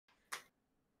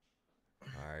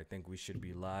I think we should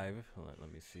be live.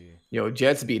 Let me see. Yo,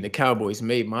 Jets beating the Cowboys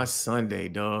made my Sunday,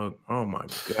 dog. Oh my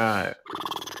god.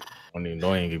 Don't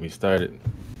even get me started.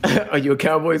 Are you a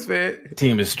Cowboys fan?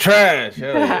 Team is trash.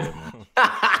 Hell yeah, man.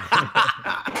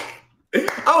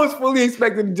 I was fully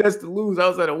expecting the Jets to lose. I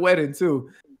was at a wedding too.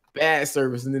 Bad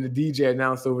service, and then the DJ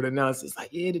announced over the announcer. It's like,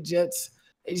 yeah, the Jets,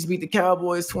 they just beat the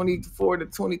Cowboys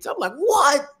 24-20. I'm like,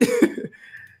 what?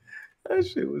 That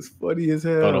shit was funny as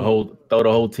hell. Throw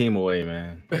the whole team away,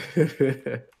 man.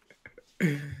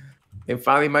 And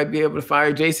finally might be able to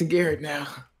fire Jason Garrett now.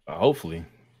 Hopefully.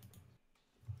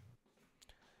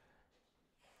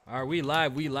 All right, we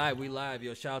live.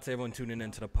 Yo, shout out to everyone tuning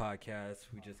into the podcast.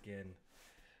 We just getting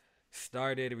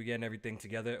started. We're getting everything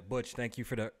together. Butch, thank you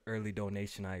for the early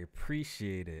donation. I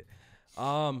appreciate it. Yeah,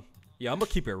 I'm gonna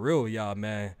keep it real, y'all,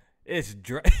 man. It's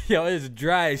dry. Yo, it's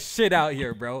dry as shit out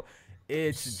here, bro.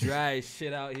 It's dry as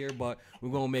shit out here, but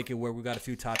we're gonna make it where we got a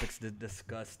few topics to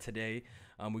discuss today.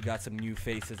 We got some new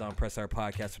faces on Press Our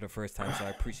Podcast for the first time, so I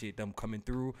appreciate them coming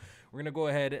through. We're gonna go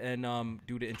ahead and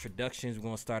do the introductions. We're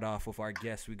gonna start off with our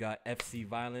guests. We got FC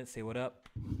Violent. Say what up.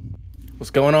 What's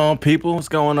going on, people? What's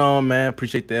going on, man?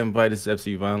 Appreciate the invite. It's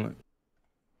FC Violent.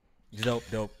 Dope.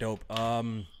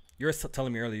 You were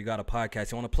telling me earlier you got a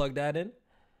podcast. You want to plug that in?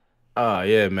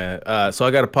 Yeah, man. So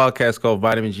I got a podcast called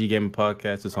Vitamin G Gaming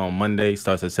Podcast. It's on Monday.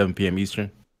 Starts at 7 p.m.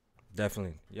 Eastern.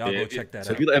 Definitely, y'all go check that out.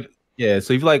 So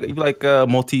if you like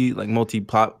multi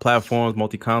platforms,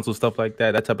 multi console stuff like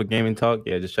that, that type of gaming talk,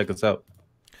 yeah, just check us out.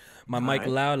 My mic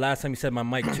loud. Last time you said my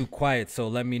mic too quiet, so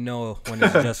let me know when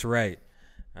it's just right.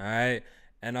 All right,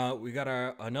 and we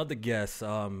got another guest,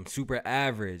 Super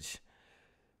Average.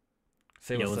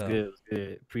 Say what's up. Good? What's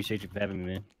good? Appreciate you for having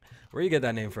me, man. Where you get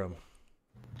that name from?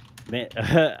 Man,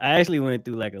 I actually went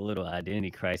through like a little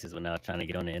identity crisis when I was trying to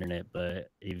get on the internet,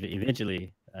 but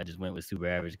eventually I just went with Super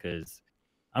Average because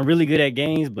I'm really good at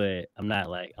games, but I'm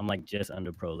like just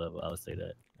under pro level. I would say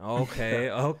that.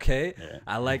 Okay. Yeah.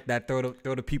 I like that. Throw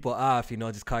the people off.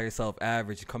 Just call yourself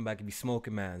average. You come back and be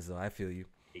smoking man. So I feel you.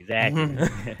 Exactly.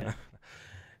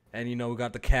 And we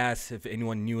got the cast. If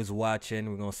anyone new is watching,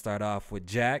 we're gonna start off with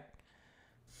Jack.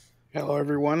 Hello,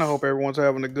 everyone. I hope everyone's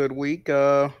having a good week.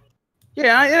 Yeah,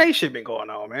 it ain't shit been going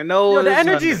on, man. No, the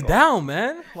energy's down,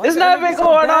 man. It's not been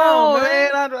going on, man.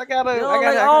 I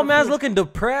gotta. All man's looking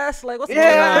depressed. Like, what's going on?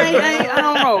 I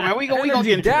don't know, man. We gonna get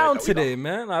into down it, today,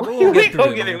 man. We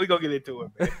gonna get into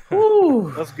it, man.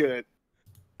 Woo, that's good.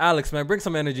 Alex, man, bring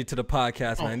some energy to the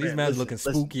podcast, man. These man's looking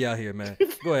spooky out here, man.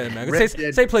 Go ahead, man.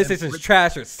 Say PlayStation's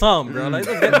trash or something, bro. Like,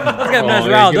 let's get man's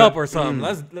riled up or something.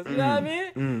 Let's you know what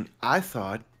I mean? I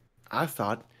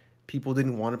thought people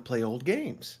didn't want to play old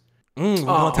games. We're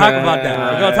gonna talk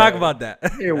about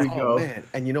that. Here we go. Man.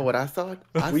 And you know what I thought?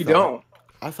 I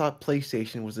thought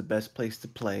PlayStation was the best place to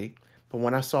play. But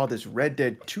when I saw this Red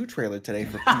Dead 2 trailer today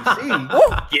for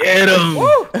PC, get him!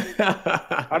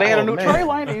 Are they had a new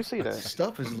trailer? I didn't see that.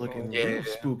 Stuff is looking real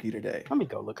spooky today. Let me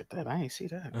go look at that. I ain't see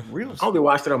that. Real. I only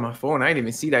watched it on my phone. I didn't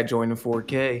even see that join in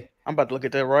 4K. I'm about to look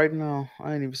at that right now. I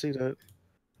didn't even see that.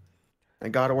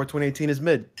 And God of War 2018 is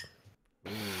mid.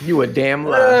 You a damn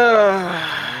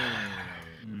lie.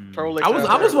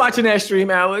 I was watching that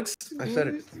stream, Alex. I said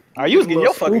it. Are you getting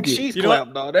your fucking cheese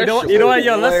clapped, dog? You know what?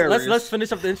 Yo, let's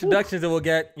finish up the introductions and we'll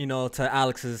get to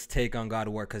Alex's take on God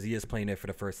of War because he is playing it for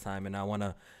the first time and I want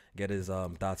to get his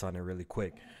thoughts on it really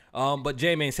quick. But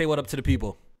J-Main, say what up to the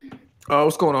people.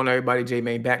 What's going on, everybody?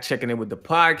 J-Main back checking in with the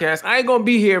podcast. I ain't gonna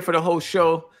be here for the whole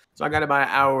show, so I got about an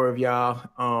hour of y'all.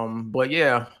 But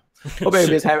yeah. Oh,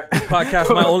 baby,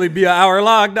 podcast might only be an hour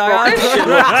long, dog. This shit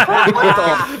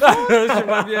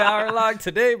might be an hour long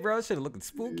today, bro. Shit looking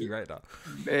spooky right now.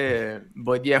 Man,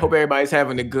 but yeah, hope everybody's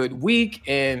having a good week,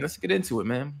 and let's get into it,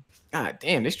 man. God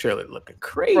damn, this trailer looking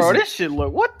crazy. Bro, this shit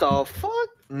look, what the fuck?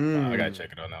 I gotta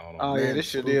check it out now. Oh, man,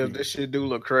 yeah, this shit do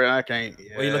look crazy. I can't.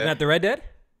 Yeah. Are you looking at the Red Dead?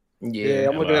 Yeah,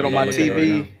 I'm looking at it on my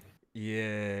TV.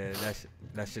 Yeah,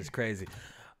 that shit's crazy.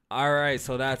 All right,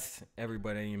 so that's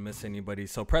everybody. I didn't miss anybody.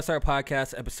 So Press Our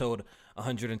Podcast, episode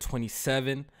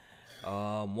 127.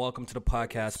 Welcome to the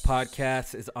podcast.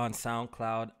 Podcast is on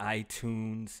SoundCloud,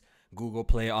 iTunes, Google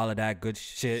Play, all of that good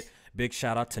shit. Big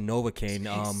shout out to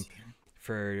Novocaine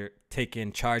for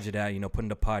taking charge of that, putting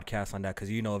the podcast on that. Because,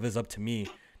 if it's up to me,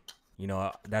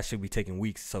 that should be taking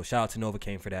weeks. So shout out to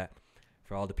Novocaine for that.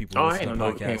 For all the people who listen to the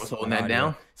podcast. Was holding that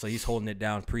down. So he's holding it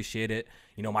down. Appreciate it.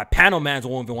 My panel mans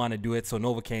won't even want to do it, so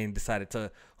Novocaine decided to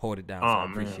hold it down. So I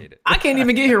appreciate it. I can't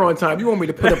even get here on time. You want me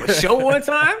to put up a show on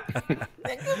time?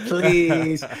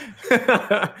 Please.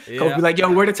 Kofi be like,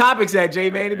 yo, where the topics at,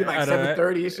 J-Man? It'd be like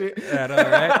 7:30 and shit.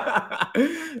 Yeah, all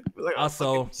right.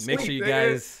 Also, make sure you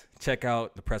guys check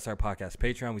out the Press Start Podcast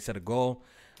Patreon. We set a goal.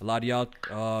 A lot of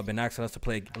y'all been asking us to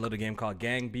play a little game called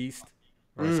Gang Beast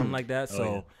or something like that.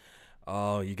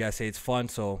 You guys say it's fun,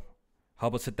 so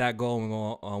help us hit that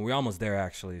goal. We're almost there,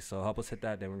 actually. So help us hit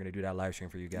that. Then we're going to do that live stream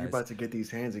for you guys. You're about to get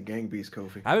these hands in Gang Beast,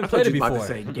 Kofi. I haven't played it before. About to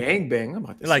say gang bang. I'm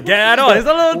about to like, yeah, I know. It's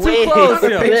a little too close.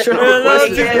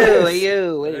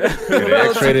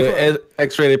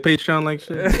 X-rated Patreon like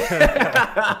shit.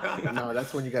 No,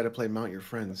 that's when you got to play Mount Your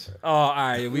Friends. Oh, all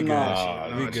right. We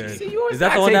good. We good. See, Is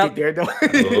that the one out there, though?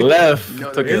 Left.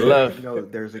 No, Took it left. No,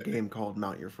 there's a game called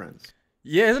Mount Your Friends.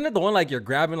 Yeah, isn't it the one like you're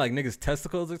grabbing like niggas'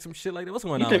 testicles or some shit like that? What's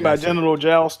going You on? think about genital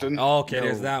jousting? Oh, okay, No.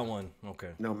 there's that one. Okay.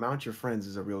 No, Mount Your Friends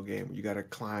is a real game. You got to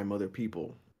climb other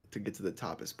people to get to the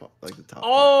top, like the top.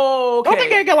 Oh, Don't okay.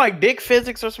 think it got like dick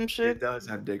physics or some It shit? does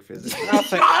have dick physics. I've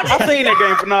seen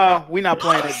that game. Nah, we not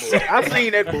playing that bullshit. I've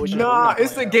seen that bullshit. Nah,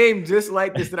 it's a game just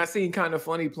like this that I seen kind of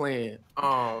funny playing.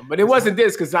 But it wasn't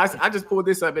this because I just pulled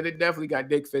this up and it definitely got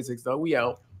dick physics though. We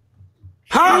out.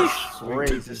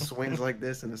 Swings, it swings like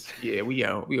this, and it's Yeah, we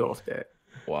out. We off that.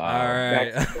 All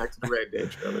right. Back to the Red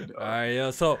Dead trailer. Dog. All right,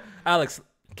 yo. So, Alex,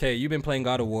 okay, you've been playing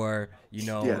God of War. You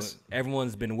know, Yes.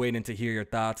 everyone's been waiting to hear your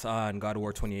thoughts on God of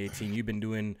War 2018. You've been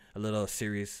doing a little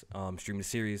series, streaming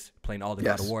series, playing all the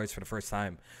God of Wars for the first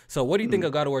time. So, what do you think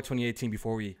of God of War 2018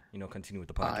 before we, continue with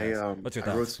the podcast? What's your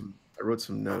thoughts? I wrote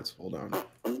some notes. Hold on.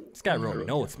 This guy wrote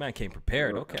notes. Man came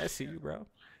prepared. Okay, I see you, bro.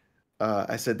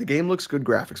 I said the game looks good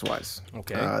graphics wise.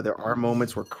 Okay. There are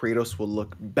moments where Kratos will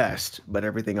look best, but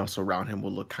everything else around him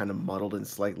will look kind of muddled and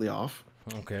slightly off.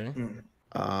 Okay.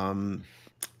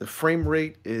 The frame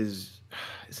rate it's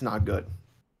not good.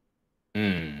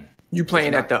 You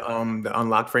playing at the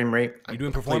unlocked frame rate? You doing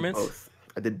I played performance? both.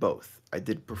 I did both. I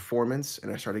did performance,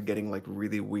 and I started getting like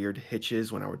really weird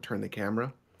hitches when I would turn the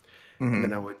camera. And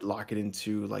then I would lock it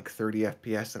into like 30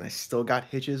 FPS, and I still got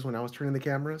hitches when I was turning the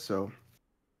camera. So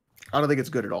I don't think it's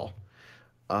good at all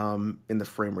in the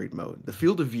frame rate mode. The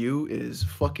field of view is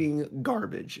fucking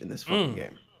garbage in this fucking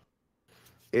game.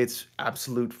 It's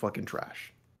absolute fucking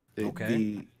trash.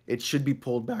 It should be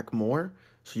pulled back more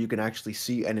so you can actually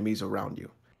see enemies around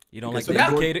you. You don't like the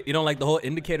indicator? You don't like the whole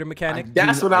indicator mechanic?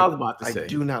 That's what I was about to say. I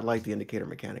do not like the indicator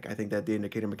mechanic. I think that the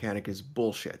indicator mechanic is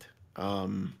bullshit.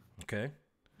 Okay.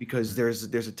 Because there's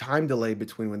a time delay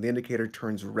between when the indicator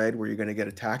turns red where you're going to get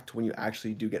attacked to when you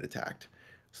actually do get attacked.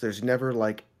 So it's never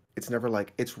like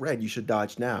it's red, you should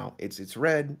dodge now. It's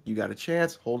red, you got a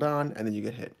chance, hold on, and then you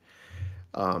get hit.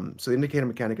 So the indicator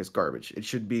mechanic is garbage. It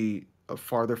should be a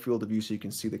farther field of view so you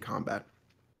can see the combat.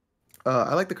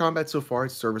 I like the combat so far.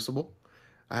 It's serviceable.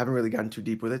 I haven't really gotten too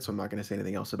deep with it, so I'm not going to say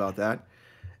anything else about that.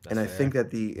 And I think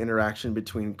that the interaction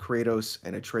between Kratos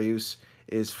and Atreus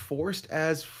is forced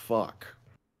as fuck.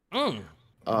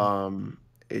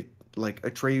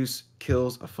 Atreus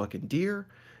kills a fucking deer.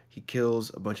 He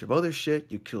kills a bunch of other shit.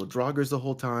 You kill Draugrs the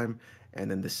whole time. And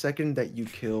then the second that you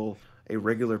kill a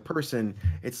regular person,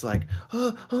 it's like,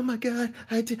 oh my God,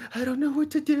 I don't know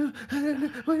what to do. I don't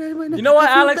know. You know what,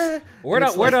 Alex?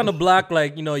 Word on the block,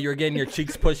 like, you're getting your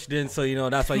cheeks pushed in, so,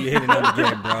 that's why you're hitting on the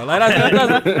game, bro. Like,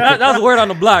 that's word on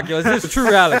the block, yo. Is this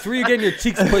true, Alex? Where you getting your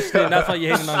cheeks pushed in? That's why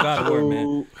you're hitting on God of War,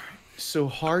 man. So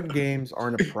hard games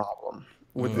aren't a problem.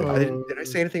 Did I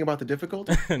say anything about the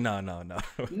difficulty? No.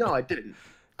 No, I didn't.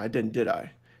 I didn't, did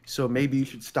I? So maybe you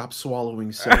should stop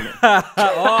swallowing Sona.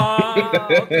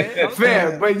 Okay.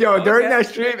 Fair, but during that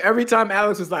stream, every time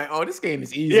Alex was like, "Oh, this game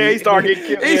is easy," Yeah, he started getting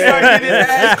killed. He started getting his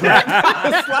ass cracked.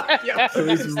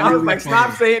 I was like,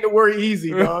 "Stop saying the word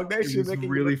easy, dog. That shit making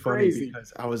really you funny crazy."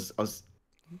 because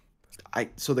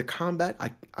so the combat,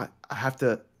 I have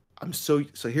to. So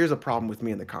here's a problem with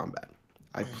me in the combat.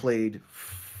 I played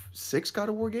 6 God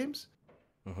of War games.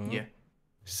 Yeah,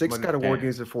 6 God of War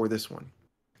games before this one.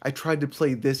 I tried to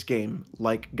play this game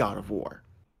like God of War,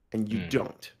 and you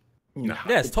don't. No.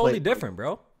 Yeah, it's totally different,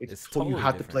 bro. It's totally you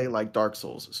have to play like Dark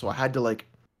Souls. So I had to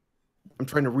I'm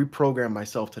trying to reprogram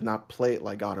myself to not play it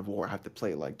like God of War. I have to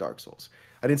play it like Dark Souls.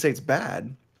 I didn't say it's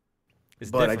bad, it's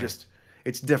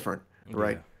different,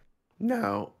 right?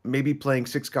 Now, maybe playing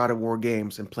 6 God of War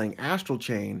games and playing Astral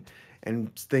Chain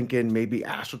and thinking maybe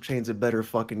Astral Chain's a better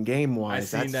fucking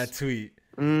game-wise. I seen that tweet.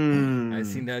 I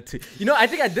seen that too. I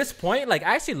think at this point, I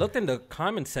actually looked in the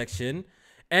comment section,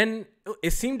 and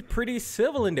it seemed pretty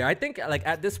civil in there. I think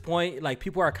at this point,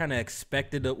 people are kind of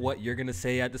expected of what you're gonna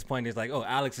say. At this point, it's like, oh,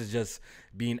 Alex is just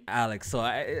being Alex. So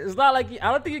it's not like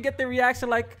I don't think you get the reaction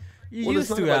like you used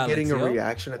to. It's not about Alex, getting a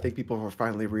reaction. I think people are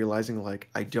finally realizing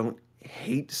I don't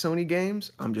hate Sony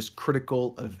games. I'm just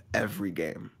critical of every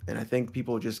game. And I think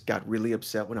people just got really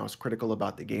upset when I was critical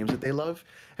about the games that they love.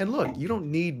 And look, you don't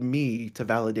need me to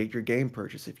validate your game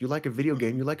purchase. If you like a video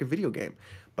game, you like a video game.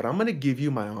 but I'm gonna give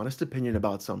you my honest opinion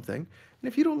about something. And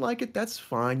if you don't like it, that's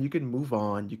fine. You can move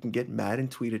on. You can get mad and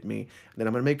tweet at me, and then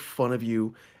I'm gonna make fun of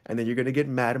you, and then you're gonna get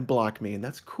mad and block me, and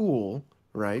that's cool,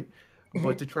 right?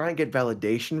 But to try and get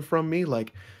validation from me,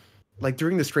 like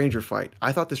during the Stranger fight,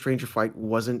 I thought the Stranger fight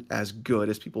wasn't as good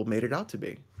as people made it out to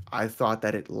be. I thought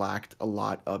that it lacked a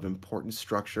lot of important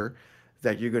structure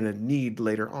that you're gonna need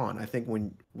later on. I think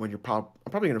when I'm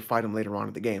probably gonna fight him later on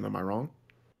in the game. Am I wrong?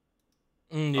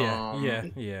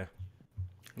 Yeah.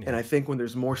 And I think when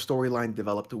there's more storyline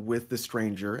developed with the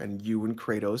Stranger and you and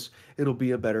Kratos, it'll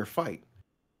be a better fight.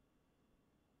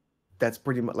 That's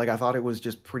pretty much like I thought it was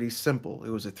just pretty simple. It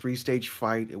was a 3-stage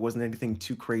fight. It wasn't anything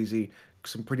too crazy.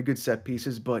 Some pretty good set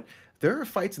pieces, but there are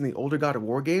fights in the older God of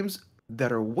War games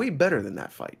that are way better than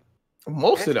that fight.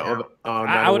 Most of the other,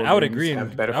 I would agree. I would agree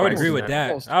with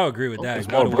that. I would agree with that.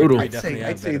 God of War 3 definitely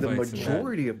I'd say had the better fights than that.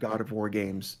 majority of God of War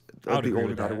games, I would the agree older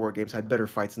with God of that. War games, had better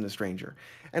fights than the Stranger.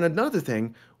 And another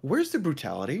thing, where's the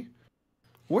brutality?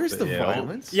 Where's the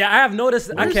violence? Yeah, I have noticed.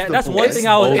 Where's the That's one thing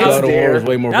I Old would. God of War is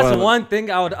way more That's violent. one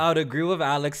thing I would agree with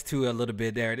Alex to a little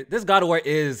bit there. This God of War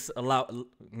is a lot,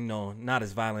 not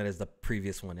as violent as the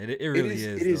previous one. It really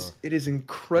is. It is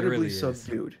incredibly really is.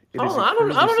 subdued. I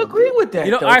don't agree with that.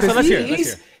 You know, though, all right, so 'cause let's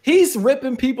hear. He's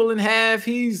ripping people in half.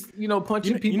 He's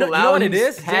punching people out. what it He's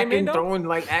is, hacking, J-Man, though? throwing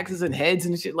like axes and heads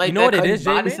and shit like You know that. what it is,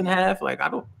 cutting bodies J-Man? in half. Like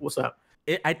what's up?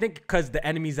 I think because the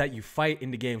enemies that you fight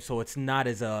in the game, so it's not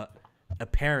as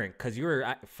apparent because you're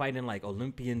fighting like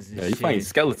Olympians and Yeah, shit. you're fighting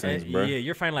skeletons, bro. Yeah,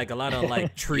 you're fighting like a lot of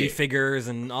like tree figures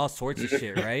and all sorts of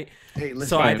shit, right? Hey, listen,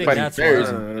 So I think fighting that's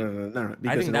bears why. no. Because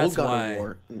I think in that's old God why. of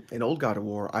War, in old God of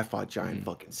War, I fought giant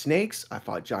fucking snakes. I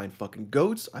fought giant fucking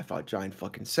goats. I fought giant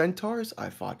fucking centaurs. I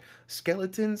fought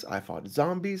skeletons. I fought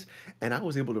zombies, and I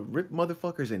was able to rip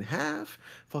motherfuckers in half.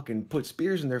 Fucking put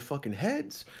spears in their fucking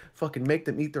heads. Fucking make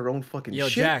them eat their own fucking Yo,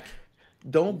 shit. Jack,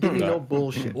 Don't give me no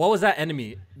bullshit. what was that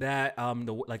enemy? That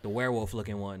the werewolf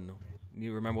looking one.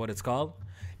 You remember what it's called?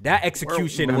 That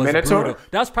execution The was Minotaur? brutal.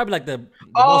 That was probably like the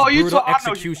Oh, most you brutal I know you-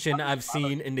 execution I've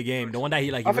seen in the game. The one that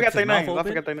he I forgot their name. I forgot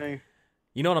open. their name.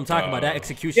 You know what I'm talking about? That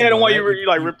execution. Yeah, the though, one right? you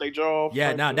like rip their jaw off. Yeah,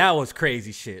 type now shit. that was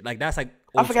crazy shit. Like that's like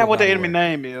I old forgot school what the God of enemy War.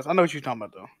 name is. I know what you're talking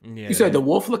about though. Yeah, You said the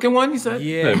wolf looking one. You said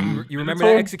Yeah, you remember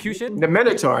that execution? the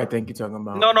Minotaur. I think you're talking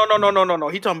about. No.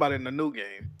 He talking about it in the new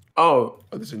game. Oh,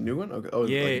 Oh, this is a new one. Okay. Oh,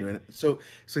 Yeah. like a minute. So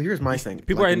here's my thing.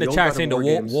 People Like are in the old chat God of saying the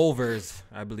War games- Wolvers,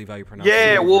 I believe how you pronounce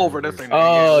Yeah, it. Wolver. That's their name.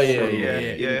 Oh, Wolver,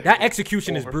 yeah. That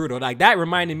execution is brutal. Like that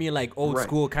reminded me of, like old Right.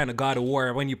 school kind of God of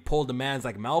War when you pulled the man's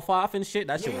like mouth off and shit.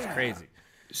 That shit was crazy.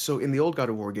 So in the old God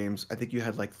of War games, I think you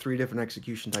had like 3 different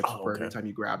execution types Oh, for every okay. time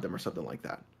you grabbed them or something like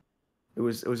that. It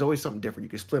was always something different. You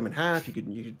could split them in half. You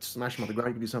could smash them on the ground.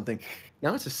 You could do something.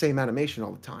 Now it's the same animation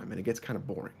all the time, and it gets kind of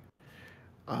boring.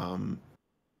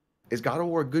 Is God of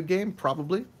War a good game?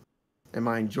 Probably. Am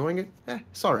I enjoying it?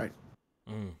 It's all right.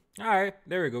 All right,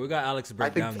 there we go. We got Alex to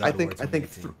break down. I God of think War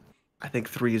 2018. I think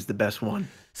 3 is the best one.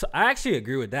 So I actually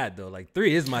agree with that though. Like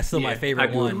 3 is still my Yeah, favorite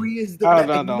I do. one. 3 is the No, best.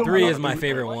 no, and you no. know 3 what? is my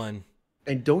favorite one.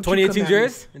 And don't you come 2018 at me-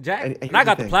 yours, Jack? and And I here's got the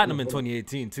the thing. platinum in Hold on.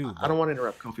 2018 too. I don't want to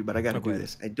interrupt Kofi, but I got to Okay. do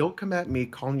this. And don't come at me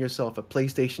calling yourself a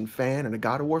PlayStation fan and a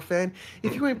God of War fan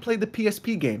if you ain't played the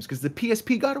PSP games, because the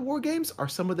PSP God of War games are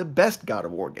some of the best God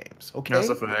of War games. Okay, that's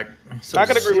a fact. So I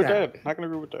can agree sit with down. that. I can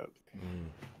agree with that.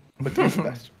 But 3's the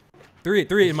best.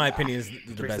 3 in my opinion is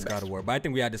the the best God best. of War. But I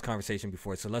think we had this conversation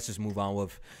before, so let's just move on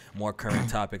with more current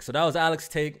topics. So that was Alex's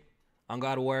take on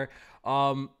God of War.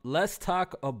 Let's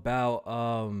talk about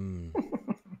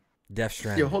Death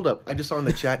Stranding. Yo, hold up. I just saw in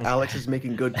the chat Alex is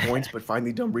making good points, but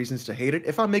finding dumb reasons to hate it.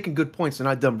 If I'm making good points and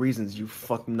not dumb reasons, you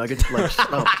fucking nuggets. Like,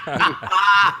 shut up.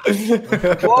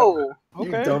 Whoa. You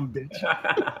Okay. dumb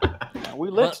bitch. We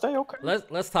let stay okay.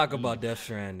 Let's talk about Death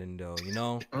Stranding though. You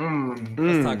know, Mm.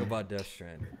 let's talk about Death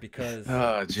Stranding because.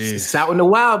 Oh, jeez. It's out in the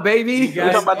wild, baby. You We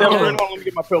guys- talking about that. Oh. Hold on, let me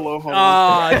get my pillow. Hold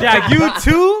on. Jack, you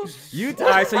too? All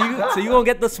right, so you gonna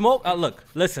get the smoke? Look,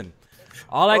 listen.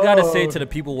 All I gotta say to the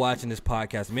people watching this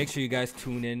podcast, make sure you guys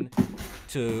tune in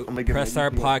to gonna get Press my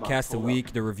Start email box. Podcast the Hold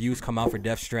week. The reviews come out for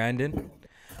Death Stranding.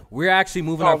 We're actually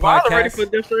moving Oh, our Viola ready podcast. for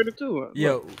Death Stranding too.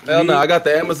 Yo, Hell no, I got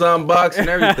the Amazon box and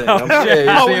everything. I'm saying,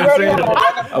 you see what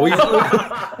I'm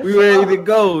saying? We ready to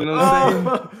go. You know what I'm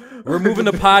saying? we're moving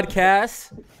the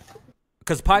podcast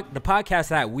because the podcast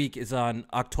that week is on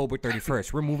October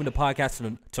 31st. We're moving the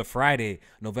podcast to Friday,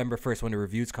 November 1st, when the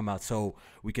reviews come out, so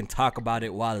we can talk about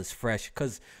it while it's fresh.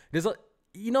 Because it's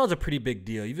a pretty big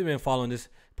deal. You've been following this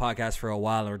podcast for a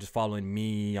while, or just following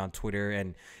me on Twitter,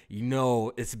 and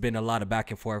it's been a lot of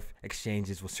back and forth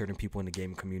exchanges with certain people in the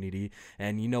gaming community.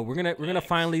 And we're gonna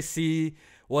finally see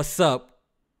what's up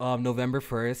November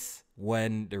 1st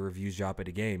when the reviews drop of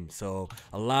the game. So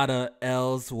a lot of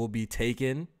L's will be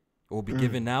taken, will be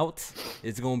given out.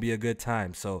 It's going to be a good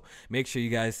time. So make sure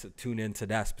you guys tune into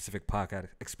that specific podcast,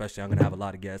 especially I'm going to have a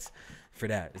lot of guests for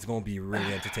that. It's going to be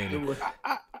really entertaining.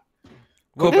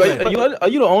 Kofi, are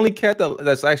you the only cat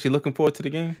that's actually looking forward to the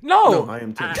game? No, I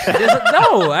am too.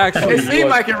 No, actually. It seemed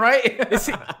like it, right?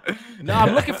 No,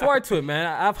 I'm looking forward to it, man.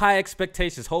 I have high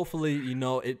expectations. Hopefully, you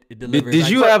know, it delivers. Did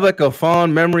you have like a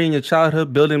fond memory in your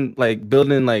childhood building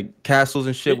like castles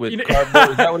and shit with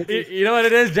cardboard? Is that what it is? You know what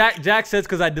it is? Jack says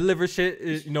because I deliver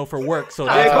shit, you know, for work. So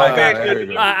that's why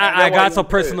I got some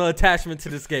personal attachment to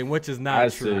this game, which is not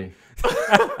true.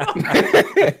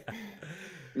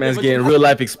 Man's getting real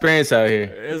life experience out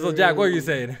here. So Jack, what are you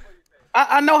saying?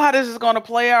 I know how this is going to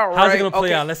play out, right? How's it going to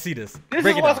play out? Let's see this. This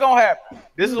is what's going to happen.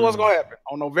 This is what's going to happen.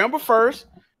 On November 1st,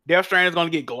 Death Stranding is going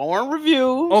to get glowing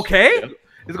reviews. Okay.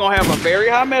 It's going to have a very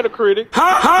high Metacritic.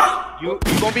 You're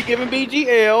going to be giving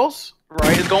BGLs,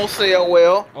 right? It's going to sell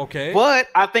well. Okay. But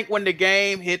I think when the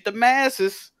game hit the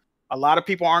masses, a lot of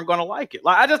people aren't going to like it.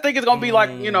 Like, I just think it's going to be like,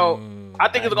 you know, I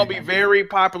think it's going to be very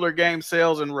popular game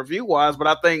sales and review-wise, but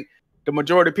I think the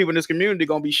majority of people in this community are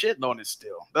going to be shitting on it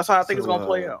still. That's how I think it's going to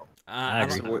play out.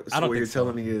 So what you're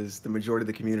telling me is the majority of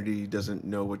the community doesn't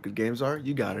know what good games are?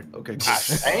 You got it. Okay.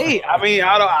 Hey, I mean,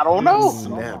 I don't know.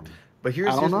 Snap. But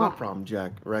here's my problem,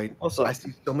 Jack, right? What's up? I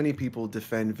see so many people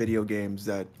defend video games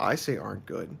that I say aren't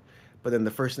good, but then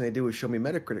the first thing they do is show me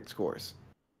Metacritic scores.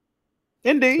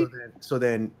 Indeed. So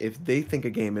then if they think a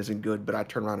game isn't good, but I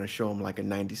turn around and show them like a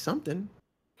 90-something,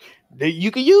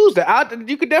 you could use that.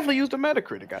 You could definitely use the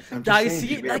Metacritic. I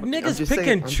see, like niggas pick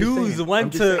and choose when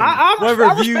to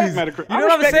reviews. You know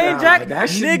what I'm saying, Jack?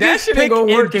 Niggas pick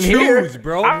and choose,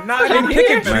 bro. I'm not gonna pick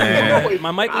and choose.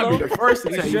 My mic I'll low? be the first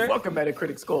to tell you, fuck a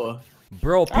Metacritic score.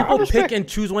 Bro, people pick and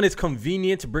choose when it's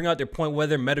convenient to bring out their point,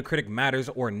 whether Metacritic matters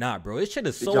or not, bro. This shit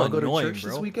is so annoying, go to church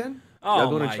bro. This weekend?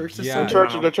 Oh my my God.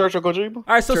 The Church of Kojima? All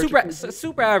right, so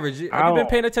super average. Have you been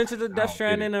paying attention to Death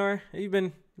Stranding, or have you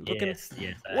been looking? Yes.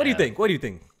 What do you think? What do you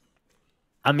think?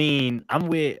 I mean, I'm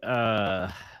with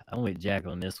Jack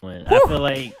on this one. I feel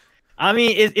like, I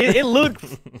mean, it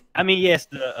looks. I mean, yes,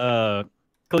 the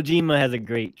Kojima has a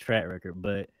great track record,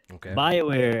 but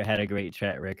BioWare had a great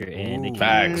track record, and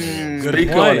facts. Good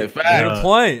point. Good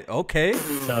point. Okay.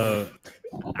 So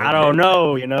I don't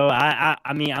know. You know,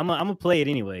 I mean, I'm gonna play it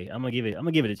anyway. I'm gonna give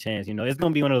it a chance. You know, it's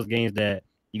gonna be one of those games that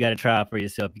you got to try out for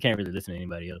yourself. You can't really listen to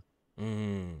anybody else.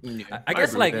 I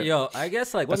guess like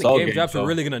when the game drops, we're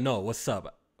really gonna know what's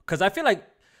up. Cause I feel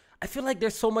like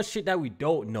there's so much shit that we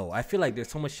don't know. I feel like there's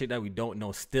so much shit that we don't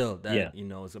know still that you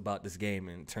know is about this game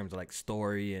in terms of like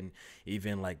story and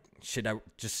even like shit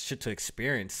to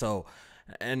experience. So,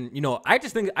 and you know, I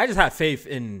just have faith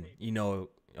in, you know,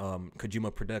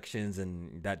 Kojima Productions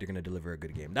and that they're gonna deliver a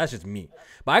good game. That's just me,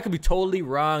 but I could be totally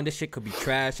wrong. This shit could be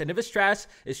trash, and if it's trash,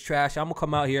 it's trash. I'm gonna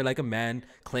come out here like a man,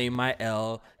 claim my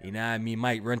L. You know what I mean?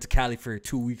 Might run to Cali for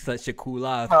 2 weeks, let shit cool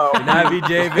off. You know what I mean,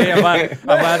 JB? I'm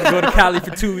about to go to Cali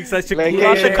for 2 weeks, let shit cool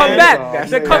off. Then come back.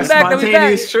 Then come back. Then we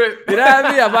back. Trip. You know what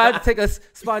I mean? I'm about to take a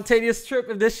spontaneous trip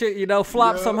if this shit, you know,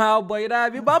 flop somehow. But you know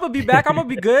what I mean? But I'm gonna be back. I'm gonna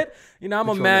be good. You know, I'm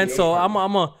a man, so I'm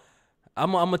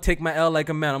gonna take my L like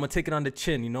a man. I'm gonna take it on the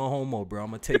chin. You know, homo, bro. I'm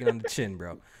gonna take it on the chin,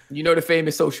 bro. You know, the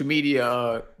famous social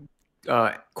media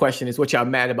question is what y'all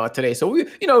mad about today. So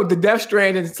you know, the Death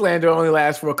Stranding slander only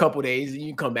lasts for a couple days, and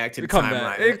you come back to the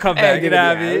timeline. Come back. You know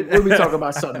what I mean? We'll be talking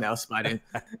about something else by then.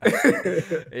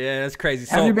 Yeah, that's crazy.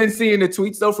 Have you been seeing the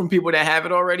tweets though from people that have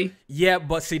it already? Yeah,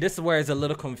 but see, this is where it's a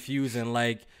little confusing.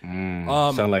 Like,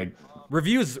 sound like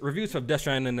reviews of Death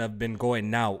Stranding have been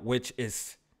going now, which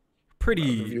is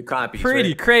pretty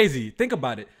crazy. Think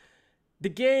about it. The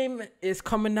game is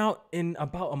coming out in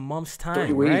about a month's time,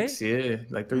 3 weeks, right? yeah,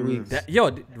 like 3 weeks.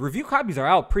 The review copies are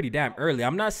out pretty damn early.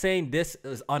 I'm not saying this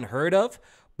is unheard of,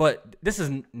 but this is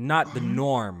not the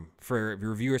norm for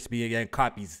reviewers to be getting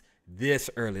copies this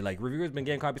early. Like, reviewers been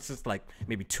getting copies since like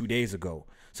maybe 2 days ago.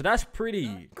 So that's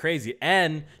pretty crazy.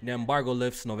 And the embargo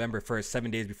lifts November 1st,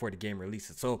 7 days before the game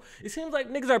releases. So it seems like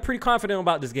niggas are pretty confident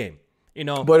about this game. You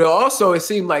know, but also it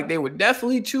seemed like they were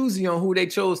definitely choosy on who they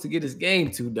chose to get this game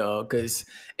to, dog. Because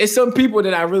it's some people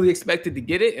that I really expected to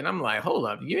get it, and I'm like, hold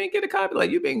up, you ain't get a copy.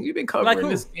 Like you've been covering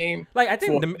this game. Like I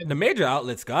think the major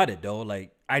outlets got it though.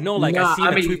 Like I know, like I seen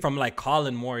a tweet from like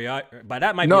Colin Moriarty, but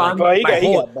that might be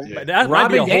like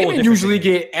Robin Gaming usually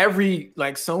get every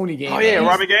like Sony game. Oh yeah,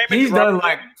 Robin Gaming. He's done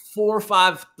like 4 or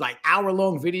 5 like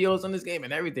hour-long videos on this game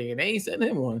and everything, and they ain't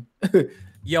sending him one.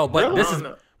 Yo, but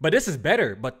But this is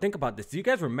better. But think about this. Do you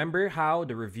guys remember how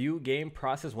the review game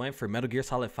process went for Metal Gear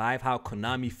Solid 5? How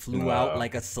Konami flew out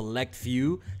like a select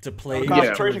few to play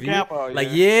concentration camp. Like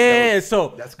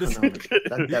so That's Konami.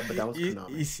 But that was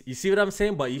Konami. You see what I'm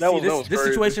saying? But you see this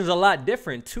situation's a lot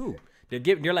different too.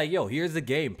 They're like, yo, here's the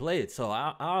game, play it. So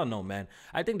I don't know, man.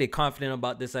 I think they're confident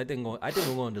about this. I think we're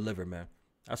going to deliver, man.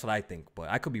 That's what I think. But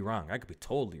I could be wrong. I could be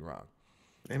totally wrong.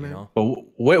 Amen. You know?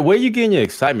 But where you getting your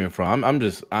excitement from? I'm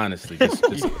just honestly just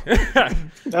I'm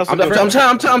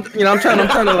trying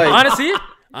to like honestly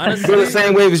feel the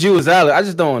same way as you as Alex. I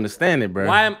just don't understand it, bro.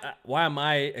 Why am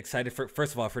I excited for,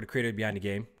 first of all, for the creator behind the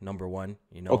game, number one,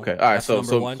 you know. Okay, all right, so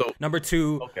number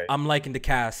two, okay. I'm liking the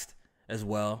cast as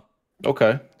well.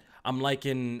 Okay. I'm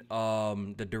liking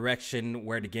the direction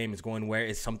where the game is going, where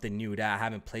it's something new that I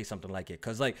haven't played something like it.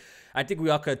 Cause like I think we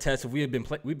all could attest, if we have been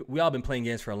we all been playing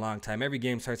games for a long time. Every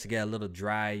game starts to get a little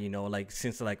dry, you know, like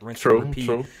since like rinse and repeat.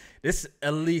 True. This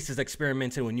at least is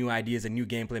experimenting with new ideas and new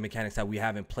gameplay mechanics that we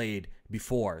haven't played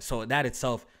before. So that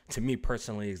itself, to me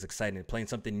personally, is exciting. Playing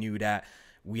something new that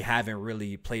we haven't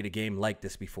really played a game like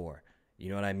this before. You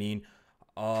know what I mean?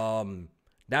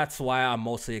 That's why I'm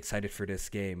mostly excited for this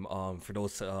game, for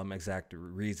those exact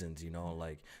reasons, you know,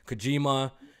 like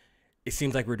Kojima, it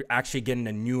seems like we're actually getting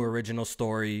a new original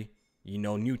story, you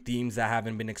know, new themes that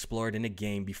haven't been explored in the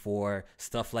game before,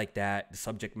 stuff like that, the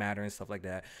subject matter and stuff like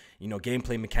that. You know,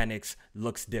 gameplay mechanics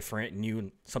looks different, new,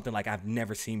 something like I've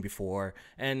never seen before.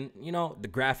 And, you know, the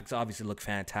graphics obviously look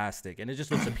fantastic, and it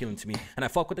just looks appealing to me. And I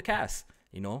fuck with the cast,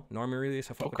 you know, Norman Reedus,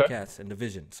 I fuck with the cast and the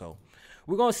vision. So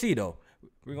we're going to see, though.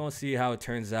 We're going to see how it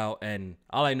turns out, and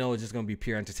all I know is just going to be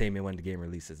pure entertainment when the game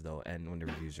releases, though, and when the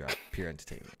reviews drop. Pure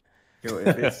entertainment. Yo,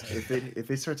 if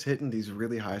it starts hitting these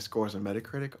really high scores on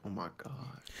Metacritic, oh my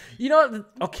god. You know,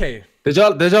 okay. Did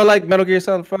y'all like Metal Gear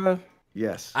Solid 5?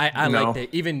 Yes. I liked it,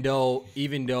 even though,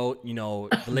 you know,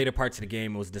 the later parts of the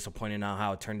game was disappointing on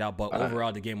how it turned out, but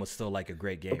overall the game was still like a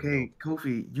great game. Okay,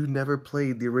 Kofi, you never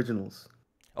played the originals.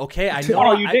 Okay, I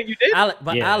know. Oh, you did?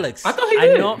 Alex, I thought he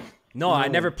did. No, I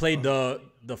never played the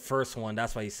first one.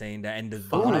 That's why he's saying that. And the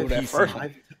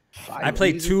PC. I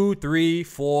played 2, 3,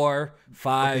 4,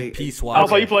 5 piecewise.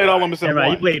 Also, you played all of them except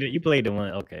one. You played the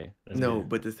one. Okay. No, good.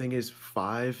 But the thing is,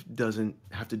 5 doesn't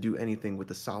have to do anything with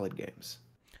the Solid games.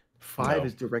 5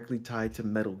 is directly tied to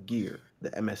Metal Gear, the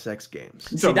MSX games.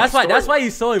 See, that's why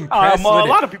he's so impressed with it. A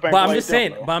lot of people ain't I'm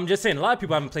just saying, a lot of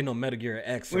people haven't played no Metal Gear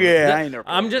X. So yeah, I ain't never.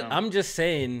 I'm just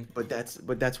saying. But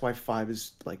that's why 5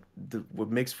 is like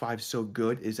what makes 5 so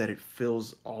good is that it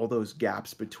fills all those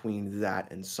gaps between that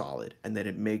and Solid, and that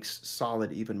it makes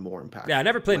Solid even more impactful. Yeah, I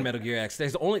never played Metal Gear X.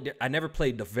 I never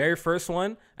played the very first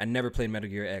one. I never played Metal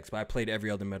Gear X, but I played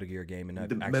every other Metal Gear game. And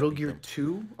the Metal Gear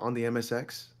 2 on the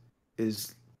MSX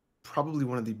is probably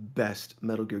one of the best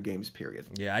Metal Gear games, period.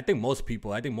 Yeah, I think most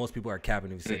people are capping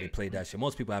who say they played that shit.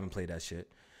 Most people haven't played that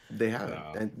shit. They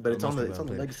haven't, but it's on the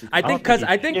legacy. I think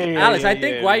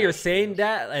Alex, why you're saying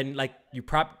that, and like you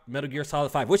prop Metal Gear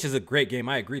Solid 5, which is a great game.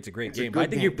 I agree, it's a great game.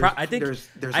 But I think there's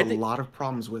a lot of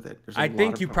problems with it. I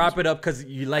think you prop it up because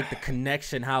you like the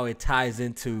connection, how it ties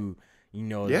into, you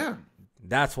know. Yeah.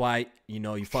 That's why, you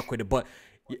know, you fuck with it, but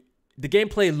the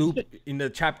gameplay loop in the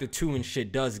chapter 2 and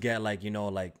shit does get like, you know,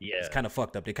 like it's kind of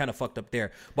fucked up. They kind of fucked up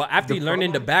there. But after you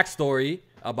learning the backstory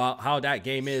about how that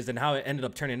game is and how it ended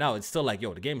up turning out, it's still like,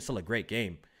 yo, the game is still a great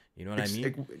game. You know what I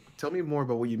mean? Tell me more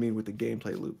about what you mean with the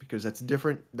gameplay loop, because that's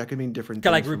different. That could mean different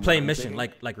things. Like replaying mission,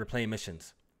 like replaying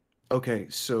missions. Okay,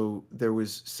 so there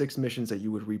was 6 missions that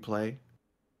you would replay,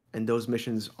 and those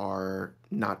missions are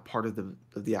not part of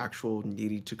the actual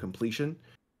needed to completion.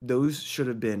 Those should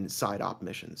have been side op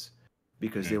missions,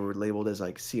 because they were labeled as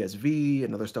like CSV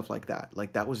and other stuff like that.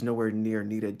 Like that was nowhere near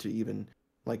needed to even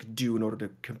like do in order to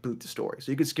complete the story.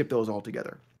 So you could skip those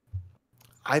altogether.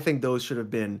 I think those should have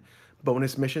been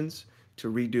bonus missions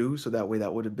to redo, so that way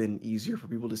that would have been easier for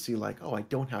people to see like, oh, I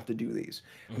don't have to do these.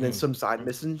 And then some side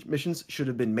missions should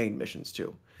have been main missions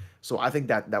too. So I think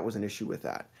that was an issue with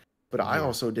that. But I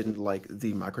also didn't like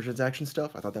the microtransaction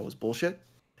stuff. I thought that was bullshit.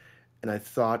 And I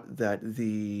thought that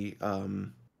the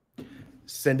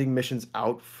sending missions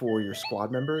out for your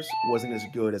squad members wasn't as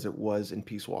good as it was in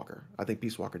Peace Walker. I think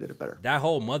Peace Walker did it better. That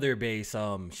whole mother base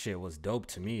shit was dope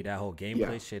to me. That whole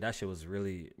gameplay shit, that shit was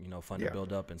really, you know, fun to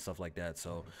build up and stuff like that.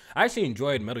 So I actually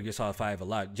enjoyed Metal Gear Solid 5 a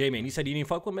lot. J-Man, you said you didn't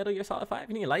fuck with Metal Gear Solid 5?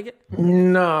 You didn't like it?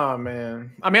 Nah,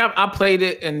 man. I mean, I played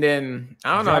it, and then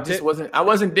I don't know. I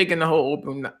wasn't digging the whole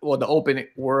open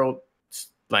world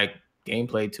like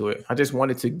gameplay to it. I just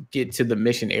wanted to get to the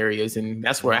mission areas, and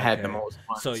that's where I had the most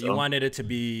fun. So you wanted it to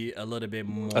be a little bit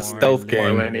more a stealth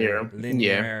game,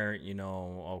 linear, you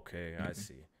know. Okay,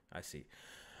 I see.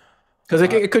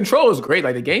 Because it control is great.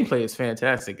 Like the gameplay is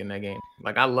fantastic in that game.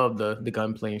 Like I love the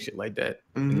gunplay and shit like that,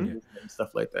 and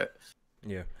stuff like that.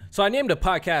 Yeah. So I named the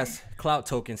podcast Clout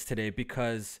Tokens today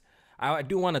because I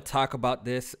do want to talk about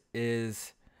this.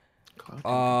 Is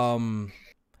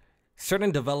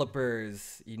certain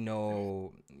developers, you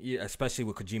know, especially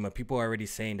with Kojima, people are already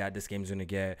saying that this game's gonna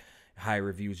get high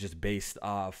reviews just based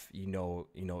off, you know,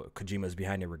 Kojima's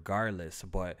behind it regardless.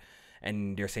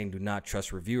 And they're saying do not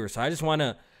trust reviewers. So I just want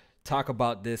to talk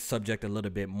about this subject a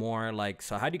little bit more. Like,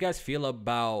 so how do you guys feel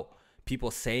about people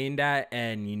saying that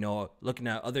and, you know, looking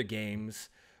at other games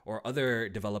or other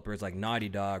developers like Naughty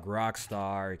Dog,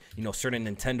 Rockstar, you know, certain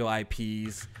Nintendo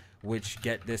IPs, which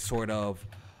get this sort of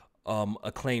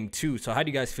acclaim too. So how do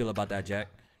you guys feel about that, Jack?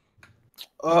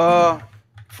 Well,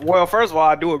 first of all,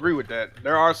 I do agree with that.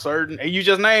 There are certain, and you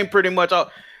just named pretty much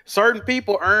all, certain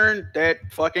people earn that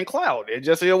fucking clout. It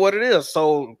just is what it is.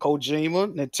 So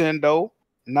Kojima, Nintendo,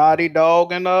 Naughty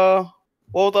Dog, and what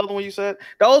was the other one you said?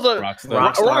 Those are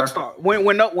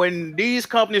Rockstar. When these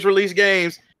companies release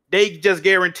games, they just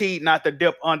guaranteed not to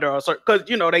dip under a certain, because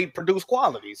you know they produce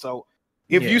quality. So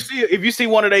if you see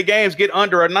one of their games get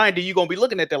under a 90, you're gonna be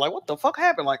looking at that like, what the fuck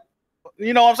happened? Like,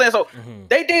 you know what I'm saying? So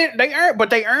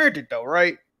they earned it though,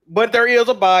 right? But there is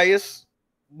a bias.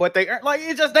 But they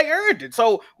earned it.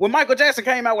 So when Michael Jackson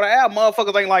came out with an album,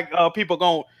 motherfuckers ain't like people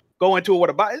go into it with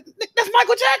a bias. That's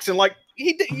Michael Jackson. Like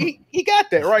he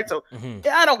got that right. So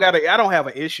yeah, I don't have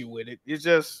an issue with it. It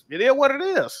is what it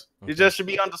is. It just should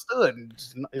be understood.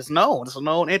 It's known. It's a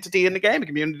known entity in the gaming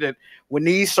community that when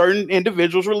these certain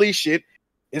individuals release shit,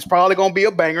 it's probably gonna be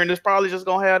a banger, and it's probably just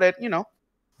gonna have that, you know,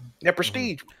 that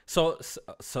prestige. So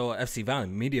FC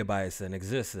Violent media bias then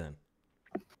exists then.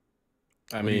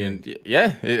 I mean,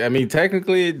 yeah. I mean,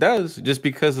 technically it does, just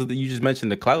because of you just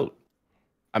mentioned the clout.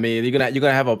 I mean, you're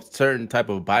gonna have a certain type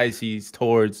of biases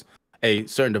towards a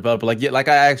certain developer. Like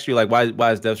I asked you, like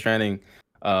why is Death Stranding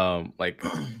like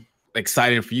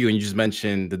exciting for you, and you just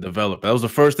mentioned the developer. That was the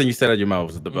first thing you said out of your mouth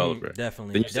was the developer.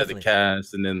 Definitely. Then you said the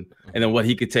cast, and then what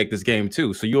he could take this game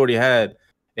to. So you already had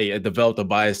a developer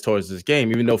bias towards this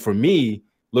game, even though for me,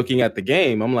 looking at the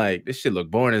game, I'm like, this shit look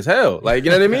boring as hell. Like,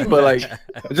 you know what I mean? But like,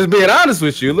 just being honest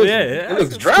with you, it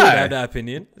looks dry. I have that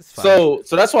opinion. So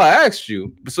that's why I asked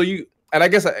you. So and I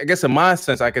guess in my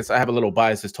sense, I have a little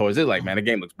biases towards it. Like, man, the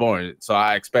game looks boring, so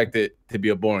I expect it to be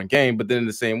a boring game. But then in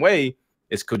the same way,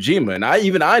 it's Kojima, and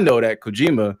I know that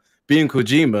Kojima, being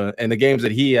Kojima, and the games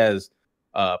that he has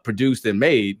produced and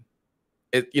made,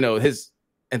 his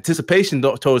anticipation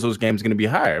towards those games is going to be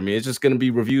higher. I mean, it's just going to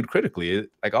be reviewed critically,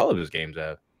 like all of his games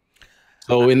have.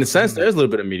 So in the sense, there's a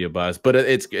little bit of media bias, but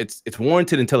it's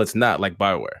warranted until it's not, like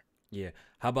BioWare. Yeah.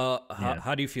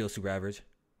 How do you feel, Super Average?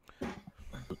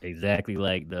 Exactly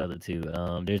like the other two.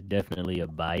 There's definitely a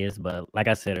bias, but like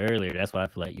I said earlier, that's why I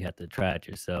feel like you have to try it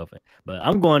yourself. But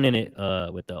I'm going in it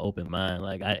with the open mind.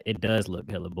 Like it does look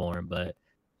hella boring, but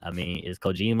I mean, it's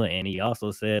Kojima, and he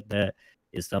also said that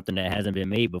it's something that hasn't been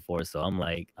made before. So I'm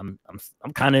like, I'm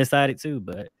kind of excited too,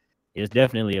 but it's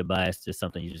definitely a bias. Just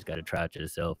something you just got to try it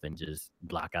yourself and just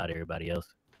block out everybody else.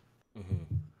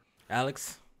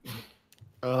 Alex?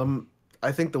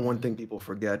 I think the one thing people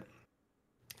forget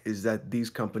is that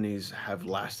these companies have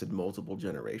lasted multiple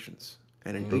generations.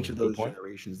 And in each of those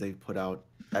generations, they've put out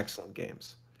excellent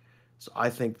games. So I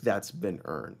think that's been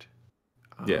earned.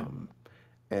 Yeah.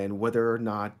 And whether or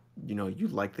not, you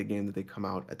like the game that they come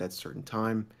out at that certain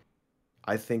time,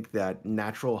 I think that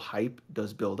natural hype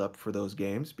does build up for those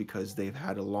games because they've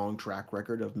had a long track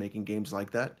record of making games like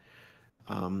that,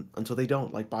 until they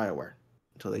don't, like BioWare,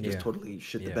 until they just totally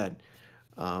shit the bed.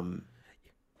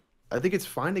 I think it's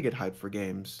fine to get hype for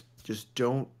games. Just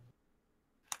don't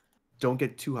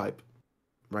get too hype,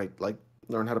 right? Like,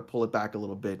 learn how to pull it back a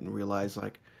little bit and realize,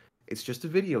 like, it's just a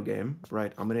video game,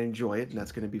 right? I'm going to enjoy it, and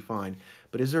that's going to be fine.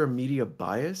 But is there a media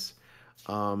bias?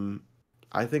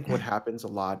 I think what happens a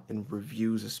lot in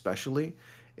reviews especially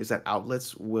is that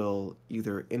outlets will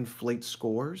either inflate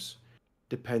scores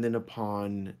dependent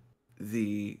upon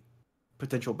the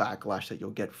potential backlash that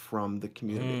you'll get from the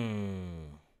community.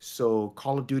 So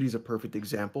Call of Duty is a perfect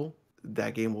example.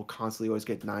 That game will constantly always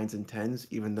get 9s and 10s,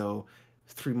 even though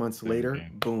 3 months later,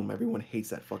 boom, everyone hates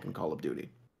that fucking Call of Duty.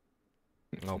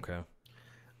 Okay.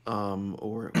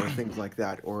 Or things like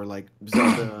that. Or like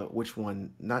Zelda, which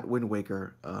one? Not Wind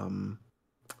Waker,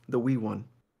 the Wii one.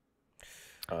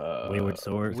 Wayward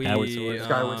Sword.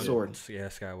 Skyward Sword. Yeah,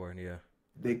 Skyward, yeah.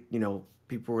 They,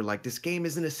 people were like, this game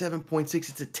isn't a 7.6,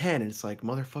 it's a 10. And it's like,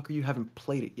 motherfucker, you haven't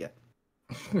played it yet.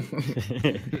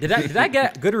 Did I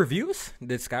get good reviews?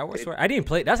 Did Skyward Sword? I didn't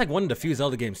play. That's like one of the few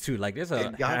Zelda games too. Like there's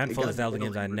a handful of Zelda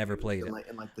games I never played. And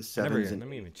like the sevens and let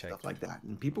me even check stuff like that.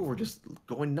 And people were just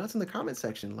going nuts in the comment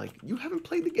section. Like, you haven't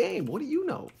played the game. What do you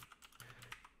know?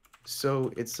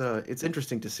 So it's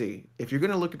interesting to see. If you're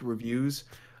gonna look at reviews,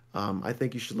 I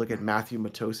think you should look at Matthew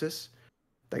Matosis.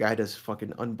 That guy does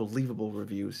fucking unbelievable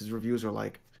reviews. His reviews are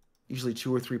like usually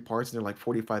 2 or 3 parts, and they're like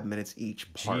 45 minutes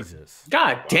each part. Jesus.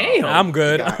 God damn. I'm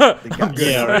good. The guy, I'm good.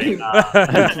 Yeah, right.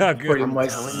 I'm good. I'm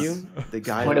telling you, the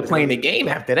guy. Started playing the game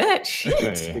after that.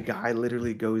 Shit. The guy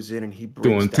literally goes in and he breaks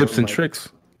Doing down, tips and like, tricks.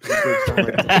 He breaks down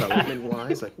like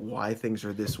development-wise, like why things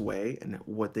are this way and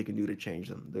what they can do to change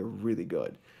them. They're really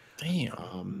good.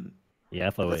 Damn. Yeah,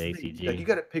 I fuck with That's the thing. ACG. Like,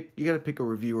 you gotta pick a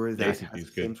reviewer that ACG has is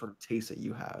the same good. sort of taste that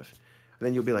you have, and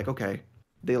then you'll be like, okay,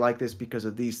 they like this because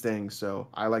of these things, so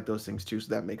I like those things too,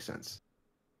 so that makes sense.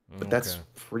 But that's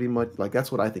pretty much like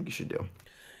that's what I think you should do.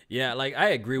 Yeah, like I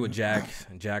agree with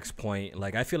Jack's point.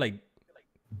 Like I feel like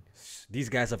these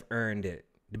guys have earned it,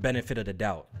 the benefit of the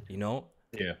doubt, you know?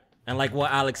 Yeah. And like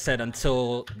what Alex said,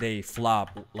 until they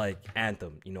flop, like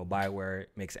Anthem, you know, Bioware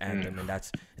makes Anthem, and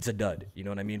it's a dud. You know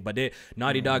what I mean? But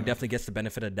Naughty Dog definitely gets the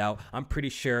benefit of the doubt. I'm pretty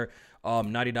sure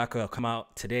Naughty Dog will come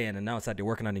out today and announce that they're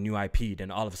working on a new IP.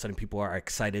 Then all of a sudden, people are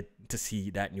excited to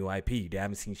see that new IP. They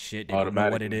haven't seen shit. They don't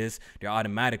know what it is. They're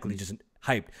automatically just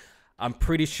hyped. I'm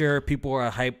pretty sure people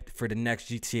are hyped for the next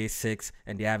GTA 6,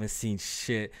 and they haven't seen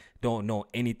shit. Don't know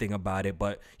anything about it,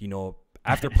 but you know.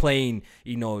 After playing,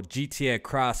 you know, GTA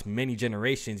across many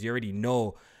generations, you already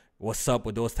know what's up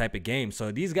with those type of games.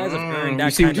 So these guys have earned that.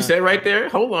 You see what you said right there?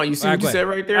 Hold on. You see what you said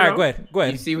right there? All right, go ahead. Go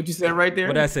ahead. You see what you said right there?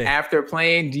 What did I say? After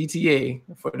playing GTA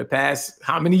for the past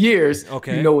how many years,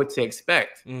 you know what to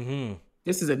expect. Mm-hmm.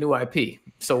 This is a new IP,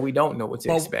 so we don't know what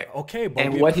to expect. Okay, but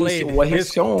and what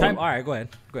he's shown. All right, go ahead.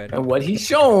 Go ahead. And what he's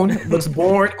shown looks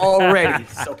boring already.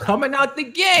 So coming out the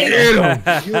gate,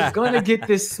 you're gonna get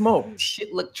this smoke.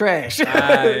 Shit look trash. All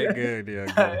right, good,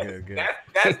 yeah, good.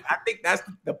 I think that's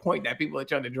the point that people are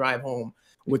trying to drive home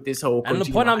with this whole. And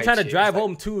the point I'm trying to drive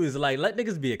home too is like, let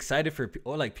niggas be excited for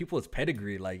like people's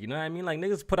pedigree. Like, you know what I mean? Like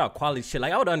niggas put out quality shit.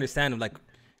 Like I would understand if like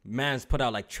man's put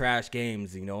out like trash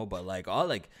games, you know, but like all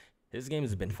like. His games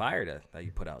has been fired that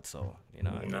you put out, so you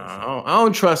know. No, I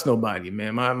don't trust nobody,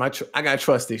 man. I got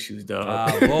trust issues,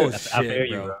 dog. Bullshit,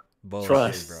 bro.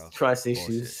 Bullshit, trust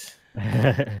issues.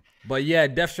 But yeah,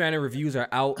 Death Stranding reviews are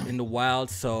out in the wild,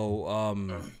 so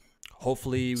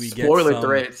hopefully we get spoiler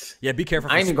threads. Yeah, be careful.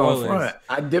 I ain't going front.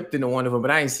 I dipped into one of them, but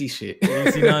I ain't see shit. You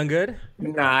ain't see nothing good?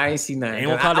 Nah, I ain't see nothing.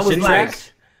 Anyone call the shit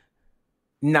trash?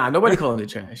 Nah, nobody calling it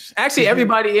trash. Actually,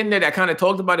 everybody in there that kind of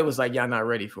talked about it was like, y'all not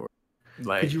ready for it.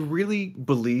 Like, could you really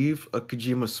believe a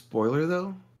Kojima spoiler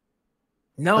though?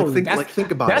 No, think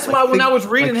about it. That's why when I was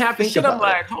reading half the shit, I'm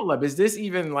like, hold up, is this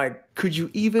even like? Could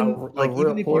you even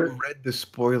even if you read the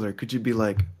spoiler, could you be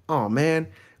like, oh man?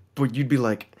 But you'd be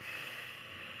like,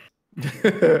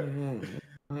 one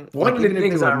of the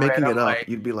things I'm making it up.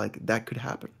 You'd be like, that could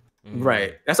happen.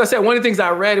 Right. That's what I said. One of the things I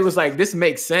read, it was like, this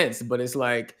makes sense, but it's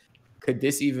like, could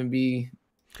this even be?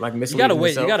 Like you gotta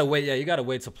wait. You gotta wait. Yeah, you gotta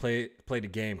wait to play the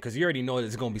game because you already know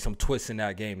there's gonna be some twists in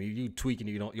that game. You tweaking,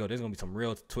 you don't. There's gonna be some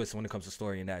real twists when it comes to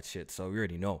story and that shit. So we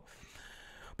already know.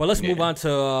 But let's move on to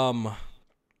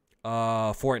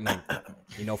Fortnite.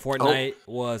 You know, Fortnite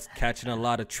was catching a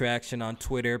lot of traction on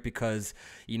Twitter because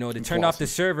you know they turned off the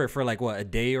server for like what, a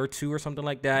day or two or something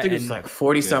like that. I think it's like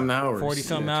 40-something hours.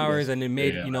 40-something hours, and it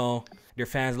made you know their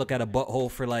fans look at a butthole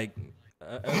for like.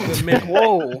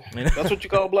 Whoa, that's what you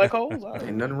call black holes?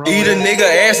 Ain't nothing wrong. Eat a nigga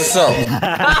ass or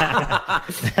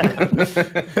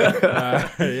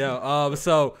something.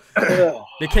 So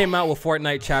they came out with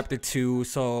Fortnite Chapter 2.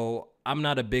 So I'm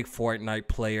not a big Fortnite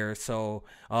player. So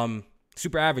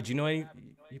Super Average, you know you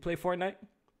play Fortnite?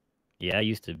 Yeah, I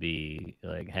used to be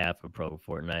like half a pro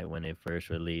Fortnite when it first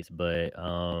released, but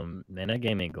man, that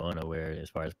game ain't going nowhere as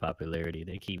far as popularity.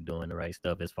 They keep doing the right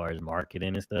stuff as far as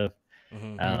marketing and stuff.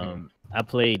 I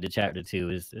played the Chapter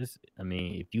 2. I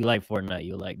mean, if you like Fortnite,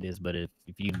 you'll like this. But if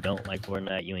you don't like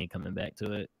Fortnite, you ain't coming back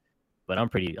to it. But I'm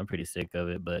pretty sick of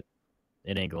it. But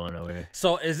it ain't going nowhere.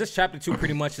 So is this Chapter 2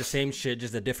 pretty much the same shit,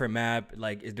 just a different map?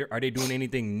 Like, are they doing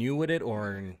anything new with it,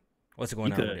 or what's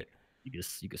going on with it?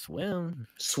 You could swim.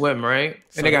 Swim, right?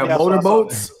 So, and they got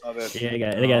motorboats.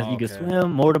 Yeah, they got you can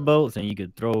swim, motorboats, and you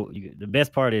could throw. The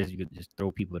best part is you could just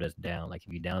throw people that's down. Like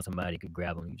if you down somebody, you could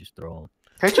grab them. You just throw them.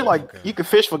 Can't you you can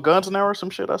fish for guns now or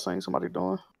some shit? I seen somebody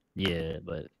doing. Yeah,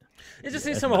 but it just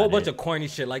seems a whole bunch of corny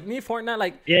shit. Like me, Fortnite,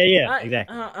 like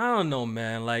exactly. I don't know,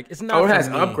 man. Like it's not. Oh, it for has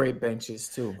me. upgrade benches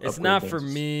too. It's not for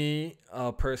me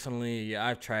personally.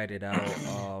 I've tried it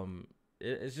out.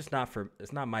 it's just not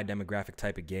it's not my demographic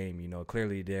type of game. You know,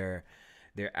 clearly they're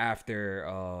after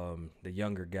the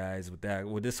younger guys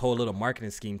with this whole little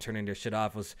marketing scheme. Turning their shit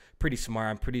off was pretty smart.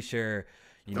 I'm pretty sure.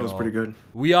 That was pretty good.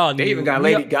 We all knew. They even got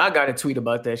Lady Gaga to tweet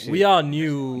about that shit. We all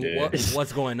knew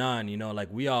what's going on, you know. Like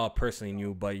we all personally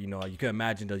knew, but you know, you can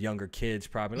imagine the younger kids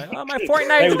probably like, "Oh, my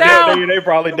Fortnite's down. They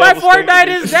probably my Fortnite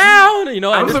is down." You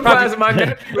know, I'm surprised my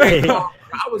nephew.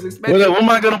 I was expecting. What am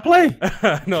I gonna play?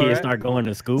 No, Kids right? start going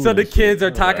to school. So the and shit. kids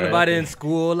are talking about it in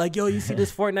school, like, "Yo, you see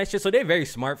this Fortnite shit?" So they're very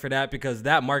smart for that because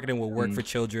that marketing will work for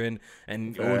children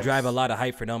and it will drive a lot of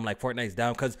hype for them. Like Fortnite's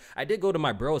down because I did go to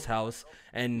my bro's house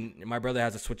and my brother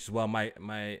has a Switch as well. My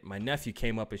nephew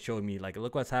came up and showed me like,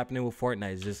 "Look what's happening with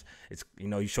Fortnite. It's you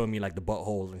know, you showed me like the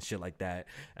buttholes and shit like that."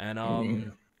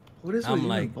 And What is I'm with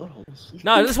like, you and buttholes?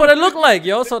 no, this is what it looked like,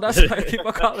 yo. So that's why I keep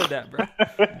on calling that, bro.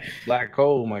 Black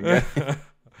hole, my God.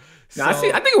 Now, I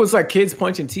think it was like kids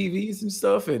punching TVs and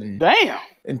stuff and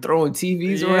throwing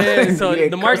TVs around. So Yeah,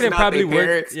 the marketing cursing out probably their worked.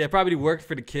 parents. Yeah, probably worked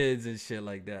for the kids and shit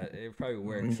like that. It probably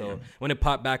worked. So when it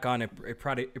popped back on, it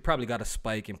probably got a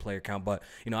spike in player count. But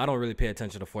you know, I don't really pay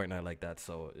attention to Fortnite like that,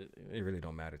 so it really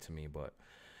don't matter to me. But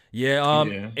yeah,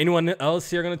 anyone else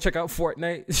here gonna check out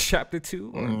Fortnite Chapter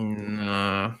 2?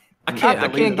 Nah, I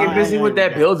can't get busy with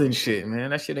that building shit,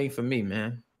 man. That shit ain't for me,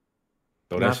 man.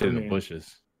 Throw that shit in the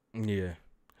bushes. Yeah.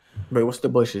 But what's the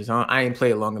bushes? I ain't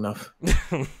played it long enough.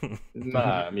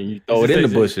 Nah, I mean you throw it in the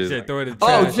bushes. Throw it in the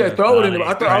Oh, trash, shit, throw it in the.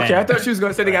 I Right. thought she was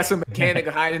gonna say they got some mechanic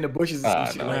hide in the bushes and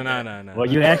some shit like that. No. Well,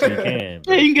 you actually can.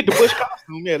 Yeah, you can get the Bush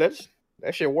costume. Yeah,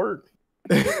 that shit worked.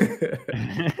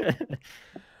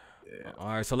 All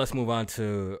right, so let's move on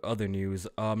to other news.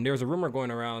 There was a rumor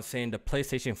going around saying the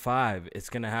PlayStation 5 is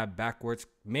gonna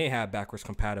may have backwards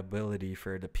compatibility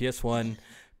for the PS1,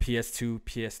 PS2,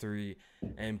 PS3,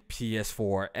 and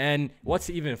PS4. And what's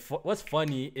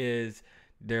funny is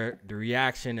the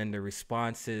reaction and the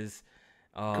responses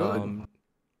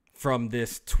from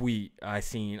this tweet I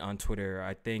seen on Twitter.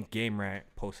 I think Gamertag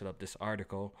posted up this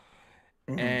article.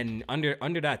 And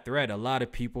under that thread, a lot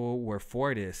of people were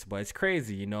for this, but it's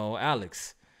crazy, you know,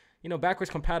 Alex. You know, backwards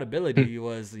compatibility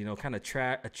was, you know, kind of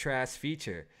a trash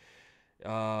feature,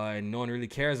 and no one really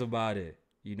cares about it,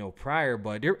 you know, prior.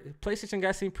 But PlayStation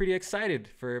guys seem pretty excited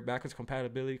for backwards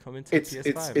compatibility coming to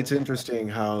PS5. It's interesting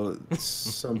how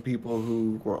some people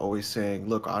who were always saying,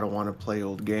 "Look, I don't want to play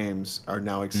old games," are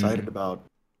now excited about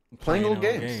playing old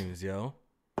games, yo.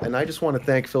 And I just want to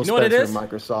thank Phil Spencer and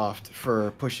Microsoft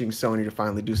for pushing Sony to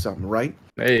finally do something right.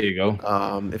 There you go.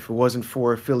 If it wasn't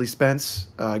for Philly Spence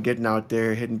getting out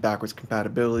there, hitting backwards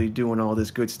compatibility, doing all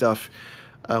this good stuff,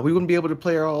 we wouldn't be able to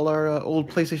play all our old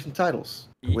PlayStation titles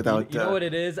without. You know what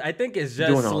it is? I think it's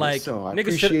just like so I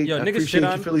niggas appreciate shit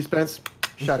on you, Philly Spence.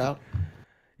 Shout out.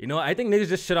 You know, I think niggas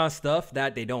just shit on stuff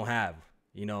that they don't have.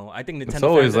 You know, I think Nintendo. It's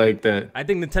always like that. I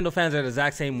think Nintendo fans are the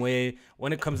exact same way.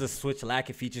 When it comes to Switch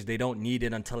lacking features, they don't need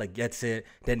it until it gets it.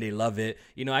 Then they love it.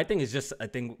 You know, I think it's just a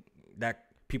thing that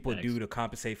people do to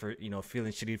compensate for, you know,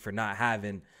 feeling shitty for not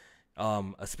having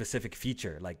a specific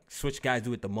feature. Like Switch guys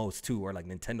do it the most too, or like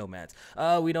Nintendo mans.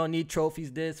 We don't need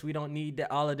trophies. We don't need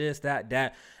all of this,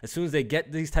 that. As soon as they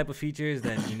get these type of features,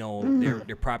 then you know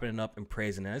they're propping it up and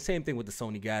praising it. And the same thing with the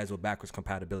Sony guys with backwards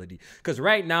compatibility. Because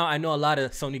right now, I know a lot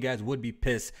of Sony guys would be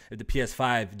pissed if the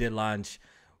PS5 did launch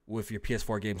with your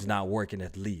PS4 games not working.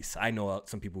 At least I know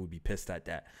some people would be pissed at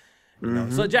that. You know?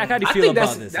 So Jack, how do you feel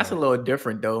about this? That's a little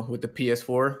different though with the PS4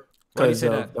 Why do you because say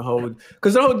of that? the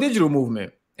whole digital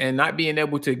movement. And not being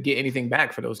able to get anything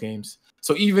back for those games.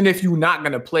 So even if you're not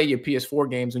going to play your PS4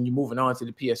 games when you're moving on to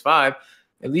the PS5,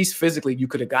 at least physically you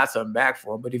could have got something back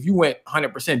for them. But if you went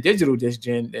 100% digital this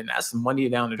gen, then that's some money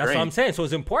down the drain. That's what I'm saying. So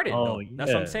it's important. Oh,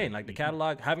 That's what I'm saying. Like the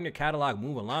catalog, having your catalog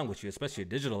move along with you, especially your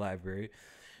digital library,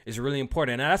 is really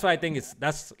important. And that's why I think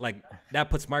that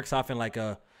puts Microsoft in like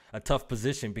a tough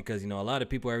position because, you know, a lot of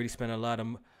people already spend a lot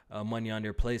of money on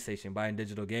their PlayStation buying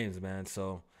digital games, man.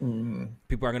 So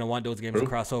people are gonna want those games to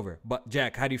cross over. But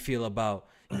Jack, how do you feel about,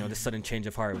 you know, this sudden change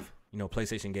of heart of, you know,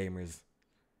 PlayStation gamers?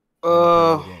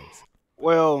 Games?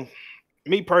 Well,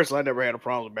 me personally, I never had a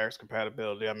problem with backwards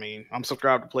compatibility. I mean, I'm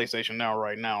subscribed to PlayStation Now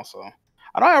right now, so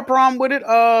I don't have a problem with it.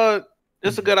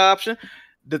 It's a good option.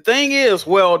 The thing is,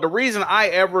 well, the reason I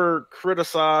ever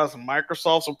criticized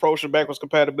Microsoft's approach to backwards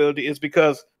compatibility is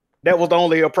because that was the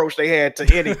only approach they had to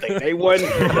anything. They wasn't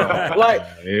like,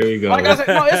 here we go. Like I said,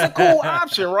 no, it's a cool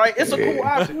option, right? It's a cool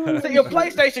option. See, if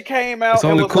PlayStation came out, It's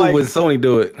only cool when Sony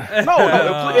do it.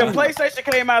 No, if PlayStation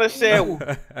came out and said,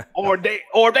 or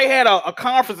they had a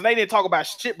conference and they didn't talk about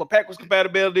shit but backwards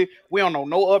compatibility, we don't know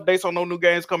no updates on no new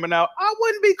games coming out, I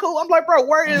wouldn't be cool. I'm like, bro,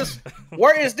 where is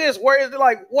this? Where is it?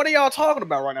 Like, what are y'all talking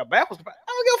about right now? Backwards compatibility?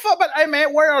 don't give a fuck. But hey,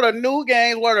 man, where are the new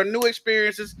games? Where are the new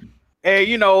experiences? And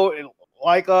you know,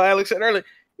 like Alex said earlier,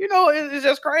 you know, it's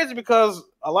just crazy because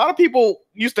a lot of people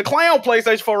used to clown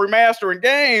PlayStation for remastering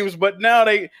games, but now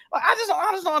I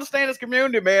just don't understand this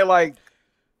community, man. Like,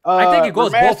 I think it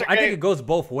goes both. remastered I think games- it goes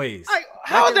both ways. Like,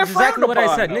 how is that exactly what I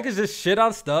frowned said? upon, Niggas just shit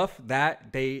on stuff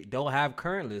that they don't have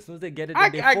currently. As soon as they get it, I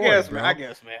they guess, bro. man. I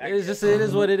guess, man. It's just it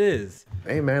is what it is.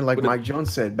 Hey man, like Mike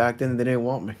Jones said back then, they didn't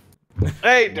want me.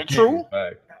 Hey, the true.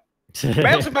 Fact.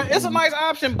 It's a nice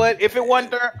option, but if it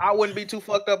wasn't there, I wouldn't be too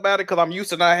fucked up about it because I'm used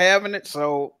to not having it.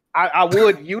 So I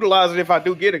would utilize it if I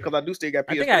do get it because I do still got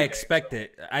PS3. I think I expect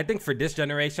it. I think for this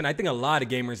generation, I think a lot of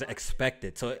gamers expect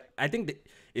it. So I think that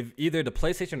if either the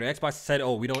PlayStation or Xbox said,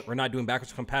 "Oh, we're not doing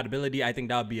backwards compatibility," I think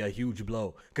that would be a huge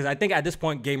blow. Because I think at this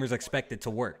point, gamers expect it to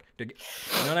work. You know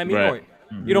what I mean? Right. Or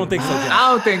you don't think so, Jack? I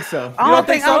don't think so. I don't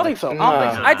think so.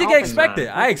 I think I expect it.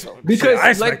 Because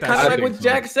I expect that kind of shit. like what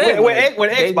Jack said. With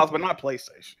Xbox, but not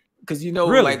PlayStation. Because you know,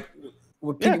 Really? like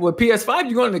with PS5,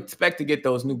 you're going to expect to get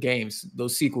those new games,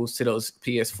 those sequels to those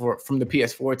PS4 from the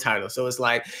PS4 title. So it's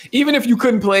like, even if you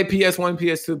couldn't play PS1,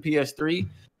 PS2, PS3,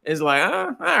 it's like,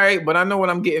 all right, but I know what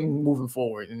I'm getting moving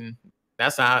forward, and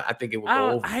that's how I think it would go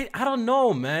over. I don't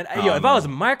know, man. Yo, if I was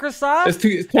Microsoft It's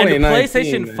and the 2019,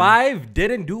 PlayStation man. 5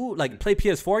 didn't do like play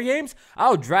PS4 games, I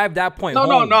would drive that point No,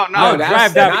 home. no. I'll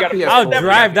drive that. not PS4. I'll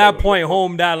drive that point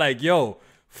home. That like, yo,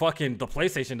 fucking the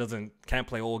PlayStation can't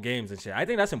play old games and shit. I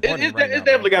think that's important. It's right now,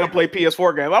 definitely bro. got to play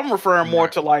PS4 games. I'm referring more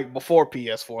to like before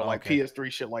PS4, like Okay.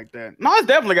 PS3 shit like that. No, it's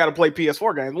definitely got to play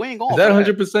PS4 games. We ain't going. Is that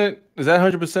 100%? Is that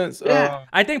 100%? Yeah.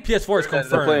 I think PS4 is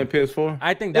They're playing confirmed. PS4.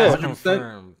 I think that's 100%.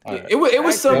 confirmed. It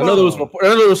was some. I know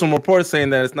there was some reports saying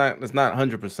that it's not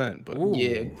 100%, but Ooh.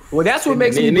 Yeah. Well, that's what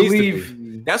makes me it needs to believe.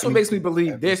 That's what makes me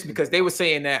believe this, because they were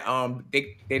saying that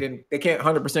they can't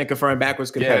 100% confirm backwards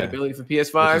compatibility for which is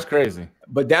PS5. crazy.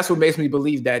 But that's what makes me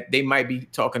believe that they might be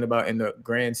talking about in the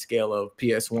grand scale of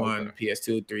PS1,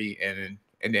 PS2, 3, and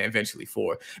then eventually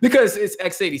 4, because it's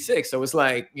x86. So it's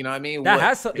like, you know what I mean? That What-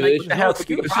 has some, what like, the no hell could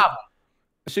be the excuse. problem?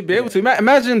 Should be able to.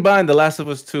 Imagine buying The Last of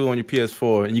Us 2 on your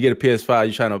PS4 and you get a PS5,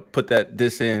 you're trying to put that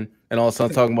disc in, and all of a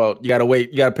sudden talking about you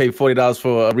gotta pay $40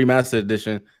 for a remastered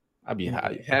edition. I'd be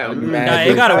high. Hell, I'd be nah, mad.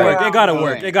 Nah, it gotta work. It gotta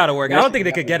work. It gotta work. I don't think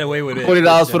they could get away with it.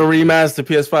 $40 for the remastered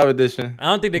PS5 edition. I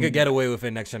don't think they could get away with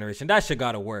it next generation. That shit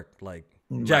gotta work. Like,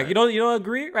 Jack, you don't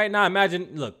agree right now? Imagine,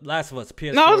 look, Last of Us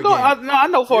PS4. No, it's going. game. I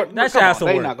know for That shit come has on, to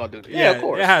they work. not gonna do that. Yeah, of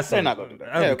course. It has to. They're not gonna do that.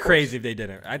 That'd Yeah, be of course. crazy if they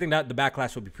didn't. I think that the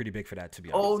backlash would be pretty big for that. To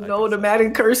be honest. Oh I no, think the so.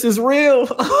 Madden curse is real.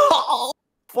 Oh,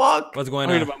 fuck. What's going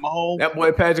I heard on? about my whole. That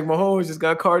boy Patrick Mahomes just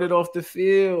got carted off the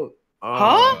field.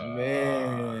 Oh, Huh?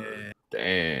 man.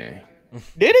 Dang.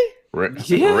 Did he? Rip.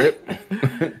 Yeah. Rip.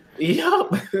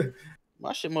 Yup.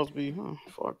 My shit must be.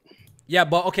 Fuck. Yeah,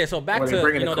 but okay. So back Well, they're to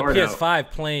bringing the the card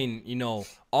PS5 playing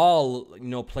all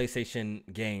PlayStation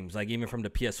games, like even from the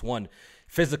PS1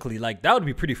 physically, like that would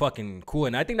be pretty fucking cool.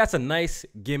 And I think that's a nice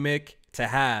gimmick to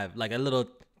have, like a little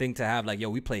thing to have, like, yo,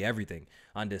 we play everything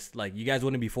on this. Like, you guys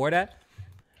wouldn't be for that?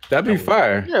 That'd be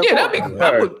fire. Yeah, Yeah, of that'd be course.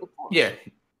 that would, yeah.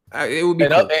 It would be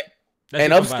And, cool.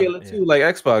 and That's upscale it too, like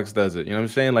Xbox does it. You know what I'm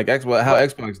saying? Like how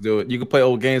Xbox do it. You can play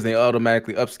old games, they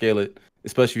automatically upscale it.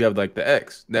 Especially if you have like the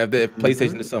X. Now, if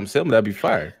PlayStation is something similar, that'd be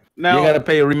fire. Now, you gotta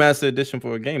pay a remastered edition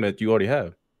for a game that you already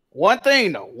have. one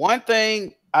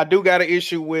thing I do got an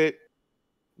issue with,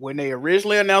 when they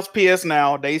originally announced PS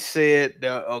Now, they said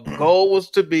the goal was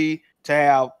to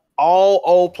have all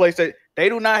old PlayStation. They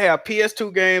do not have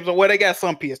PS2 games, or they got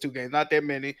some PS2 games, not that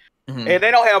many, Mhm. and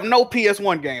they don't have no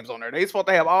PS1 games on there. They supposed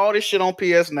to have all this shit on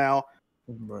PS Now.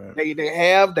 Right.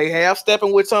 They have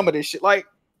stepping with some of this shit. Like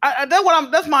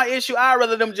that's my issue. I'd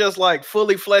rather them just like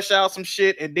fully flesh out some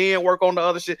shit and then work on the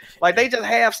other shit. Like they just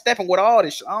have stepping with all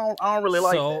this shit. I don't really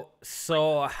like that.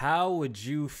 So how would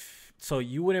you? So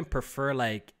you wouldn't prefer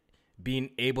like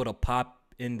being able to pop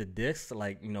in the disc,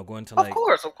 like going to like. Of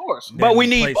course. then But we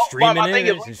need play both. streaming My it thing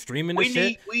is, and streaming the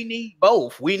shit. we need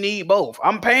both. We need both.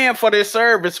 I'm paying for this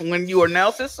service. When you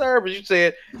announced this service, you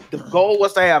said the goal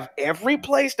was to have every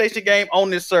PlayStation game on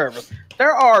this service.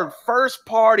 There are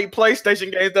first-party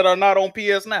PlayStation games that are not on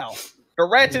PS Now. The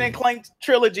Ratchet and Clank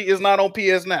trilogy is not on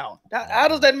PS Now. How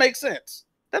does that make sense?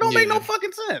 That don't make no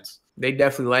fucking sense. They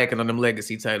definitely lacking on them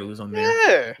legacy titles on there.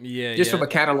 Yeah. Yeah, Just from a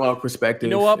catalog perspective.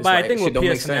 You know what? it's But like, I think shit with don't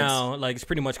make PS sense. Now, like it's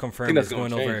pretty much confirmed think that's it's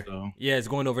going gonna over. change, though. Yeah, it's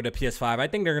going over to PS5. I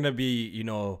think they're gonna be,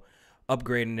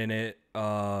 upgrading in it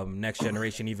next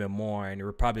generation even more, and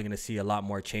we're probably going to see a lot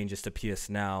more changes to PS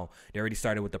Now. They already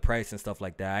started with the price and stuff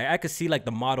like that. I could see like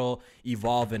the model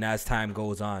evolving as time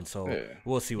goes on, so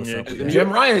we'll see what's up with that.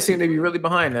 Jim Ryan seemed to be really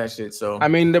behind that shit. So I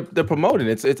mean, they're promoting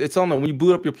it. It's on the, when you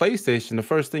boot up your PlayStation, the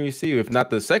first thing you see, if not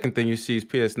the second thing you see, is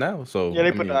PS Now. So Yeah,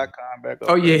 they put the icon back up.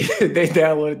 oh yeah, they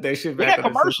downloaded that shit They back. got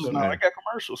on the commercials system now. now. They got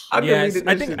commercials. Yeah, deleted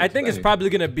I that think shit. I think it's probably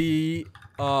going to be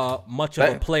much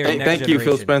of a player next Thank you,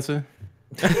 Phil generation. Spencer.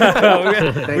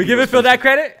 We giving Phil that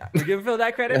credit? We giving Phil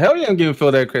that credit? Hell yeah, I'm giving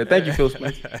Phil that credit. Thank you, Phil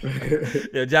Spencer.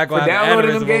 Yeah, Jack will For have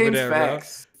downloading aneurysm them over games, there, bro.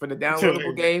 facts. For the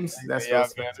downloadable games, that's Yeah,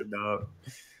 what's expensive, dog.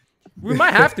 We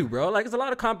might have to, bro. Like, there's a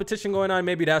lot of competition going on.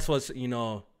 Maybe that's what's, you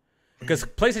know, because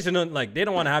PlayStation don't, like, they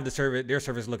don't want to have their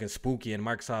service looking spooky, and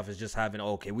Microsoft is just having,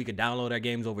 okay, we can download our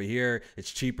games over here.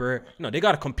 It's cheaper. No, they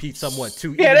got to compete somewhat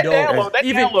too. Yeah, even that though, download that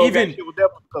shit was definitely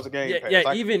because of Game Pass.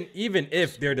 Like, even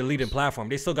if they're the leading platform,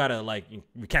 they still gotta like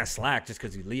we can't slack just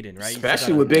because you're leading, right? You still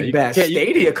Especially gotta- with Big Bad can't-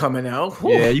 Stadia coming out.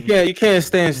 Whew. Yeah, you can't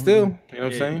stand still. You know what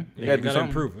I'm Yeah, saying? You, gotta do gotta something.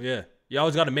 improve. Yeah, you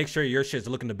always gotta make sure your shit's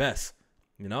looking the best.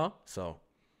 You know, so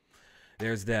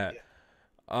there's that.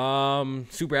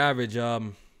 Super average.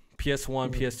 PS1,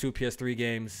 PS2, PS3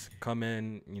 games come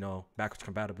in. You know, backwards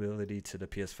compatibility to the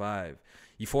PS5.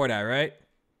 You for that, right?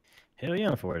 Hell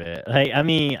yeah, I'm for that. Like, I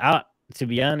mean, to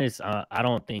be honest, I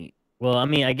don't think. Well, I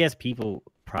mean, I guess people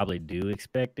probably do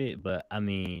expect it, but I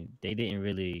mean, they didn't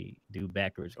really do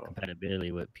backwards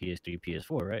compatibility with PS3,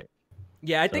 PS4, right?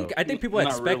 Yeah, I think people Not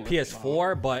expect really,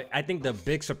 PS4, but I think the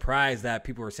big surprise that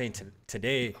people were saying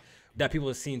today, that people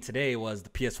have seen today, was the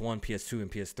PS1, PS2,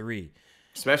 and PS3.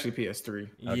 Especially PS3.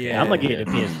 Okay, Yeah, I'm gonna get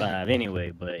the PS5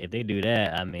 anyway, but if they do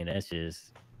that, I mean, that's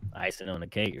just icing on the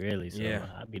cake, really. So Yeah.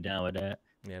 I'd be down with that.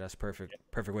 Yeah, that's perfect.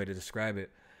 Perfect way to describe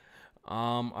it.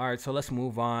 All right, so let's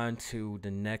move on to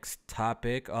the next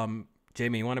topic.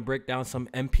 Jamie, you want to break down some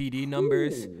MPD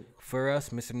numbers for us,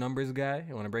 Mr. Numbers guy?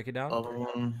 You want to break it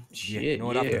down? Shit, You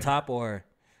know it off the top, or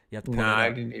you have to pull Nah, I it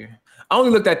up? didn't hear. I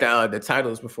only looked at the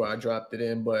titles before I dropped it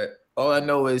in, but all I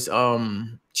know is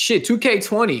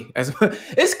 2K20.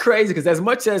 It's crazy because as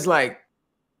much as like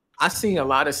I've seen a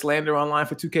lot of slander online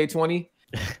for 2K20,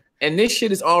 and this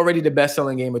shit is already the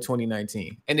best-selling game of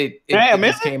 2019, and it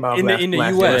just came out in the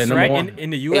last US, year. right? one. In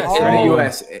the US, In right? the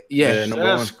US, yeah. number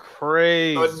one. that's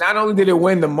crazy. So not only did it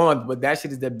win the month, but that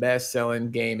shit is the best-selling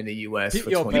game in the US. For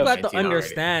Yo, people have to 2019 already.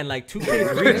 understand, like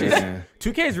 2K's reach is Yeah.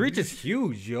 2K's reach is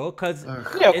huge, yo. Cause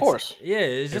Yeah, of course. Yeah,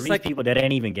 it's just Just like people that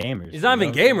ain't even gamers. it's not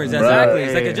even you know? gamers, exactly.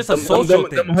 It's like Yeah. just a social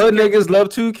thing. Them hood niggas love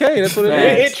 2K. That's what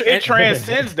it is. It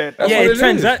transcends that. That's Yeah, what it it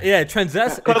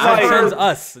transcends Cause, like, transcends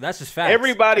us. That's just facts.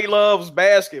 Everybody loves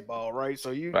basketball, right? So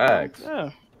you, Facts.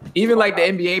 yeah. Even like the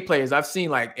NBA players, I've seen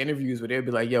like interviews where they'll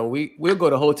be like, "Yo, we'll go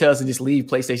to hotels and just leave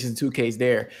PlayStations and 2Ks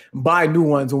there, buy new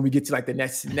ones when we get to like the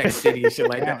next city and shit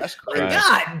like Damn, that." that's crazy.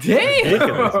 God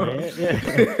damn, Ridiculous, man.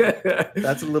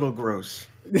 That's a little gross.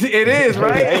 it is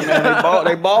right. Hey man,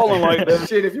 they balling like that.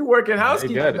 Shit, if you work in got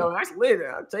housekeeping, it. though, that's lit.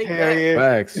 I'll take Hell that. yeah.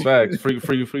 Facts. Free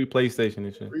PlayStation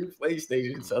and shit. Free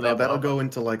PlayStation. So That'll go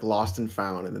into like Lost and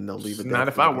Found, and then they'll leave it there. Not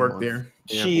if for I like a work month. there.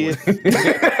 Shit,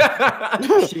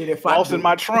 Shit, if I lost do. in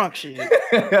my trunk. Shit.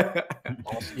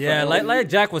 Yeah, like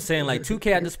Jack was saying, like 2K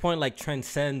at this point like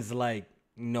transcends like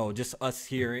just us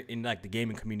here in like the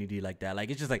gaming community like that. Like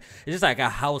it's just like a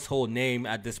household name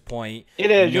at this point.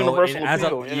 It is You know, universal and as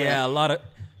appeal, yeah, a lot of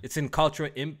it's in cultural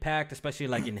impact, especially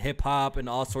like in hip hop and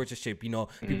all sorts of shit. You know,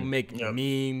 people make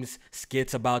memes,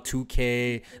 skits about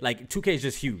 2K. Like 2K is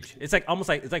just huge. It's like almost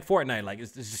like it's like Fortnite. Like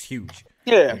it's just huge.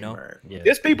 Yeah. You know. Yeah.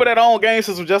 There's people that own game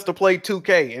systems just to play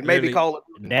 2K and maybe Literally. call it.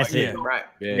 That's Yeah. it. Right.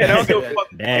 Yeah, they don't give a fuck.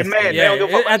 That's And man, it. they don't give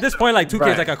a fuck At this point, like 2K is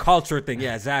Right. like a culture thing.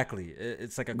 Yeah, exactly.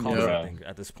 It's like a culture Yeah. thing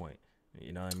at this point.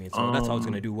 You know what I mean? So that's always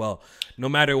gonna do well, no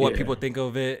matter what people think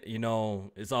of it. You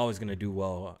know, it's always gonna do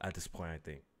well at this point. I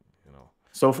think. You know.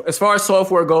 So as far as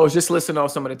software goes, just listen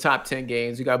off some of the top 10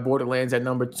 games. You got Borderlands at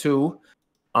number 2,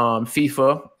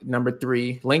 FIFA number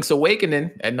 3, Link's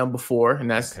Awakening at number 4, and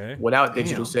that's Okay. without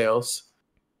digital sales.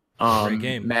 Great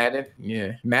game.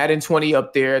 Madden 20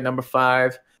 up there at number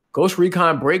 5. Ghost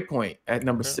Recon Breakpoint at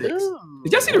number 6.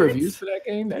 Did y'all see the reviews for that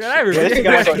game? That Yeah, I shit- reviewed This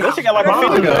shit got like a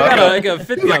 50. Like a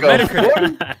 50 on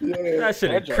Metacritic. That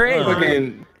shit is crazy.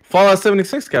 Fucking Fallout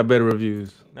 76 got better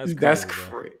reviews. That's That's crazy.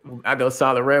 bro. crazy. I know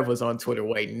Solid Rev was on Twitter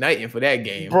waiting nighting for that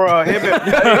game. Bro, him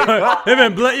and Him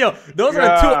and Blade, yo, those are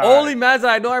the two God. only mans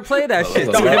I know are playing that shit.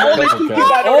 Those Dude, are him- the only two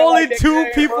people I know only like that two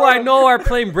game, people bro. I know are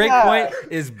playing Breakpoint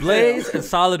is Blaze and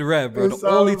Solid Rev, bro. The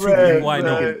Solid only two Rev, people I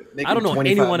know. bro. I don't know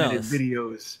anyone else.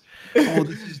 Videos. Oh,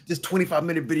 this is this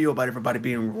 25-minute video about everybody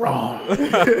being wrong.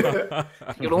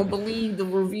 You don't believe the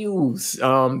reviews.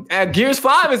 Gears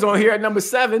 5 is on here at number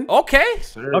 7. Okay.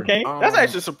 Okay. That's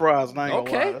actually surprising. I ain't gonna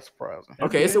Okay. lie. That's surprising.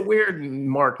 Okay, it's a weird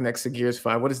mark next to Gears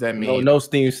 5. What does that mean? No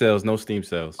Steam sales. No Steam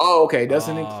sales. Oh, okay.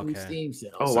 Doesn't Oh, include okay. Steam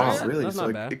sales. Oh wow, That's- really? that's So not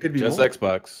like, bad. it could be Just more.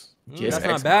 Xbox. Just That's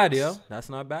not Xbox. bad, yo. That's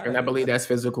not bad. And I believe that's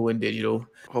physical and digital.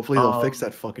 Hopefully they'll fix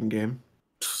that fucking game.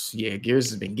 Yeah, Gears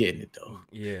has been getting it though.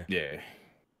 Yeah. Yeah.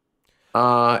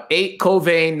 8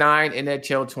 Covain, 9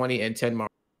 NHL 20, and 10 Mario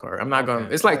Kart. I'm not going.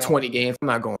 Okay. It's like 20 games. I'm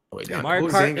not going all the way down. Mario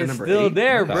Jose Kart got is number still 8?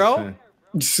 there, bro.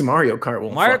 Just Mario Kart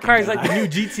won't. Mario fucking Kart is die. like the new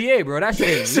GTA, bro. That shit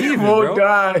ain't Shit leaving, won't bro.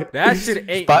 die. That shit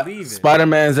ain't leaving.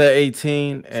 Spider-Man's at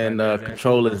 18, and Spider-Man's at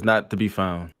Control 18. is not to be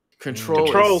found.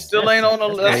 Control still ain't on the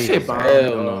That list. shit bomb.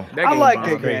 Hell dog. no. That I game like bomb.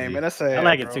 that crazy. game, man. That's sad. I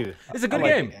like it bro. too. It's a good I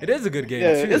like game. that It is a good game,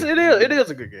 Yeah, too. it is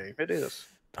a good game. It is.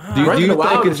 Do Breath of you the think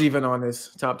Wild it's- is even on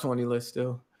this top 20 list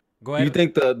still? Go Do ahead. you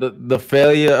think the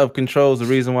failure of Control is the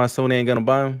reason why Sony ain't gonna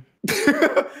buy them?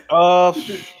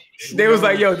 They was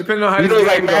like, yo, depending on how You this know,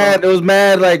 like game mad. goes. It was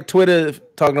mad. Like Twitter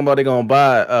talking about they gonna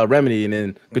buy Remedy, and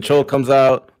then Control comes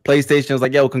out. PlayStation's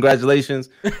like, yo, congratulations,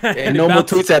 and no more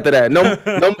Bounce. tweets after that. No more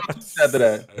tweets after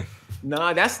that.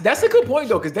 Nah, that's a good point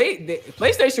though, because they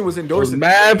PlayStation was It was endorsing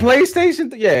mad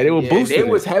PlayStation. Yeah, they were Yeah, boosting. they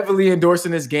was it. heavily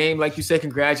endorsing this game, like you said.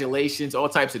 Congratulations, all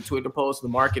types of Twitter posts, the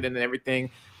marketing and everything.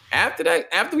 After that,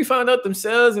 after we found out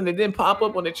themselves and it didn't pop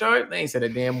up on the chart, they ain't said a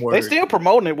damn word. They still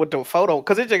promoting it with the photo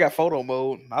because it just got photo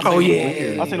mode. I Oh, seen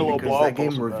yeah. I seen a little Because blog that game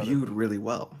post about it. reviewed really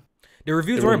well. The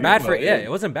reviews They weren't were bad for good, yeah, yeah. it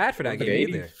wasn't bad for that It was game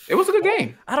like either. It was a good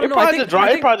game. I don't It know. probably I think just dropped- I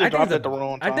it think, probably I think dropped it's at the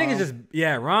wrong I think it's time.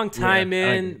 just wrong timing,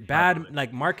 agree. bad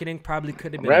like marketing probably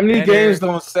could have been Remedy better. games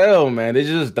don't sell, man. They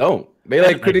just don't. They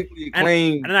like critically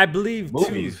acclaimed And I believe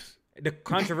movies. too, the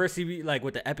controversy like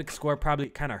with the Epic score probably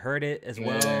kind of hurt it as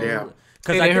well. Yeah.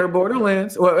 Because And I they heard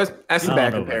Borderlands. Well, that's a I bad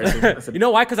don't know about comparison. That's a- you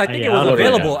know why? Because I think Yeah, it I was don't know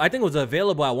available. that. I think it was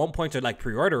available at one point to like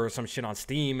pre-order or some shit on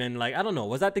Steam, and like I don't know,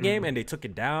 was that the game? And they took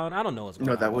it down. I don't know. What's going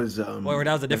No, on. that was Or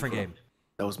that was a different Metro. game.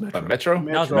 That was Metro. Metro.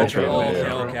 That was Metro, Metro. Oh, yeah.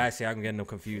 okay, okay. I see. I'm getting them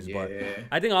confused, but Yeah.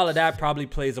 I think all of that probably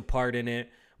plays a part in it.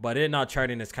 But it not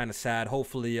charting is kind of sad.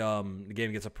 Hopefully, the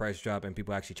game gets a price drop and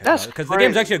people actually check That's it out because the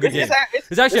game's actually a good game.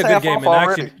 It's actually a good half game, off and I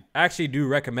already. actually do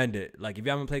recommend it. Like if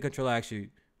you haven't played Control, I actually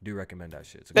do recommend that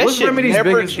shit. It's a That good What's shit Remedy's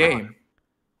never biggest dropped. game?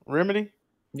 Remedy?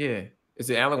 Yeah, is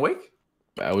it Alan Wake?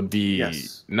 That would be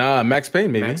Yes. Max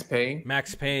Payne maybe. Max Payne.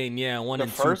 Max Payne, yeah, 1 The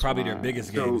and 2 first probably their one.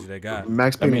 biggest So, games they got.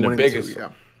 Max I Payne mean, the 1 and 2, biggest. yeah.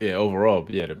 Yeah, overall,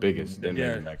 yeah, the biggest. Then Yeah.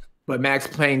 maybe Max. But Max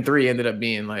Payne 3 ended up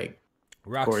being like,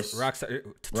 Rockstar, course. 2K, It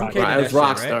was did that shit,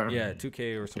 right? Rockstar. Yeah,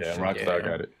 2K or some Yeah, shit. Rockstar yeah.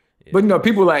 got it. but no,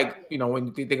 people like, you know, when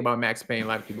you think about Max Payne, a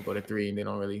lot of people go to 3 and they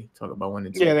don't really talk about 1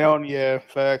 and 2. Yeah, they on. Yeah,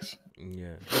 facts. Yeah,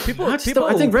 but people. I, just people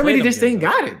don't- I think who play Remedy them just games, ain't though.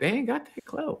 got it. They ain't got that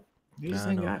clout. They just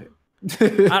Nah, ain't no. got it.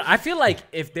 I feel like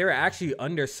if they're actually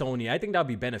under Sony, I think that would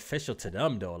be beneficial to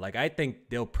them though. Like I think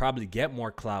they'll probably get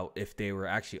more clout if they were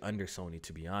actually under Sony.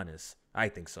 To be honest, I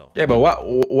think so. Yeah, but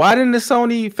why didn't the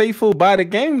Sony faithful buy the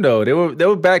game though? They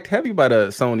were backed heavy by the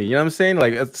Sony. You know what I'm saying?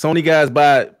 Like Sony guys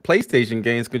buy PlayStation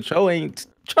games. Control ain't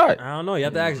chart. I don't know. You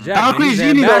have to ask Jack. How man. He's Concrete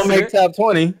the Genie don't ambassador. make top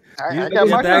 20. I You got have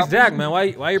my to ask copy. Jack, man. Why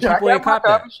your Yeah, I people got ain't my cop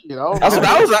that? copy. You know,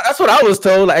 That's what I was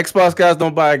told. Like Xbox guys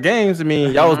don't buy games. I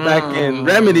mean, y'all was back in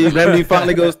Remedy. Remedy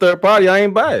finally goes third party. I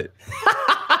ain't buy it.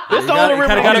 This You the got- only you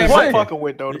kinda Remedy got a game point. I'm fucking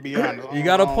with though. To be honest, You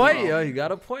got a I don't point, know. yo. You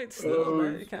got a point. Still,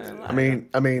 man. You can't lie.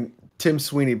 I mean, Tim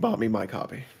Sweeney bought me my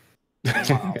copy. Oh, man.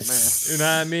 You know what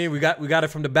I mean? We got it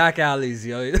from the back alleys,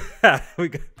 yo. we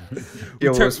got,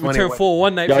 Yo, we what's turned funny, full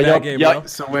one night Yo, for yo, that game, yo, bro.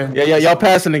 So when Y'all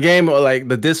passing the game or like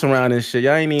the diss around and shit.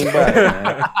 Y'all ain't even buy it,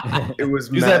 man. it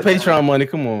was Use mad, that Patreon money.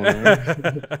 Come on,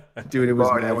 man. dude, it was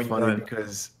Borrow that mad when you're funny done.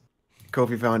 because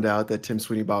Kofi found out that Tim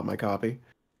Sweeney bought my copy,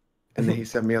 and then he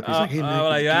set me up. He's like, "Hey man,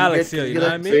 like, can yo, you Alex, get- yo, can you you know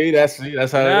let- what I mean? See, that's how You know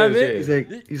what I it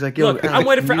is. He's like, yo, Look, Alex, I'm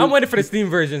waiting can you- for the Steam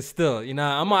version still. You know,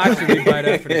 I'm gonna actually buy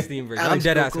that for the Steam version. I'm Alex,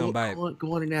 dead go- ass gonna go- buy it.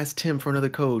 Go on and ask Tim for another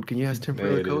code. Can you ask Tim for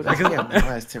There another it code? is. I said, yeah, man, I'll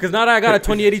ask Tim. Because now that I got a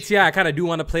 2080 Ti, I kind of do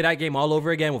want to play that game all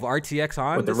over again with RTX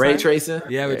on. With the this ray time. tracing.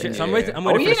 Yeah, so I'm waiting. I'm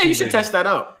Oh waiting for yeah, the Steam you should version. test that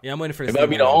out. Yeah, I'm waiting for the It Steam might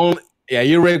be the version. only. Yeah,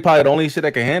 your rig probably the only shit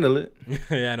that can handle it.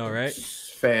 Yeah, I know, right?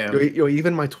 Fam. Yo,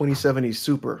 even my 2070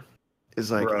 Super is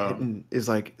like Bro. hitting, is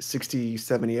like 60,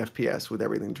 70 FPS with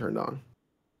everything turned on.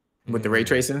 With the ray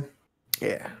tracing.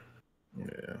 Yeah,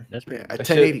 That's yeah, at That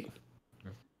 1080.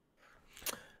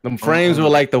 Them frames were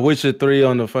like the Witcher 3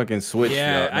 on the fucking Switch.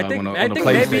 Yeah, I think on maybe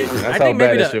PlayStation. That's I how think bad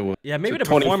maybe that shit was. yeah maybe the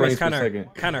 20 performance frames per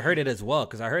second. kind of hurt it as well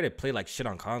because I heard it play like shit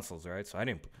on consoles, right? So I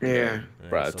didn't. Yeah.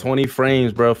 Bro, so- 20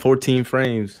 frames, bro. 14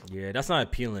 frames. Yeah, that's not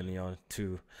appealing, you know.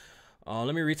 To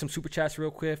Let me read some super chats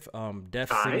real quick.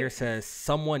 Def Singer says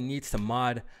someone needs to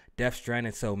mod Death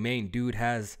Stranding so main dude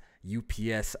has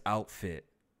UPS outfit.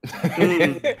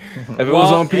 If it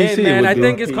was on PC, hey, man, I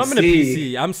think on it's PC. coming to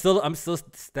PC. I'm still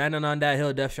standing on that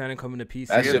hill. Death Stranding coming to PC.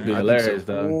 That should be hilarious,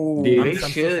 though. Ooh, Dude.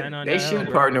 they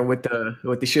should partner with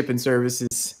the shipping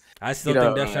services. I still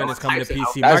think Death Stranding is coming to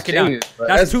PC. That's Mark it down. genius,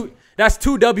 bro. That's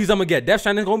two W's I'm gonna get. Death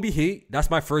Stranding is gonna be heat. That's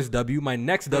my first W. My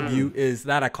next W is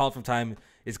that I called from time.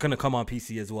 It's gonna come on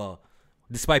PC as well.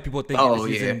 Despite people thinking it's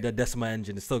using the Decima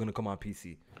engine, it's still gonna come on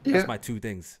PC. That's my two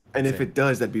things. And if it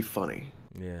does, that'd be funny.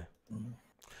 Yeah.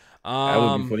 That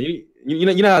would be funny. You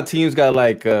know how teams got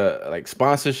like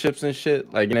sponsorships and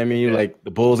shit. Like, you know what I mean? Like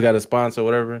the Bulls got a sponsor, or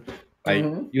whatever. Like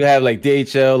you have like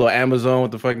DHL or Amazon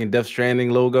with the fucking Death Stranding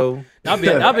logo.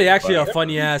 That'd be actually a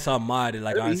funny ass mod.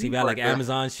 Like honestly, if you had like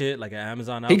Amazon shit, like an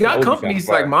Amazon. He got outfit. companies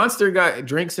like Monster got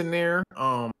drinks in there.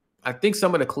 I think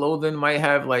some of the clothing might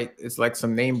have like it's like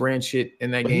some name brand shit in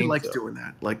that But game. he likes doing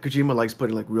that. Like Kojima likes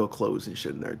putting like real clothes and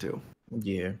shit in there too.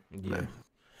 Yeah.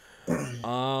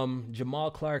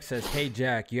 Jamal Clark says, "Hey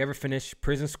Jack, you ever finish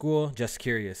prison school? Just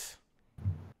curious."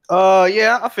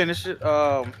 Yeah, I finished it.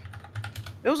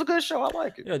 It was a good show. I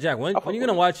like it. Yo, Jack, when you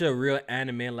gonna watch a real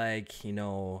anime like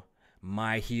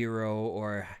My Hero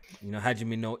or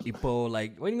Hajime no Ippo?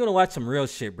 Like when you gonna watch some real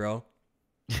shit, bro?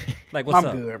 Like what's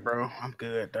up? I'm good, bro. I'm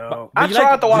good, dog. But I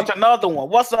tried to watch another one.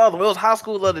 What's the other one? It was High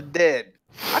School of the Dead.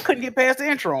 I couldn't get past the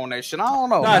intro on that shit. I don't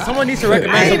know. Nah, someone needs to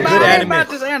recommend I some ain't good anime. about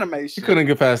this anime shit. You couldn't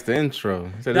get past the intro.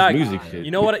 He said Nah, it's music shit.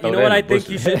 You know what? Throw that in I the think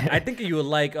you bushes. should. I think you would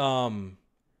like Samurai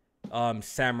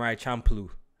Champloo.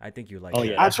 I think you would like. Oh, that.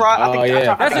 yeah. I tried. I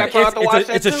think I tried to watch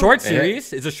that It's a too. short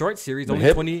series. It's a short series.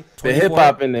 Only 24. The hip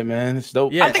hop in it, man. It's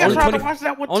dope. Yeah, I think I only tried 20 to watch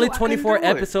that one too. Only I couldn't 24 do it.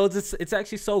 episodes. It's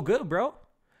actually so good, bro.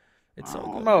 It's so I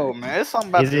good. don't know, man. It's something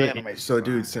about Is the it- animation. So,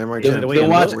 dude, Samurai Yeah, Champloo, then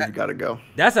watch- where you gotta go.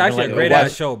 That's actually like a great watch-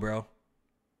 ass show, bro.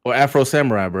 Or Afro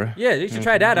Samurai, bro. Yeah, you should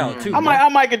try that out too. I bro.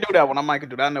 might could do that one.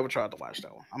 I never tried to watch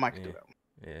that one. I might could do that one.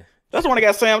 Yeah. That's the one that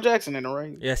got Sam Jackson in it,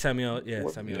 right? Yeah, Samuel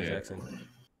Jackson.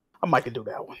 I might could do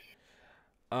that one.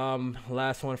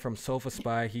 Last one from Sofa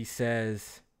Spy. He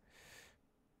says,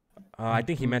 I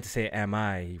think he meant to say, "Am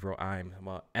I?" He wrote, "I'm."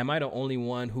 Well, am I the only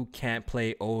one who can't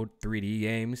play old 3D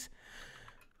games?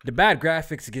 The bad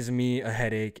graphics gives me a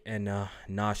headache and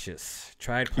nauseous.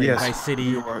 Tried playing Vice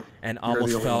City and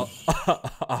almost fell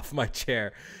off my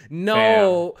chair.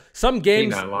 No, some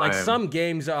games some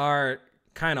games are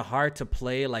kind of hard to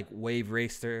play, like Wave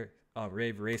Racer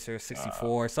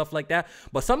 64, stuff like that.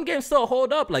 But some games still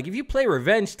hold up. Like if you play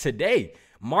Revenge today,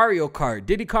 Mario Kart,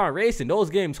 Diddy Kong Racing, those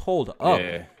games hold up.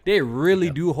 Yeah. They really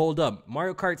do hold up.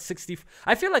 Mario Kart 60.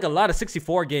 I feel like a lot of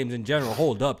 64 games in general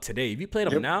hold up today. If you play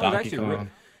them now, it's Donkey actually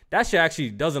Kong. that shit actually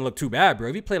doesn't look too bad, bro.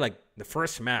 If you play like the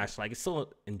first Smash, like it's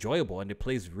still enjoyable and it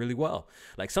plays really well.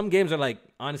 Like some games are like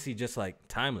honestly just like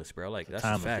timeless, bro. Like that's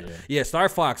just Timeless, fact. Yeah, Star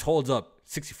Fox holds up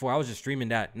 64. I was just streaming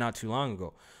that not too long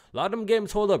ago. A lot of them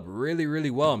games hold up really, really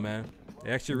well, man.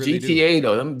 They actually really do. GTA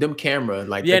though, them camera,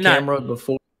 like the camera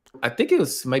before. I think it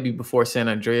was maybe before San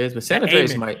Andreas, but San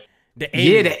Andreas might. The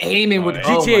aiming with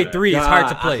GTA 3 is hard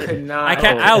to play.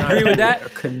 I'll agree with that. I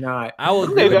could not. I will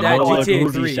agree with that. All GTA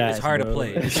booty 3 shots, is hard to bro.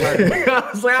 play. I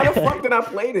was like, how the fuck did I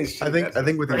play this shit? I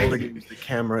think with the older games, the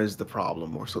camera is the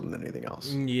problem more so than anything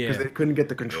else. Yeah. Because they couldn't get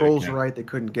the controls right, they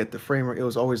couldn't get the frame rate. It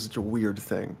was always such a weird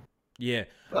thing. Yeah,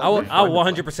 I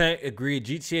 100% agree.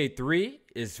 GTA 3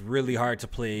 is really hard to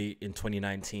play in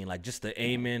 2019. Like just the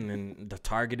aiming and the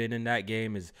targeting in that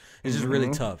game is just really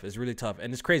tough. It's really tough,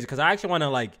 and it's crazy because I actually want to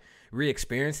like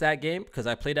re-experience that game because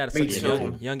I played that at such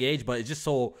a young age. But it's just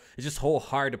so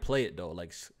hard to play it though.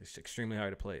 Like it's extremely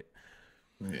hard to play it.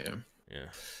 Yeah.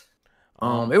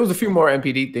 It was a few more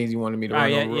MPD things you wanted me to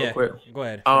run over real quick. Go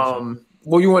ahead.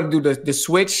 Well, you want to do the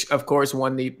Switch, of course,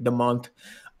 won the month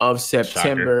of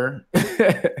September.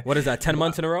 What is that? 10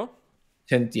 months in a row?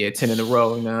 10 in a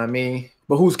row. You know what I mean?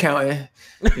 But who's counting?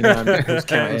 You know what I mean? Who's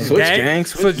counting?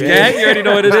 Switch gang. You already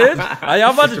know what it is.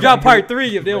 I'm about to drop part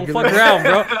 3 if they don't fuck around,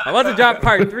 bro. I'm about to drop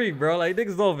part 3, bro. Like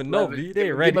niggas don't even know, B. They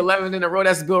ain't ready. Give 11 in a row.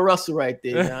 That's Bill Russell right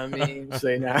there. You know what I mean?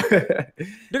 Say now. They're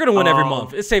gonna win every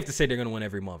month. It's safe to say they're gonna win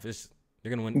every month. They're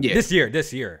gonna win this year.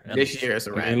 This year, it's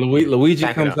a wrap. And Luigi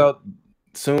comes out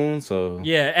soon, so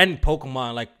yeah, and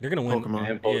Pokemon, like they're gonna win.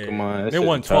 Pokemon. Yeah. They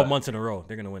won 12 months in a row.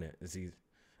 They're gonna win it. It's easy.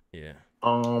 Yeah.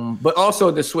 But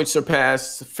also the Switch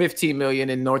surpassed 15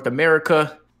 million in North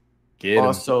America.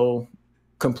 Also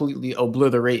completely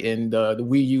obliterating the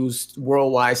Wii U's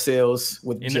worldwide sales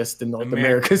with just the North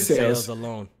America sales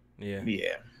alone. Yeah.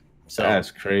 So that's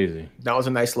crazy. That was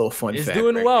a nice little fun fact. It's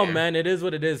doing well, man. It is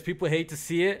what it is. People hate to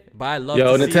see it, but I love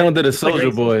Yo, to see Nintendo it. did a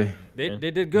Soldier Boy. They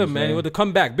did good, man. With the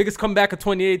comeback, biggest comeback of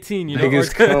 2018. You know,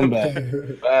 Biggest comeback.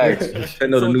 Facts.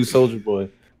 Nintendo, the new Soldier Boy.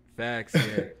 Facts.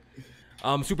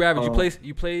 Yeah. Super average.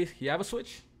 You play. You have a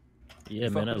Switch? Yeah,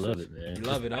 man, I love it, man. You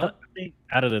love it, huh? I think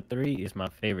out of the three, it's my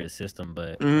favorite system.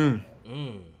 But Mm.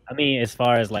 I mean, as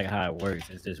far as like how it works,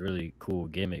 it's just really cool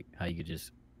gimmick. How you could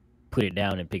just put it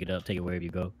down and pick it up, take it wherever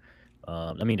you go.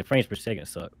 I mean, the frames per second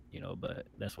suck, you know, but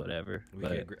that's whatever.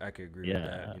 I could agree with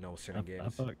that. You know, certain games.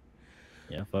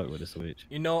 I fuck with the Switch.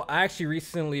 You know, I actually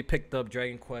recently picked up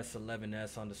Dragon Quest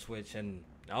 11S on the Switch, and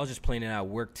I was just playing it at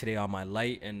work today on my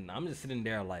light, and I'm just sitting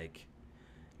there like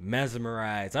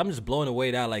mesmerized. I'm just blown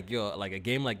away that like like a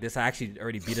game like this, I actually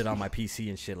already beat it on my PC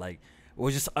and shit. Like, it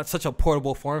was just such a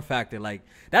portable form factor. Like,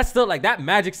 that's still like that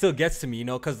magic still gets to me, you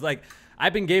know, because like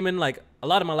I've been gaming like a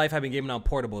lot of my life. I've been gaming on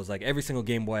portables. Like every single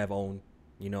Game Boy I've owned,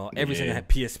 you know, every single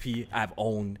PSP I've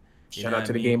owned. Shout out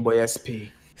to the Game Boy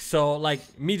SP. So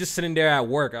like me just sitting there at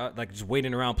work, like just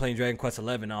waiting around playing Dragon Quest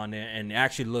 11 on there, and it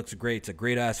actually looks great. It's a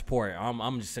great ass port.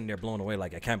 I'm just sitting there blown away.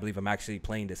 Like, I can't believe I'm actually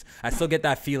playing this. I still get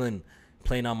that feeling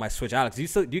playing on my Switch. Alex,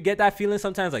 do you get that feeling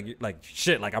sometimes? Like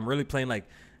shit, like I'm really playing like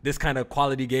this kind of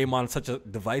quality game on such a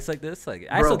device like this. Like,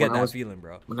 I still get that feeling,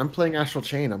 bro. When I'm playing Astral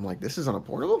Chain, I'm like, this is on a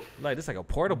portable? Like, this is like a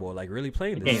portable, like really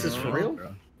playing this. This is for real?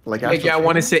 Bro. Like, y'all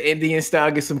want to sit Indian style,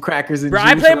 get some crackers and bro, juice.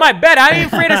 I play my bed. I ain't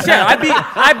afraid of shit.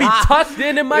 I'd be tucked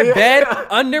in my bed,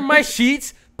 under my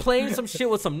sheets, playing some shit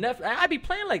with some Netflix. I'd be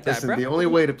playing like that, Listen, bro. the only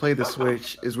way to play the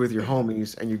Switch is with your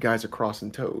homies, and you guys are crossing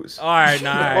toes. All right,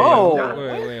 nah.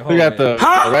 Whoa. Wait, We got the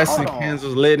Huh? wrestling Hold on.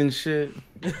 Kansas lid and shit.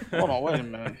 Hold on, wait a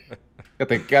minute.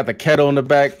 Got the kettle in the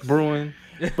back brewing.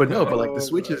 But no, but like the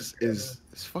Switch is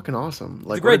fucking awesome.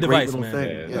 Like, a great what device, little man. thing.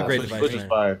 It's a great Switch, device, Switch is man.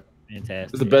 fire. Fantastic.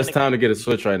 It's the best time to get a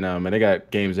Switch right now, man. They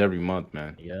got games every month,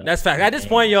 man. Yeah. That's fact. At this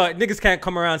point, yo, niggas can't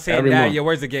come around saying Every that. month. Yo,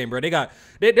 where's the game, bro?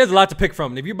 There's a lot to pick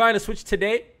from. If you're buying a Switch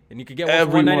today and you could get one for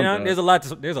Every month, $199, bro.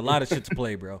 there's a lot of shit to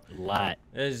play, bro. A lot.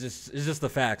 It's just the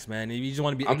facts, man. You just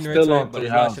want to be I'm ignorant still to on it, but three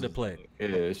there's a lot of houses. shit to play. Yeah,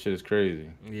 this shit is crazy.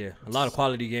 Yeah, a lot of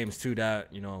quality games too. That,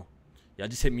 you know, y'all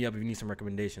just hit me up if you need some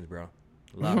recommendations, bro.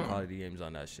 A lot of quality games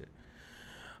on that shit.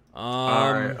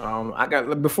 All right. I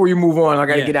got, before you move on, I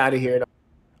gotta get out of here.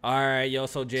 All right, yo.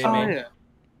 So J Oh, man, yeah.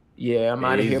 Yeah, I'm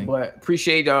out of here, Easy. but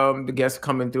appreciate the guests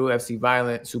coming through. FC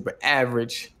Violent, Super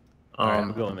Average. All right,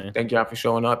 I'm going, man. Thank y'all for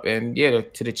showing up, and yeah,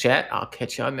 to the chat. I'll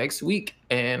catch y'all next week,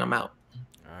 and I'm out.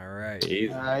 all right.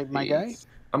 Easy. All right, my guy.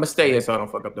 I'm gonna stay here so I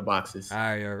don't fuck up the boxes.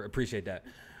 I appreciate that.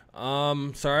 So all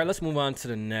right, let's move on to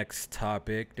the next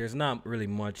topic. There's not really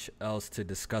much else to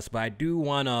discuss, but I do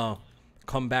wanna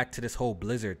come back to this whole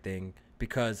Blizzard thing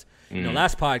because you know,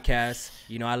 last podcast,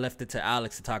 you know, I left it to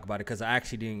Alex to talk about it because I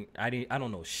actually I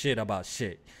don't know shit about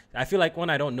shit. I feel like when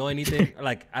I don't know anything,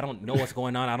 like I don't know what's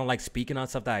going on, I don't like speaking on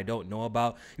stuff that I don't know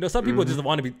about. You know, some people just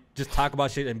want to just talk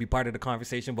about shit and be part of the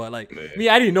conversation, but like me,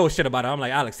 I didn't know shit about it. I'm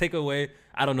like, Alex, take it away.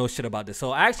 I don't know shit about this.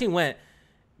 So I actually went,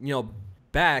 you know,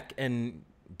 back and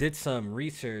did some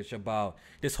research about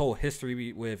this whole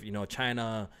history with, you know,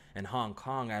 China and Hong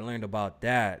Kong. I learned about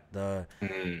that,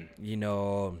 you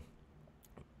know,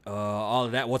 all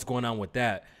of that, what's going on with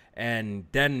that. And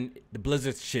then the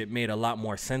Blizzard shit made a lot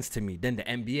more sense to me. Then the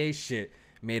NBA shit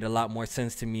made a lot more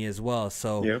sense to me as well.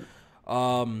 So, Yep.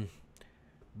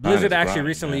 Blizzard Nice, actually Brian,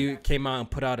 recently came out and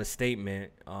put out a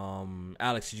statement.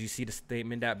 Alex, did you see the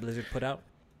statement that Blizzard put out?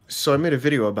 So I made a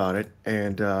video about it,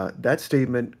 and that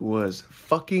statement was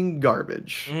fucking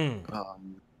garbage.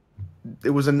 It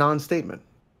was a non-statement.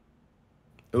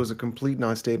 It was a complete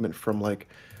non-statement from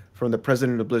the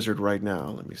president of Blizzard right now.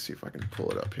 Let me see if I can pull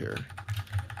it up here.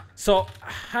 So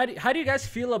how do you guys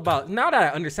feel about, now that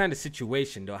I understand the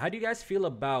situation though, how do you guys feel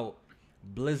about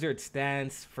Blizzard's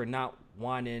stance for not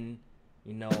wanting,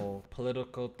 you know,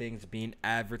 political things being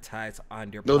advertised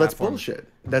on their No, that's platform? bullshit.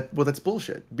 That's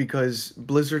bullshit because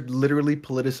Blizzard literally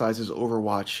politicizes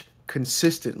Overwatch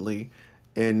consistently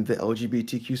in the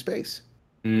LGBTQ space.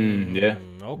 Yeah.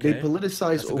 Okay. They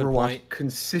politicize That's a good Overwatch point.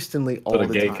 consistently all the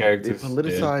the gay time. characters, They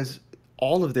politicize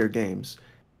all of their games.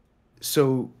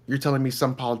 So you're telling me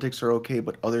some politics are okay,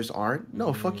 but others aren't?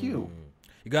 No, fuck you.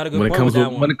 You got a good When it point comes with to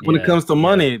that one. when it comes to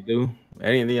money, dude,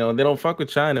 and you know they don't fuck with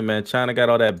China, man. China got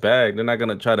all that bag. They're not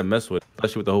gonna try to mess with,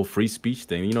 especially with the whole free speech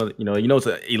thing. You know, it's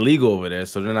illegal over there,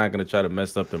 so they're not gonna try to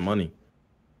mess up their money.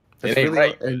 That's It ain't really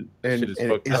right. and Shit is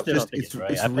fucked it's up. just It's right.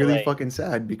 it's I feel really like- fucking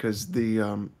sad because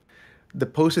the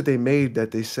post that they made that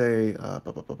they say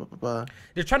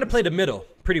They're trying to play the middle,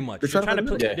 pretty much. They're trying to play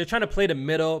the middle. Yeah. They're trying to play the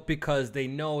middle because they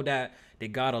know that they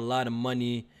got a lot of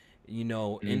money, you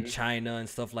know, in China and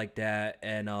stuff like that.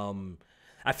 And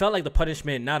I felt like the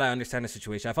punishment, now that I understand the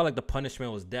situation, I felt like the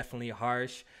punishment was definitely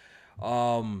harsh.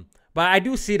 But I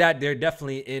do see that they're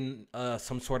definitely in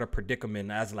some sort of predicament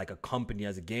as like a company,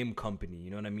 as a game company.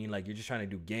 You know what I mean? Like you're just trying to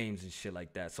do games and shit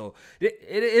like that. So it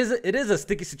is a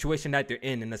sticky situation that they're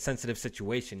in a sensitive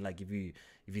situation. Like if you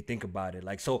think about it,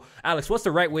 like, so Alex, what's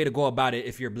the right way to go about it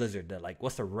if you're Blizzard? Like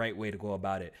what's the right way to go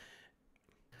about it?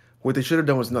 What they should have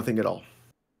done was nothing at all.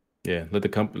 Yeah, let the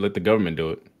government do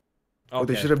it. Okay. What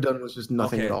they should have done was just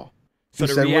nothing at all. So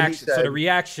the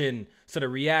reaction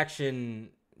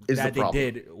is that the they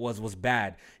did was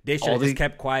bad. They should have just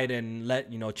kept quiet and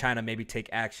let China maybe take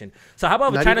action. So how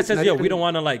about if China says, "Yo, we don't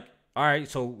want to like, all right,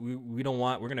 so we're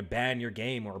gonna ban your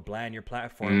game or ban your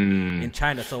platform in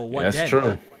China." So what then? That's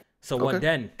true. So what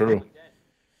then? True.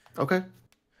 Okay.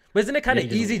 But isn't it kind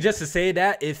of easy just to say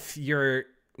that if you're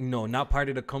not part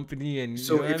of the company and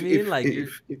so you know what I mean? Like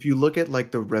if you look at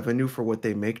like the revenue for what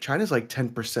they make, China's like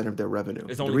 10% of their revenue.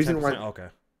 It's only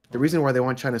 10%. The reason why they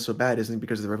want China so bad isn't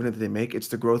because of the revenue that they make, it's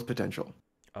the growth potential.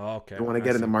 Oh, okay. They want to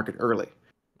get in the market early.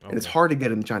 Okay. And it's hard to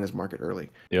get in China's market early.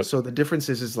 Yep. So the difference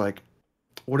is like,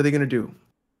 what are they going to do?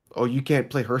 Oh, you can't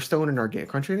play Hearthstone in our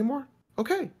country anymore?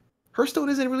 Okay. Hearthstone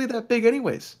isn't really that big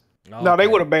anyways. No, they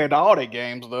would have banned all their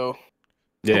games though.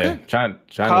 Yeah, okay. China.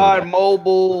 COD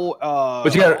Mobile.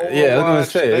 But you got, I was gonna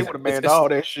say they would have banned all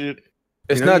that shit.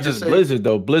 It's not just Blizzard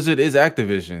though. Blizzard is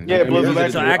Activision. Yeah, Blizzard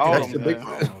is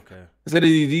Activision. Okay. So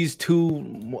these two,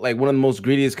 like one of the most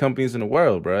greediest companies in the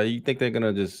world, bro. You think they're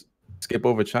gonna just skip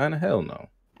over China? Hell no.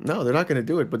 No, they're not gonna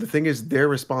do it. But the thing is, their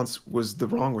response was the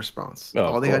wrong response. Oh,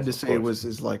 all they had to say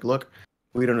is like, look,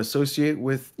 we don't associate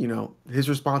with his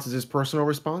response is his personal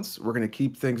response. We're gonna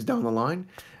keep things down the line,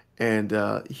 and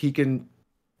he can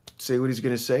say what he's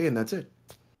gonna say, and that's it.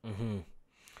 Mm-hmm.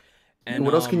 And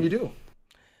what else can you do?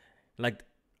 Like,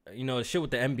 shit with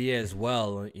the NBA as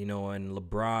well, and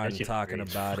LeBron talking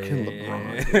about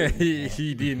it.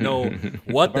 he didn't know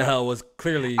what the hell was what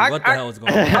the hell was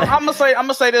going on. I'm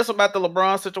gonna say this about the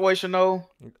LeBron situation though.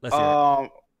 Let's hear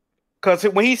it. Because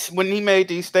when he made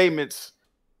these statements,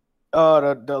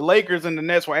 the Lakers and the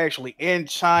Nets were actually in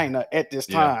China at this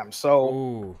time.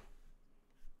 So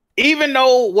even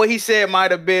though what he said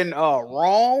might have been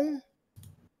wrong,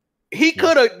 they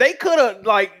could have,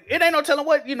 like, it ain't no telling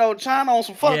what, China on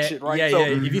some fuck shit, right? Yeah, so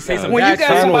if you say something, when you got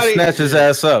China somebody snatch his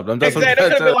ass up. Exactly, they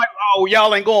could have been like, oh,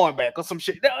 y'all ain't going back or some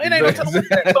shit. It ain't no telling what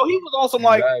that. So he was on some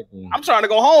like, I'm trying to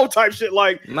go home type shit.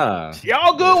 Like, nah,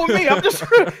 y'all good with me. I'm just.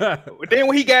 Then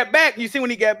when he got back,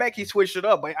 he switched it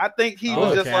up. But I think he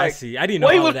was just like, I didn't know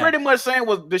what he was pretty much saying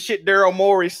was the shit Daryl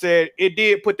Morey said. It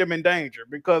did put them in danger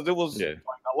because it was like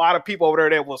a lot of people over there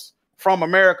that was from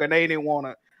America and they didn't want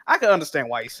to. I can understand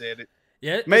why he said it.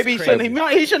 Yeah, maybe he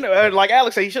shouldn't. Like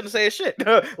Alex said, he shouldn't have said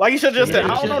shit. Like he should just said,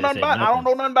 I don't know nothing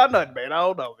about nothing, man. I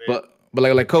don't know, man. But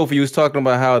like Kofi was talking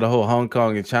about how the whole Hong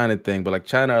Kong and China thing, but like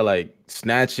China are like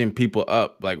snatching people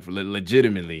up like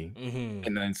legitimately,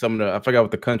 and then some of I forgot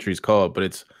what the country's called, but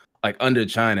it's like under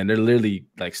China, and they're literally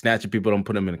like snatching people and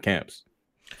putting them in camps.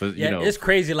 But, it's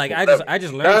crazy. Like I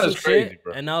just learned some shit,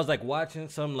 and I was like watching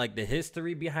some like the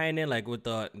history behind it, like with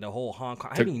the whole Hong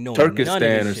Kong. I didn't know Turkestan none of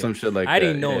this or shit. some shit like that. I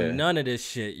didn't know none of this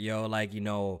shit, yo. Like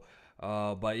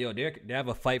but they have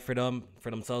a fight for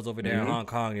themselves over there in Hong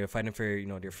Kong. They're fighting for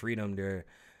their freedom.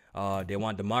 They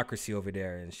want democracy over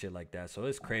there and shit like that. So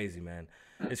it's crazy, man.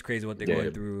 It's crazy what they're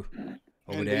going through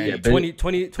over there. Yeah,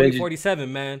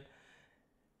 2047, man.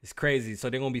 It's crazy. So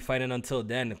they're gonna be fighting until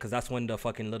then, because that's when the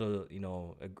fucking little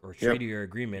or treaty or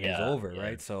agreement is over,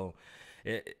 right? So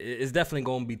it's definitely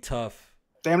gonna be tough.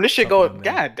 Damn, this shit God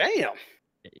damn.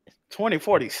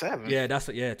 2047. Yeah,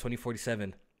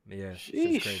 2047. Yeah,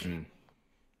 it's crazy.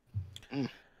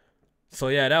 So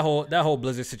yeah, that whole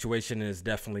Blizzard situation is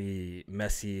definitely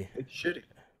messy. It's shitty.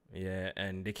 Yeah,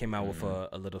 and they came out with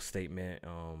a little statement,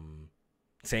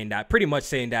 saying that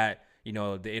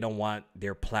they don't want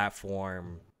their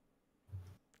platform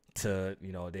to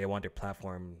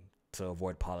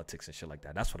avoid politics and shit like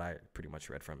that. That's what I pretty much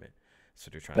read from it. So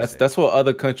they're trying. That's what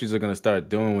other countries are gonna start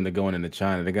doing when they're going into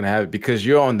China. They're gonna have it because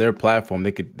you're on their platform.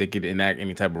 They could enact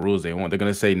any type of rules they want. They're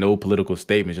gonna say no political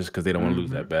statements just because they don't want to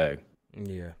lose that bag.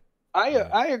 Yeah.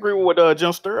 I agree with what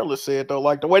Jim Sterling said though.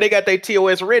 Like the way they got their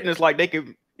TOS written is like they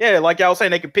could, like y'all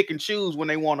saying, they can pick and choose when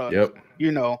they want to.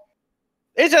 Yep.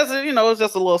 It's just it's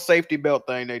just a little safety belt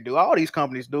thing they do. All these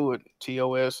companies do it.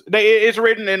 TOS. It's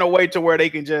written in a way to where they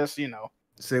can just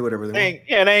say whatever they want.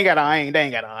 Yeah, they ain't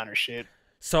gotta honor shit.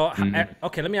 So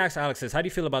okay, let me ask Alex this: how do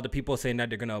you feel about the people saying that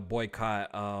they're gonna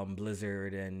boycott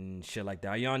Blizzard and shit like that?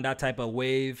 Are you on that type of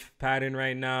wave pattern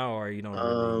right now, or you're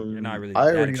not really? I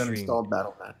already uninstalled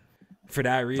Battle.net. For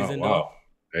that reason, wow.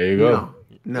 There you go.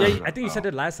 No, I think you said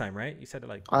it last time, right? You said it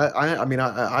like I mean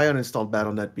I uninstalled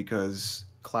Battle.net because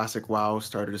classic WoW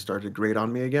started to grate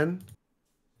on me again.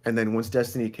 And then once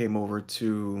Destiny came over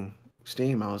to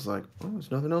Steam, I was like, oh,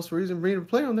 there's nothing else for me to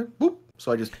play on there. Boop.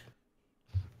 So I just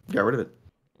got rid of it.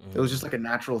 It was just like a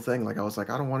natural thing. Like I was like,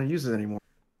 I don't want to use it anymore.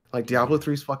 Like Diablo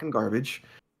 3 is fucking garbage.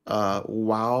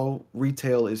 WoW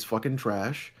retail is fucking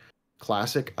trash.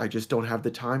 Classic, I just don't have the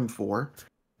time for.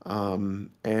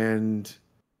 And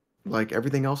like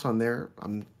everything else on there,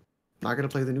 I'm not gonna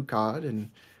play the new COD, and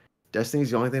Destiny's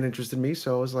the only thing that interested me.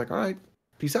 So I was like, all right,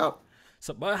 peace out.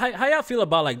 So, but how y'all feel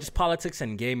about like just politics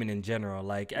and gaming in general?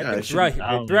 Like I Yeah, think it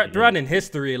should throughout in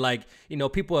history, like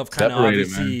people have kind of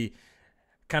Separated,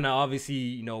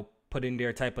 obviously put in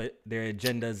their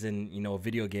agendas in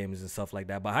video games and stuff like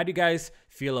that. But how do you guys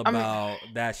feel about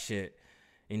that shit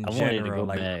in general? Wanted to go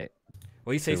back.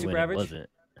 What you say, Super Average?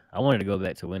 I wanted to go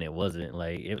back to when it wasn't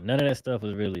like none of that stuff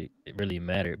was really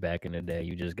mattered back in the day.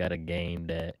 You just got a game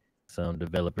that some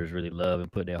developers really love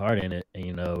and put their heart in it,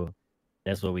 and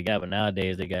that's what we got. But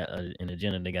nowadays they got an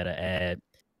agenda. They got to add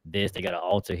this. They got to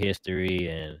alter history,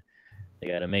 and they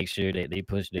got to make sure that they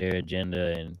push their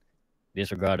agenda and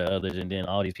disregard the others. And then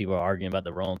all these people are arguing about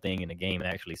the wrong thing, and the game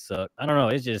actually sucked. I don't know.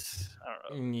 It's just I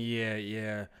don't know.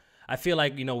 Yeah. I feel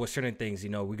like with certain things,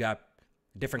 we got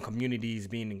different communities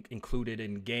being included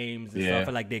in games and stuff.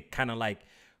 And like they kind of like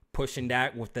pushing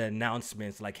that with the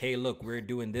announcements, like, hey, look, we're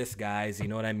doing this, guys. You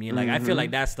know what I mean? Like, I feel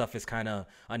like that stuff is kind of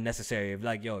unnecessary.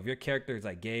 Like, if your character is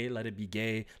like gay, let it be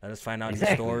gay. Let us find out the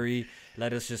story.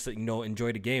 Let us just,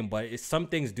 enjoy the game. But some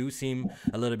things do seem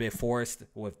a little bit forced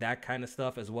with that kind of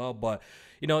stuff as well. But,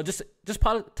 just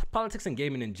politics and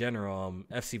gaming in general,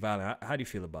 FC Violent, how do you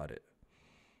feel about it?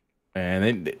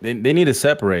 Man, they need to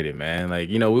separate it, man. Like,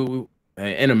 we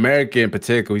in America in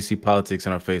particular, we see politics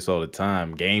in our face all the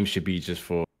time. Games should be just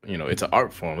for, it's an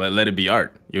art form. Let it be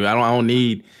art. I don't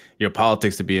need your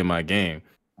politics to be in my game.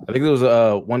 I think there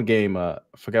was one game, I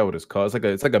forgot what it's called.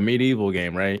 It's like a medieval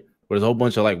game, right? Where there's a whole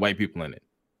bunch of like white people in it.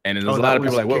 And there's a lot of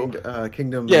people like, what?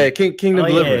 Kingdom. Yeah, Kingdom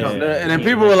Deliverance. Yeah. And then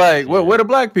people were like, where the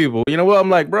black people? You know what? I'm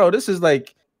like, bro, this is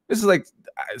like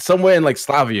somewhere in like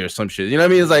Slavia or some shit. You know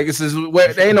what I mean? It's like, this is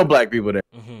where there ain't no black people there.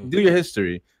 Do your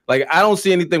history. Like, I don't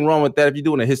see anything wrong with that if you're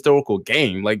doing a historical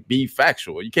game. Like, be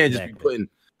factual. You can't just be putting,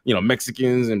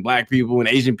 Mexicans and black people and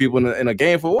Asian people in a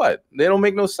game for what? They don't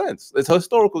make no sense. It's a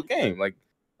historical game. Like,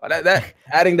 that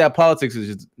adding that politics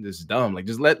is just dumb. Like,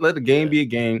 just let the game be a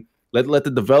game. Let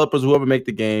the developers, whoever make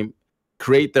the game,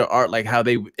 create their art like how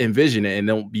they envision it, and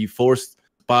don't be forced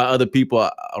by other people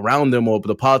around them or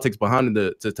the politics behind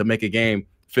it to make a game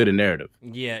fit a narrative.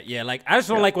 Yeah. Like, I just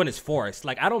don't like when it's forced.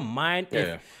 Like, I don't mind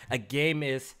if a game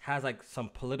has like some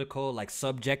political like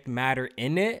subject matter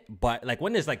in it, but like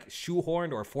when it's like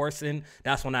shoehorned or forcing,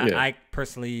 that's when I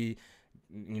personally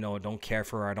don't care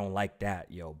for, or I don't like that,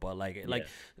 But like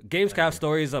games have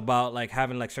stories about like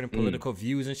having like certain political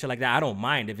views and shit like that. I don't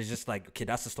mind if it's just like, okay,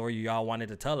 that's the story y'all wanted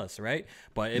to tell us, right?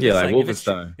 But if it's like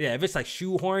Wolfenstein. if it's like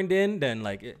shoehorned in, then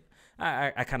like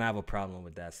I kind of have a problem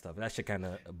with that stuff. That shit kind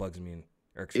of bugs me and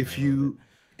irks me. If you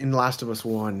in Last of Us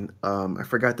 1, I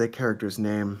forgot that character's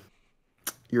name.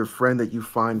 Your friend that you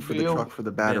find for the truck for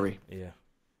the battery. Yeah.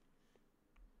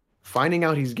 Finding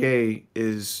out he's gay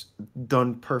is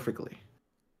done perfectly.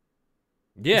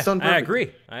 Yeah, I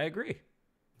agree.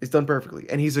 It's done perfectly,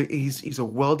 and he's a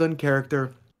well done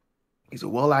character. He's a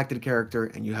well acted character,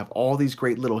 and you have all these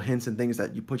great little hints and things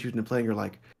that you put you into play. And you're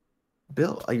like,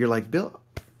 Bill,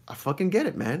 I fucking get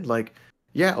it, man. Like,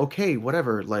 yeah, okay,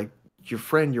 whatever. Like, your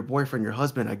friend, your boyfriend, your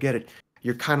husband, I get it.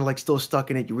 You're kind of like still stuck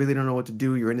in it. You really don't know what to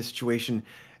do. You're in a situation,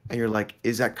 and you're like,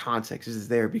 is that context? Is it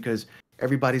there? Because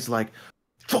everybody's like,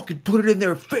 fucking put it in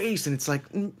their face, and it's like,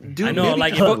 dude, I know,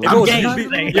 like if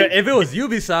it was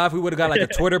Ubisoft, we would have got like a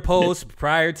Twitter post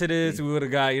prior to this. We would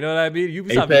have got, you know what I mean?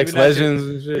 Ubisoft Apex Legends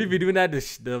and shit. We'd be doing that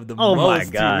the Oh my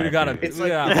most. God, We got a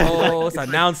post,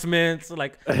 announcements,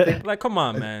 like come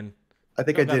on, man. I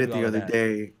think I did it the other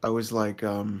day. I was like,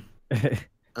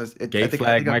 Gay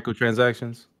flag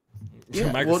microtransactions.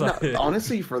 Yeah, well,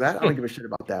 honestly, for that, I don't give a shit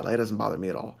about that. Like, it doesn't bother me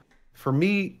at all. For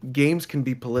me, games can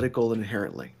be political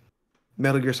inherently.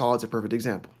 Metal Gear Solid's a perfect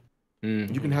example.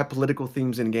 You can have political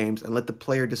themes in games and let the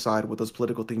player decide what those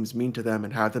political themes mean to them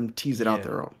and have them tease it out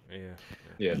their own.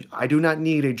 Yeah. I do not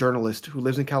need a journalist who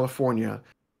lives in California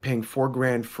paying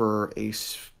 $4,000 for a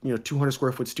 200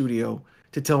 square foot studio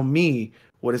to tell me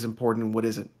what is important and what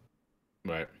isn't.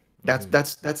 Right. That's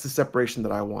the separation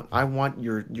that I want. I want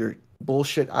your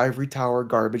bullshit ivory tower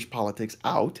garbage politics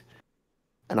out,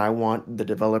 and I want the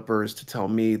developers to tell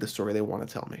me the story they want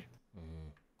to tell me.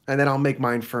 And then I'll make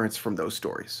my inference from those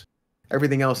stories.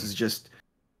 Everything else is just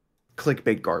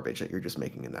clickbait garbage that you're just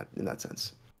making in that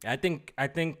sense. I think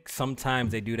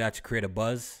sometimes they do that to create a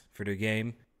buzz for their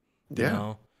game. You Yeah,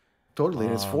 know? totally.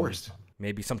 And it's forced.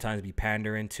 Maybe sometimes be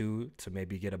pandering to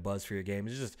maybe get a buzz for your game.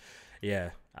 It's just,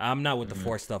 yeah. I'm not with the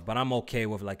forced stuff, but I'm okay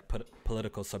with like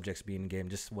political subjects being in the game.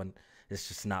 Just when it's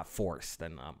just not forced,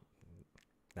 then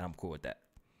I'm cool with that.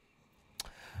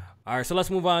 All right, so let's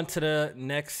move on to the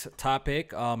next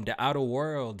topic. The Outer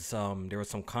Worlds. There was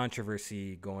some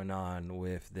controversy going on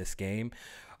with this game.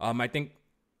 I think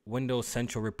Windows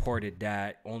Central reported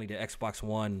that only the Xbox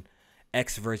One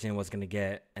X version was going to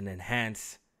get an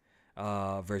enhanced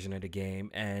version of the game,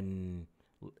 and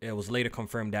it was later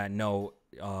confirmed that no,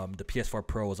 the PS4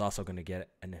 Pro was also going to get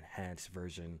an enhanced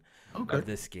version of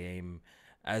this game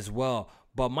as well.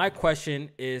 But my question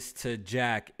is to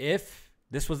Jack: if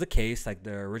this was the case, like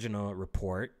the original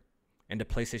report, and the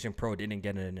PlayStation Pro didn't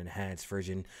get an enhanced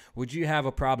version, would you have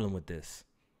a problem with this?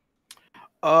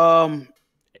 Now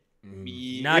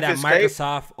that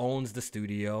Microsoft owns the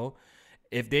studio,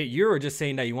 if you were just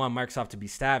saying that you want Microsoft to be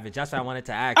savage, that's why I wanted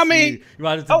to ask. I mean, you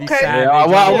wanted to be savage. Yeah, I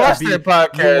watched that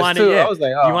podcast too. I was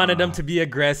like, you wanted them to be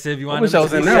aggressive. You wanted them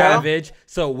to be savage.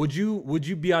 So would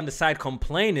you be on the side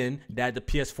complaining that the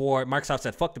PS4, Microsoft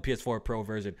said, fuck the PS4 Pro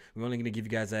version, we're only going to give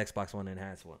you guys the Xbox One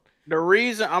enhanced one? The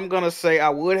reason I'm going to say I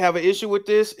would have an issue with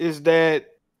this is that,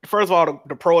 first of all,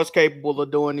 the Pro is capable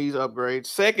of doing these upgrades.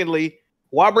 Secondly,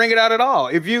 why bring it out at all?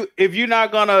 If you're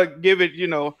not going to give it,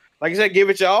 like you said, give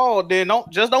it your all, then don't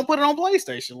put it on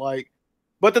PlayStation. Like,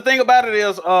 but the thing about it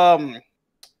is, the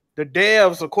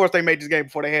devs, of course, they made this game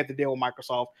before they had to deal with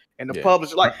Microsoft and the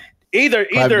publisher. Like, either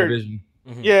either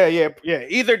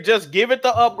just give it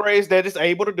the upgrades that it's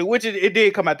able to do, which it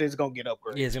did come out that it's gonna get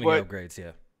upgrades. Yeah, it's gonna get upgrades.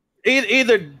 Yeah.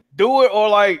 Either do it or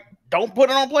like don't put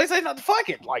it on PlayStation. Not fuck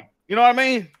it. Like, you know what I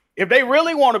mean? If they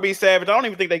really want to be savage, I don't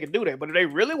even think they can do that. But if they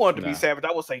really want to be savage,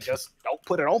 I would say just don't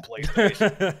put it on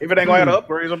PlayStation. If it ain't going to have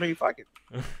the upgrades, I mean, fuck it.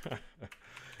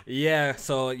 Yeah,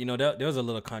 so, there was a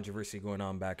little controversy going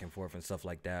on back and forth and stuff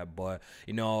like that. But,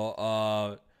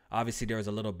 obviously there was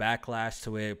a little backlash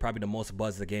to it. Probably the most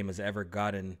buzz the game has ever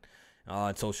gotten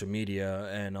on social media.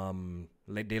 And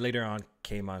they later on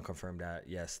came out and confirmed that,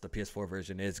 yes, the PS4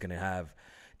 version is going to have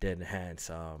the enhanced,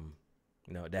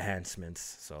 the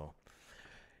enhancements. So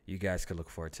you guys could look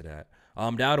forward to that.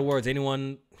 The Outer Worlds,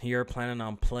 anyone here planning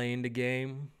on playing the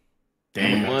game?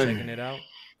 Checking it out?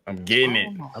 I'm getting it.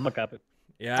 I'm a copy.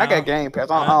 Yeah, I got Game Pass.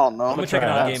 I don't know. I'm gonna check it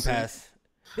out on Game Pass.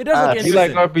 It does look if you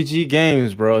like RPG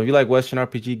games, bro, if you like Western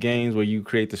RPG games where you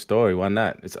create the story, why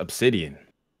not? It's Obsidian.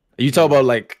 You talk about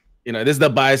this is the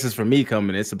biases for me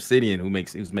coming. It's Obsidian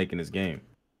who's making this game.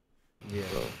 Yeah.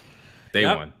 So, day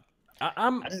one.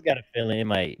 I just got a feeling it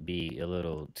might be a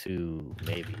little too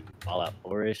maybe Fallout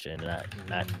 4-ish and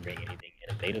not bring anything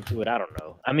innovative to it. I don't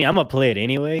know. I mean, I'm gonna play it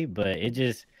anyway, but it's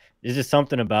just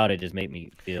something about it just made me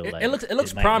feel like it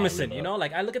looks promising.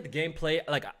 Like I look at the gameplay,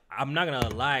 like I'm not gonna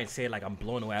lie and say like I'm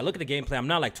blown away. I look at the gameplay, I'm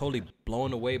not like totally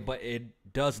blown away, but it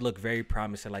does look very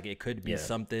promising. Like it could be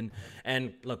something.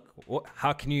 And look,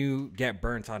 how can you get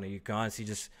burnt on it? You can honestly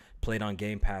just play it on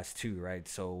Game Pass too, right?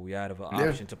 So we have an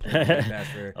option to play on Game Pass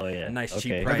for a nice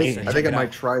cheap price. I think I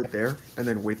might try it there and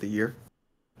then wait the year.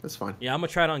 That's fine. Yeah, I'm gonna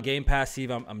try it on Game Pass. See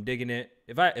if I'm digging it.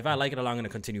 If I like it, I'm gonna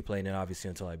continue playing it, obviously,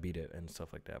 until I beat it and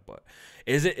stuff like that. But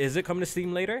is it coming to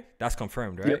Steam later? That's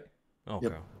confirmed, right? Yep. Okay.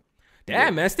 Yep.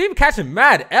 Damn, man, Steam catching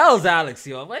mad L's, Alex.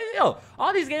 Yo,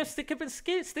 all these games skipping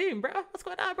Steam, bro. What's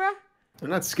going on, bro? They're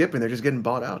not skipping. They're just getting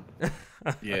bought out.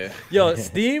 Yeah. Yo,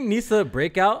 Steam needs to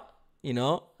break out,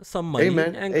 some money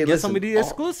and get some of the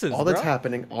exclusives. All that's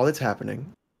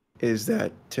happening is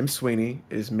that Tim Sweeney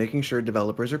is making sure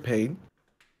developers are paid,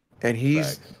 and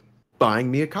he's buying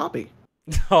me a copy.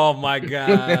 Oh my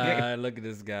God! Look at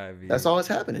this guy. Man. That's all that's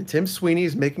happening. Tim Sweeney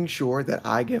is making sure that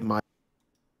I get my.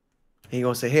 He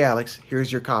gonna say, "Hey, Alex,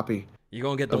 here's your copy." You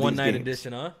gonna get the one night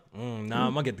edition, huh? Nah,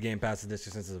 I'm gonna get the Game Pass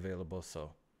edition since it's available,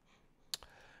 so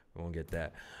we won't get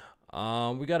that.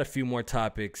 We got a few more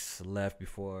topics left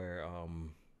before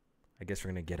I guess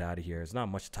we're gonna get out of here. There's not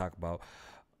much to talk about.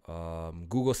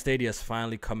 Google Stadia is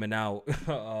finally coming out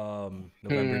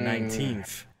November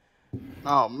 19th.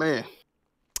 Oh man.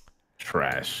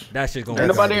 Trash. That shit gonna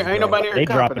ain't nobody they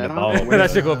dropping the ball.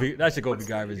 that shit gonna be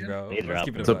garbage,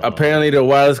 bro. So apparently the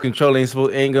wireless controller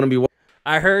ain't gonna be.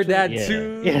 I heard that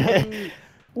too. Yeah.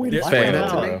 Wait,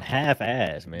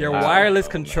 half-ass, man. Their wireless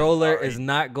controller is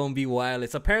not gonna be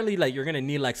wireless. Apparently, like you're gonna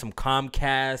need like some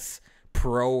Comcast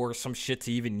Pro or some shit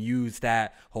to even use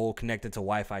that whole connected to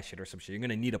Wi-Fi shit or some shit. You're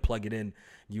gonna need to plug it in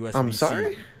USB-C. I'm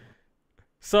sorry.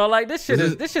 So like this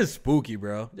shit's spooky,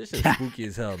 bro. This shit's spooky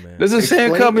as hell, man. There's a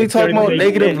same company talking about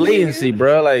negative latency,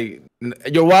 bro. Like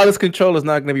Your wireless controller is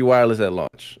not going to be wireless at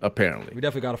launch, apparently. We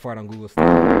definitely got to fart on Google stuff.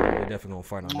 We're definitely gonna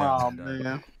fart on that. Oh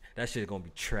man. That shit's gonna be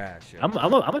trash. Yo. I'm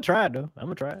gonna try it though. I'm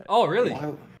gonna try it. Oh really?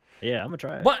 Yeah, I'm gonna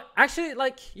try it. But actually,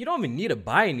 like, you don't even need to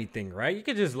buy anything, right? You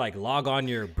could just like log on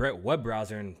your web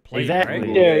browser and play Exactly. it,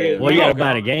 right? Yeah. Well, you gotta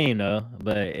buy the game though,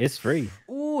 but it's free.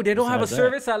 Ooh, they don't have a Besides that.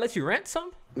 service that lets you rent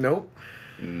some? Nope.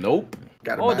 Nope.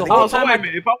 Oh, the buy whole Oh, so time wait I- a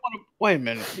minute. If I want to wait a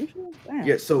minute. Damn.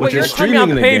 Yeah. So Wait, you're you're telling me I'm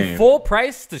streaming the paying game. full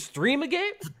price to stream a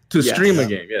game? To Yes. stream a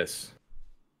game, yes.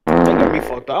 That got me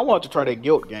fucked up. I want to try that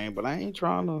guilt game, but I ain't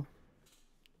trying to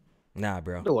Nah,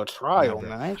 bro. do a trial,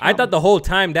 man. I thought the whole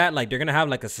time that like they're gonna have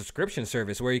like a subscription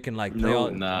service where you can like play all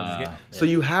these games. So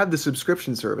you have the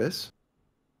subscription service,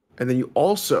 and then you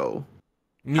also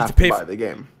You need have to to pay. buy the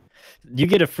game. You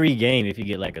get a free game if you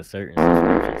get like a certain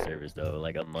subscription service though,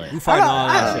 like a We month. fighting all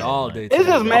that I- shit all day. It's today,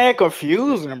 just bro. mad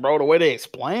confusing, bro. The way they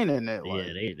explaining it. Like,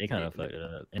 Yeah, they kind of fucked it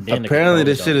up. And then the Apparently,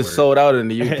 this controls shit is don't work. sold out in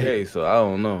the UK, so I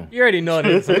don't know. You already know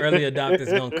that some early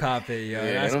adopters gonna cop it, yo.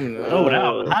 Yeah, That's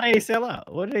Oh, how do they sell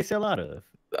out? What do they sell out of?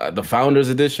 The Founders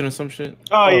Edition or some shit.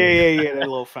 oh yeah. That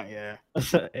little thing, yeah.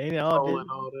 Ain't it all Oh, good? and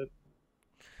all that.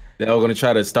 They're all gonna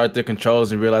try to start their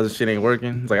controls and realize this shit ain't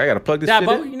working. It's like I gotta plug this yeah, shit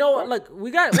but in. you know what? Like we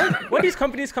got when these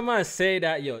companies come out and say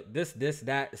that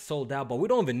that is sold out, but we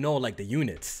don't even know like the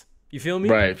units. You feel me?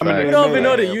 Right. I mean, facts. We don't even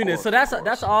know the Yeah, of units, course, so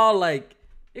that's all like.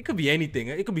 It could be anything.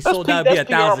 It could be That's sold P- out, be that's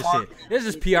PR 1,000 shit. marketing. This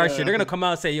is PR shit. They're gonna come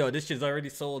out and say, "Yo, this shit's already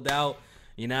sold out."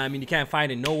 You know what I mean? You can't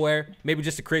find it nowhere. Maybe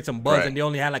just to create some buzz, Right. and they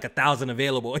only had like 1,000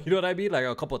 available. You know what I mean? Like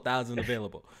a couple thousand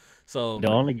available. So The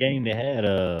only game they had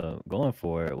going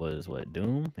for it was what,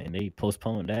 Doom, and they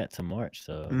postponed that to March.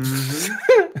 So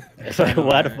it's like,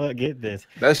 why the fuck get this?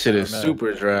 That shit is I don't know.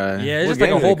 super dry. yeah, it's What just like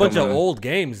a game whole they bunch of coming out? old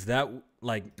games that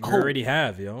like we already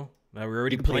have, yo. That we're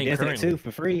already You can play playing Destiny currently. 2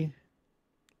 for free.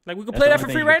 Like we could That's play the that for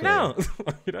only free thing you right can now.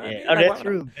 play. You know what I Yeah, mean? oh, Like, that's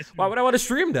true. Why would I want to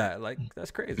stream that? Like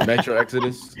that's crazy. Metro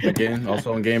Exodus again,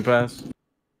 also on Game Pass,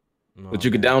 No, that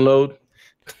you could man. download.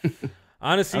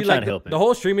 Honestly, I'm trying like to help it. the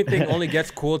whole streaming thing only gets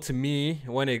cool to me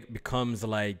when it becomes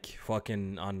like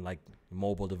fucking on like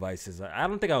mobile devices. I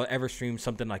don't think I'll ever stream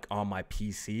something like on my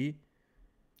PC.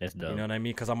 That's dope. You know what I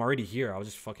mean? Because I'm already here. I'll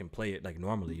just fucking play it like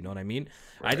normally. You know what I mean?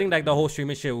 I think like the whole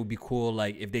streaming shit would be cool.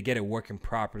 Like if they get it working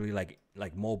properly, like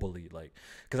mobilely, like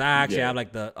because I actually Yeah. have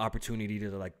like the opportunity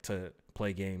to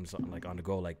play games like on the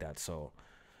go like that. So,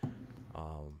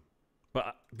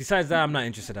 but besides that, I'm not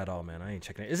interested at all, man. I ain't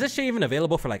checking it. Is this shit even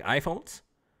available for like iPhones?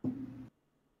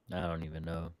 I don't even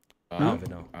know. I don't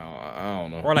even know. I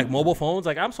don't know. Or like mobile phones.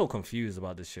 Like I'm so confused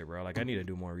about this shit, bro. Like I need to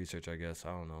do more research. I guess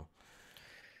I don't know.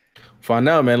 Find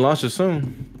out, man. Launch it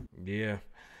soon. Yeah.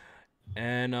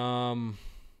 And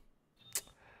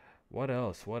what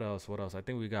else? I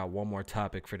think we got one more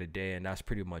topic for the day, and that's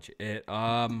pretty much it.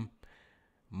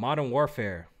 Modern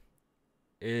Warfare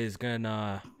is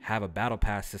gonna have a battle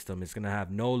pass system. It's gonna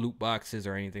have no loot boxes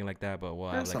or anything like that, but we'll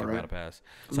have That's like a alright. battle pass.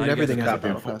 I So mean, how do you guys everything feel has a about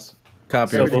battle that? pass.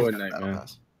 Copy So of bef- Fortnite, Battle man.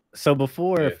 pass. So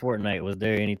before Yeah. Fortnite, was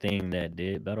there anything that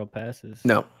did battle passes?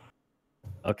 No.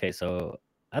 Okay, so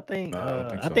I think No, I don't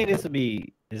think I so.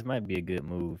 think this might be a good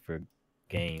move for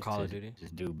games Call to of Duty?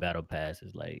 just do battle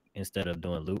passes. Like instead of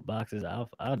doing loot boxes, I'll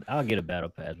get a battle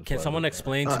pass. Can before I someone loot pass.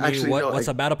 explain to me Actually, no, what's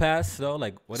like- a battle pass though?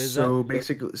 Like what is so that?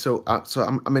 basically, so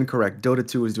I'm incorrect. Dota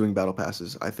 2 is doing battle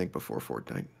passes, I think, before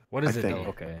Fortnite. What is I it think. though?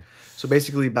 Okay. So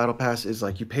basically, battle pass is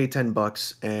like you pay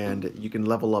 $10 and you can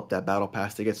level up that battle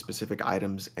pass to get specific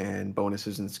items and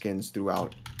bonuses and skins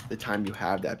throughout the time you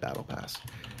have that battle pass.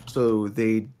 So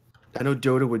I know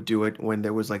Dota would do it when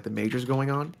there was like the majors going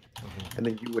on, and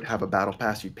then you would have a battle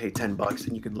pass. You'd pay $10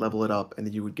 and you could level it up, and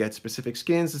then you would get specific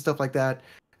skins and stuff like that.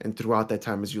 And throughout that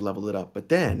time, as you level it up, but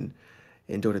then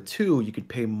in Dota 2, you could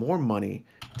pay more money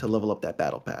to level up that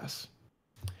battle pass.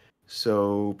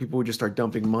 So people would just start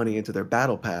dumping money into their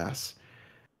battle pass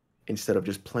instead of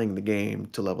just playing the game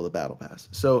to level the battle pass.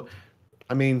 So,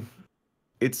 I mean,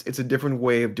 it's a different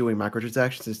way of doing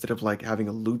microtransactions instead of like having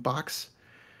a loot box.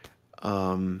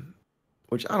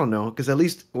 Which I don't know, because at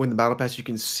least when the battle pass, you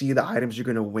can see the items you're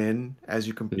gonna win as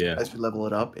you as you level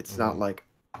it up. It's not like,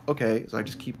 okay, so I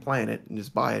just keep playing it and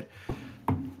just buy it.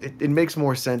 It makes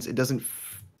more sense. It doesn't.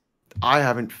 I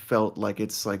haven't felt like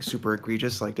it's like super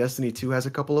egregious. Like Destiny 2 has a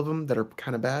couple of them that are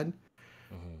kind of bad.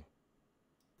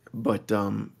 But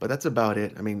that's about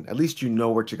it. I mean, at least you know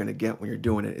what you're gonna get when you're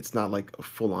doing it. It's not like a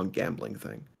full-on gambling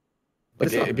thing. But But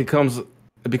it's not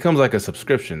it becomes like a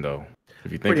subscription though,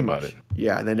 if you think pretty about much. it.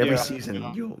 Yeah, and then every Yeah.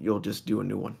 season you'll just do a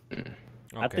new one.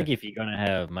 I think if you're gonna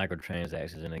have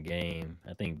microtransactions in a game,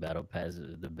 I think battle pass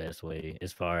is the best way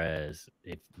as far as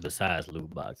besides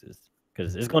loot boxes.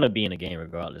 because it's gonna be in a game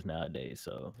regardless nowadays.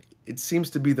 So It seems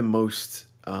to be the most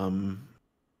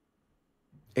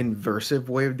inversive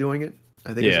way of doing it.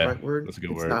 I think is the Yeah, right word. that's a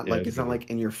good It's word. not Yeah, like that's a it's good not word. like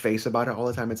in your face about it all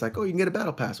the time. It's like, oh, you can get a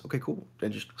battle pass. Okay, cool.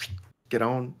 Then just get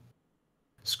on,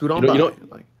 scoot on You by.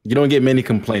 don't- Like, You don't get many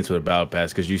complaints with a battle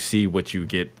pass because you see what you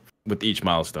get with each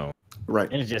milestone. right.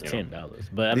 and it's just You know. $10.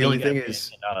 But I The mean, only you gotta thing pay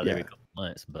is, $10 yeah. every couple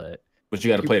months. But But you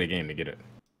got to You- play the game to get it.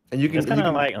 And you can, it's kind you of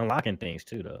can like unlocking things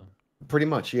too, though. pretty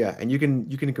much, yeah. And you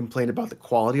can complain about the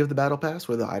quality of the battle pass,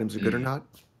 whether the items are good or Mm. not.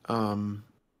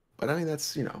 But I mean,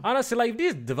 that's Honestly, like if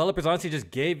these developers honestly just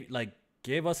gave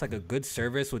us like a good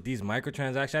service with these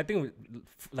microtransactions, I think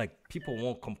like people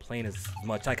won't complain as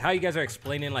much. Like how you guys are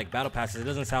explaining like battle passes, it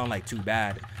doesn't sound like too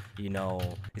bad. You know,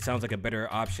 it sounds like a better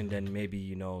option than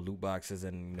maybe loot boxes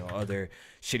and other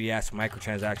shitty ass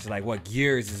microtransactions. Like what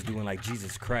Gears is doing. Like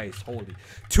Jesus Christ, holy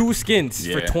 2 skins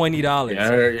for Yeah. $20 Yeah, I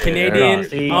heard- yeah, I Canadian, heard.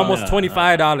 See, almost nah,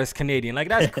 $25 Canadian. Like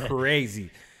that's crazy.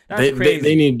 That's They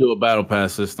crazy. need to do a battle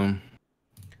pass system.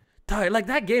 Dog, like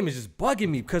that game is just bugging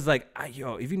me because like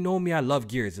if you know me, I love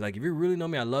Gears. Like if you really know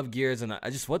me, I love Gears, and I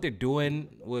just what they're doing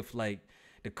with like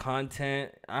the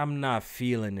content, I'm not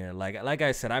feeling it. Like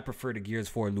I said, I prefer the Gears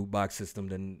 4 loot box system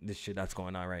than this shit that's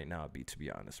going on right now. To be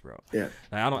honest, bro. yeah.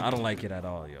 Like, I don't like it at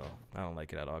all, yo. I don't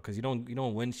like it at all because you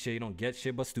don't win shit, you don't get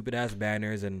shit but stupid ass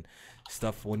banners and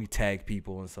stuff when you tag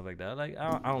people and stuff like that. Like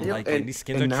I don't Yeah, like it. and- These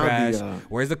skins are and now trash. the,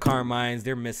 Where's the Carmines?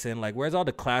 They're missing. Like where's all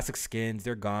the classic skins?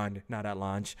 They're gone. Not at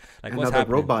launch. Like And what's now that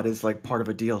happening? robot is like part of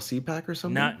a DLC pack or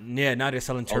something. Now they're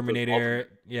selling Terminator.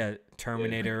 Yeah,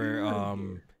 Terminator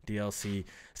DLC.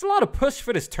 It's a lot of push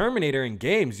for this Terminator in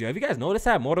games, yo. Have you guys noticed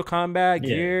that? Mortal Kombat,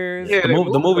 Yeah. Gears. Yeah,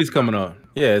 The movie's coming on.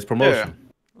 Yeah, it's promotion.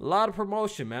 A lot of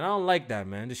promotion, man. I don't like that,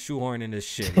 man. Just shoehorning this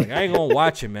shit. Like I ain't gonna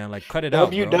watch it, man. Like cut it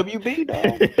out, bro. WWB,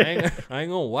 dog. I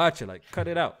ain't gonna watch it. Like cut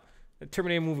it out. The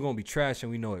Terminator movie gonna be trash,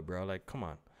 and we know it, bro. Like come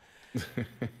on.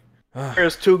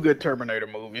 There's 2 good Terminator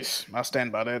movies. I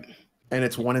stand by that. And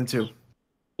it's 1 and 2.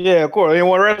 Yeah, of course. And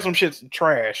one rest of some shit's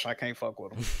trash. I can't fuck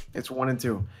with them. It's 1 and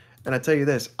 2. And I tell you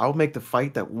this, I'll make the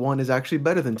fight that 1 is actually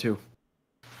better than 2.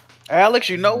 Alex,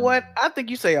 you know what? I think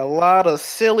you say a lot of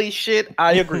silly shit.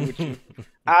 I agree with you.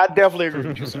 I definitely agree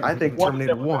with you, sir. I think One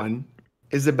Terminator definitely 1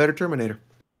 is the better Terminator.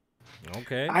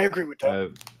 Okay. I agree with that. I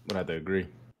would have to agree.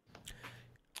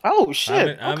 Oh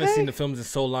shit! I haven't seen the films in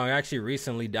so long. I actually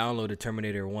recently downloaded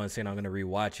Terminator 1, saying I'm gonna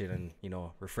rewatch it and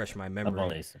refresh my I've memory.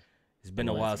 only, It's been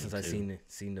a only while seen since I two.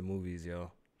 seen the movies,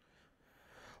 yo.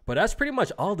 But that's pretty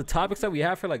much all the topics that we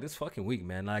have for like this fucking week,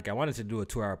 man. Like I wanted to do a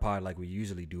 2-hour pod like we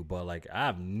usually do, but like I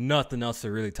have nothing else to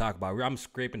really talk about. I'm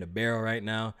scraping the barrel right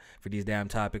now for these damn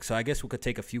topics. So I guess we could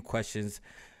take a few questions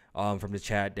from the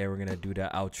chat. Then we're gonna do the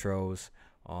outros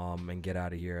and get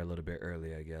out of here a little bit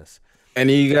early, I guess.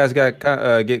 Any of you guys got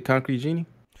get Concrete Genie?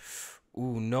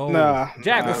 Ooh, no. Nah,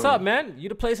 Jack, nah. what's up, man? You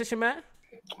the PlayStation man?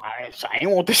 I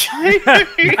ain't want this shit. I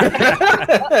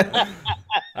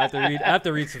have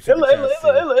to read some super chats. too.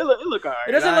 It look alright.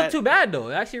 It doesn't look too bad though.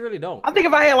 It actually really don't. I think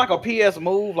if I had like a PS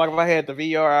Move, like if I had the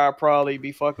VR, I'd probably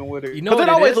be fucking with it. You know Because what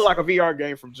it it always is? look like a VR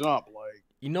game from jump. Like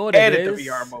You know what it Edit the is?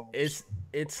 VR modes.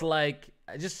 It's like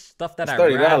just stuff that It's I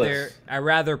 $30.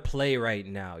 rather play right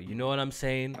now. You know what I'm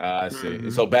saying? I see.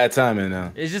 So bad timing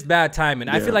now. It's just bad timing.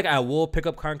 I Yeah. feel like I will pick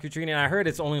up Concrete Genie, and I heard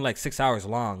it's only like 6 hours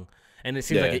long, and it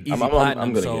seems Yeah, like an easy I'm platinum.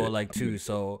 gonna So get it. like too.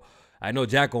 So I know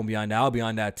Jack gonna be on that. I'll be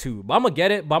on that too. But I'm gonna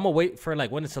get it. But I'm gonna wait for like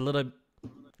when it's a little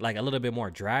bit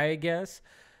more dry, I guess.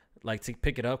 Like to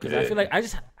pick it up because I Yeah. feel like I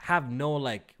just have no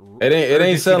like. It ain't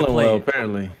urgency to selling play well it.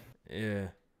 apparently. Yeah. Yeah,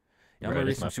 I'm Bro, gonna read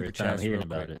this is some my super first time chats hearing real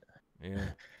about quick. it. Yeah.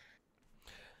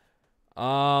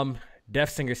 Death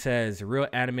Singer says real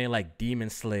anime like Demon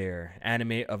Slayer,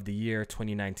 anime of the year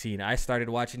 2019. I started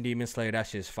watching Demon Slayer. That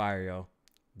shit is fire, yo.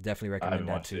 Definitely I recommend haven't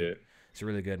that watched too. it. It's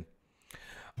really good.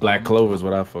 Black Clover is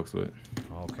what I fucks with.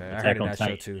 Okay, I Attack heard of on that show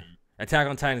Titan. too. Attack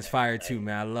on Titan is fire too,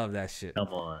 man. I love that shit. Come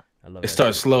on. I love It that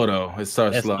starts shit. slow though. It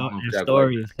starts That slow. sto- I don't know if that Jack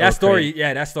story like is so That story, crazy.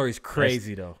 yeah, that story's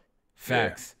crazy though.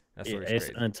 Facts. That Yeah, story's it's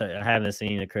crazy. I haven't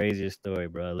seen a crazier story,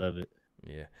 bro. I love it.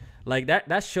 Yeah, like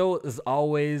that show is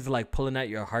always like pulling at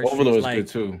your it. heartstrings. Overload's Like good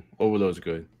too. Overload's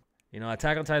good.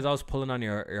 Attack on Titan is always pulling on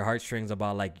your heartstrings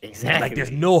about like Exactly.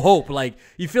 there's no hope. Like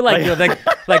you feel like you're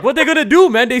like what they gonna do,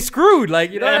 man? They screwed.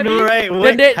 Like you know Yeah, what I I know, mean? right? Then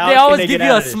What- they how can always they give get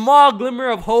you out a of this? small glimmer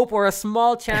of hope or a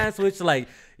small chance, which like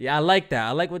yeah, I like that.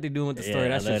 I like what they're doing with the story. Yeah, I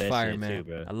That's love just that fire, shit man. too,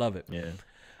 bro. I love it.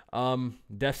 Yeah.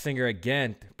 Death Singer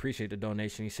again. Appreciate the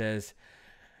donation. He says,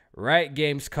 Riot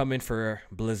Games coming for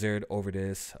Blizzard over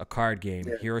this. A card game,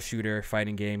 hero shooter,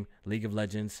 fighting game, League of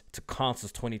Legends to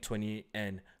consoles 2020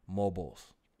 and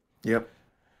mobiles. Yep.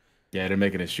 Yeah, they're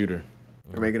making a shooter.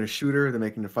 They're making a shooter. They're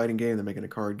making a fighting game. They're making a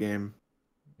card game.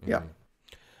 Yeah.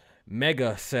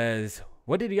 Mega says,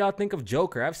 "What did y'all think of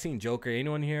Joker? I've seen Joker.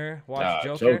 Anyone here watch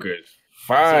Joker? Joker's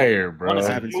fire, bro. I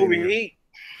haven't seen it. Heat.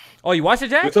 Oh, you watched it,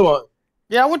 Jack?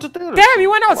 Yeah, I went to theater. Damn, you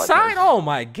went outside. Oh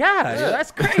my god,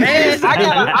 that's crazy. And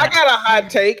I got a hot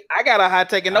take.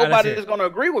 And All right, nobody let's hear is going to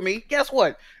agree with me. Guess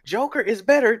what? Joker is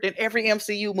better than every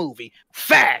MCU movie.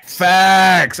 Facts.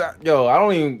 Yo, I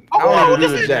don't even agree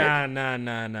with that. Nah.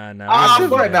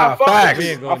 Facts. We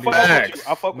ain't gonna do Facts.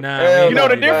 I fuck with Nah, you know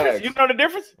the we difference? facts. You know the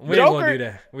difference? We ain't gonna do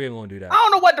that. We ain't gonna do that. I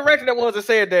don't know what director that was that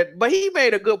said that, but he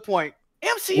made a good point.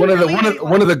 MCU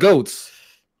One of the goats.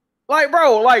 like,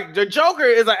 bro, like the Joker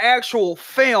is an actual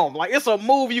film. Like it's a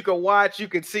movie you can watch, you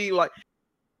can see. Like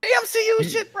the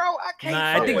MCU shit, bro. I can't.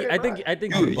 I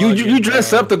think You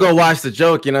dress up to go watch the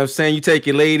joke. You know what I'm saying? You take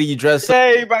your lady, you dress up.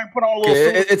 Yeah, everybody put on a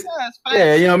little suit.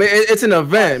 Yeah, you know what I mean? It's an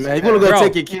event, man. You want to go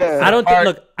take your kids. I don't think.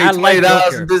 Look, I like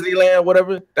Joker. Disneyland,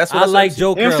 whatever. That's what I like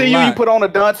Joker. MCU, you put on a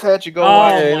dunce hat, you go.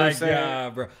 watch it, Oh my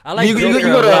god, bro! I like Joker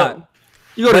you a lot.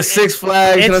 You go to Six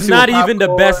Flags. It's not even the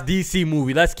best DC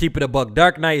movie. Let's keep it a buck.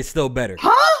 Dark Knight is still better.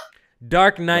 Huh?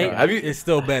 Dark Knight is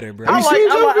still better, bro. I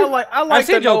like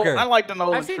the Joker. I like the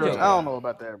Nolan I've seen trilogy. Joker. I don't know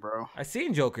about that, bro. I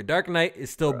seen Joker. Dark Knight is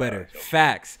still better.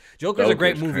 Facts. Joker's a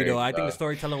great Joker's movie, though. great, I think the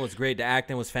storytelling was great. The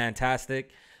acting was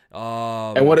fantastic.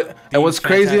 And what's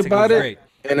crazy about it?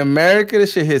 In America,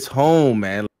 this shit hits home,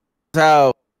 man. That's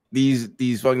how these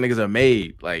fucking niggas are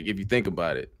made. Like if you think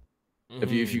about it,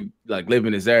 if you like live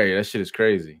in this area, that shit is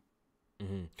crazy.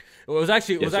 It was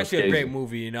actually a great crazy.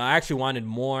 movie. You know, I actually wanted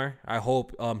more. I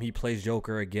hope he plays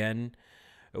Joker again.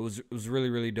 It was really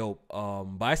really dope.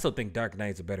 But I still think Dark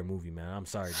Knight's a better movie, man. I'm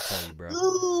sorry to tell you, bro.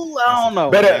 Ooh, I don't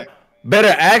know.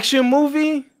 Better action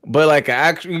movie, but like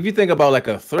if you think about like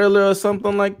a thriller or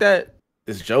something like that,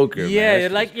 it's Joker. Yeah,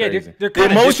 man. like they're the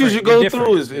kinda emotions you different. go They're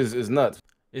through is nuts.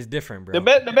 It's different, bro.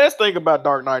 The best thing about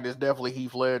Dark Knight is definitely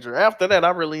Heath Ledger. After that,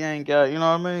 I really ain't got. You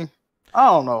know what I mean? I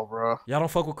don't know, bro. Y'all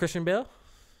don't fuck with Christian Bale?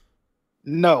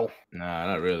 No. Nah,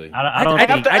 not really. I don't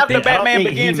think after Batman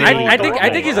Begins, I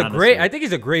think he's a great. honestly. I think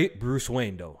he's a great Bruce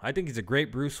Wayne, though. I think he's a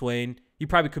great Bruce Wayne. He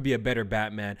probably could be a better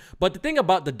Batman. But the thing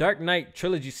about the Dark Knight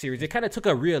trilogy series, they kind of took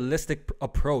a realistic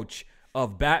approach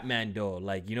of Batman, though.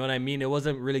 Like, you know what I mean? It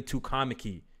wasn't really too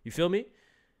comic-y. You feel me?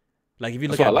 Like if you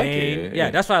look at Bane, yeah,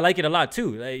 that's why I like it a lot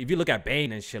too. Like, if you look at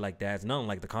Bane and shit like that, it's nothing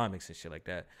like the comics and shit like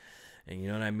that. And you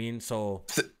know what I mean? So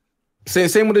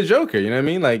same with the Joker. You know what I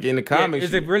mean? Like in the comics,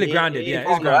 is it really grounded? Yeah,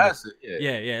 it's grounded.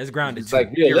 Yeah, it's grounded. It's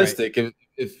like realistic. Right.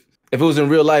 If it was in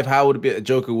real life, how would it be? A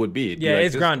Joker would be? Yeah, like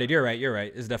it's grounded. You're right.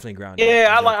 It's definitely grounded.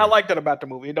 Yeah, I like that about the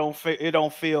movie. It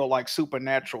don't feel like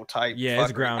supernatural type. Yeah,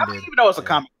 it's grounded. I mean, even though it's a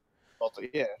comic.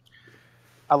 Yeah.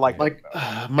 I like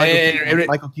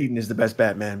Michael Keaton is the best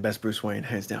Batman, best Bruce Wayne,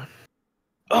 hands down.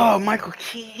 Oh, Michael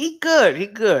Keaton, he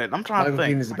good. I'm trying to think. Michael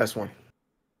Keaton is the best one.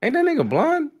 Ain't that nigga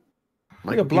blonde?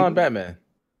 Like a blonde Batman.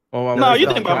 Oh, no, you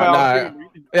think about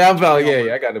yeah, I'm valid.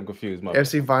 Yeah, I got him confused.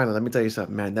 FC Violent. Let me tell you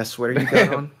something, man. That sweater you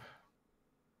got on.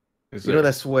 You know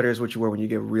that sweater is what you wear when you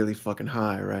get really fucking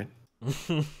high, right?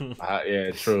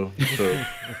 Yeah, true.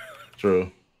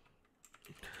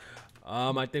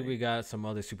 I think we got some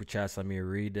other super chats. Let me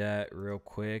read that real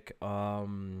quick.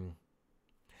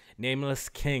 Nameless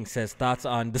King says thoughts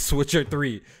on The Switcher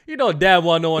 3. You know damn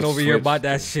well no one over here bought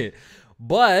that shit.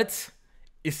 But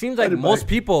it seems like most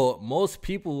people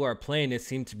who are playing it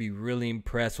seem to be really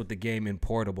impressed with the game in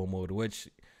portable mode, which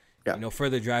you know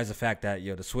further drives the fact that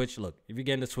the Switch, look, if you're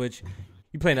getting the Switch,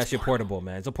 you playing that shit portable,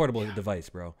 man. It's a portable device,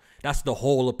 bro. That's the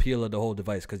whole appeal of the whole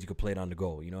device, because you can play it on the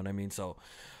go. You know what I mean? So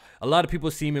a lot of people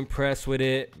seem impressed with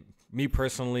it. Me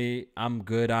personally, I'm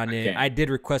good on it. I did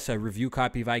request a review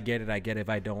copy. If I get it, I get it. If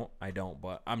I don't, I don't.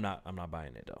 But I'm not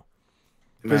buying it though.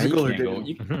 Physical or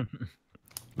digital?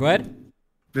 Go ahead.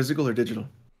 Physical or digital?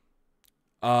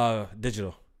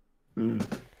 Digital.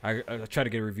 I try to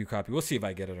get a review copy. We'll see if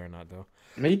I get it or not though.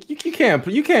 I mean, you can't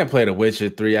play The Witcher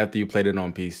 3 after you played it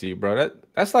on PC, bro.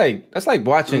 That's like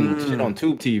watching shit on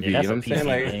Tube TV. Yeah, you know what I'm saying?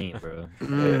 Like, game,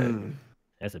 bro.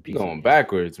 That's a piece going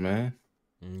backwards, man.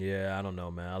 Yeah, I don't know,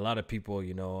 man. A lot of people,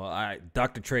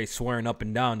 Dr. Trey swearing up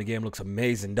and down the game looks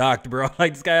amazing, Doctor, bro.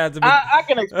 Like this guy has a big... I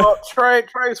can expose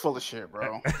Trey's full of shit,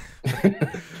 bro.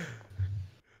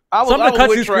 Some of the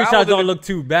cutscene screenshots don't look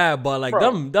too bad, but like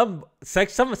some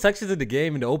sections of the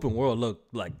game in the open world look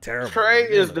like terrible. Trey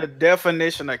is the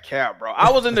definition of cap, bro.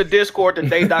 I was in the Discord the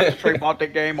day Dr. Trey bought the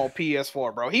game on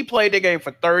PS4, bro. He played the game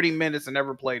for 30 minutes and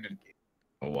never played it again.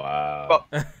 Wow.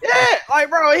 But, yeah, like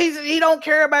bro, he don't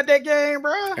care about that game,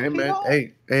 bro. Hey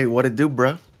man, hey, what it do,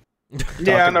 bro?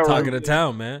 Yeah, I know. Talking to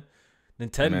town, man.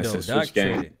 Nintendo, Switch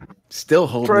game. Still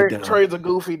holding it down. Trey's a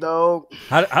goofy dog.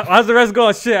 How's the rest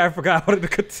going? Shit, I forgot. I wanted to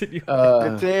continue.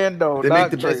 Nintendo. They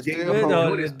make the Trey best games. still You holding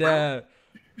know it. this, bro.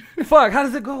 Fuck, how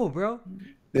does it go, bro?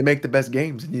 They make the best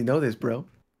games, and you know this, bro.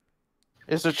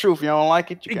 It's the truth. You don't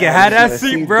like it? You can have that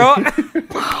seat, bro.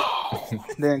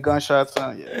 Then gunshots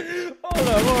on you.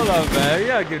 Hold up, man. You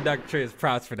gotta give Dr. Trey his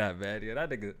props for that, man. Yeah, that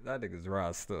nigga's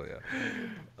raw still, yeah.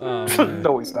 Oh,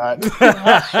 No, he's not.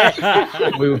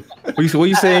 What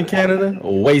you say in Canada?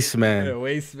 A waste man. Yeah,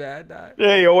 waste man. Nah.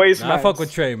 Yeah, you always. Nah, I fuck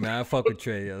with Trey, man. I fuck with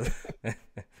Trey, yo.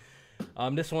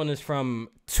 This one is from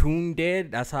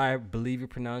Toonded. That's how I believe you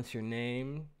pronounce your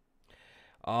name.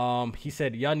 He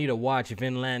said y'all need to watch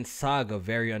Vinland Saga.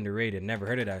 Very underrated. Never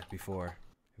heard of that before.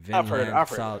 I've heard of that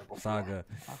Saga.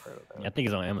 I've heard of that. I think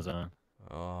it's on Amazon.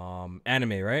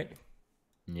 Anime, right?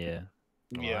 Yeah.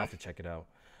 Oh, I have to check it out.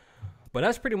 But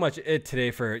that's pretty much it today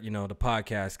for the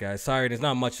podcast, guys. Sorry, there's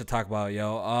not much to talk about,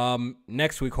 yo.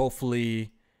 Next week,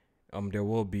 hopefully, there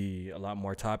will be a lot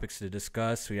more topics to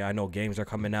discuss. I know games are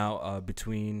coming out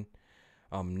between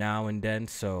now and then,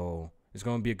 so it's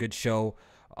gonna be a good show.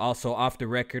 Also, Off the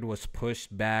Record was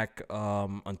pushed back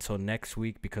until next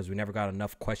week because we never got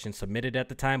enough questions submitted at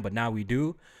the time, but now we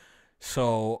do.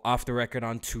 So Off the Record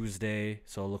on Tuesday,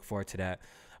 so look forward to that.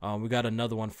 We got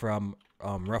another one from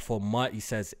Ruffle Mutt. He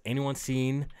says, anyone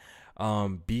seen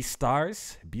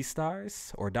Beastars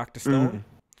or Dr. Stone?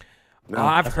 No,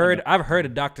 I've heard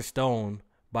of Dr. Stone,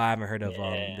 but I haven't heard of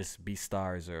this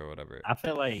Beastars or whatever. I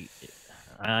feel like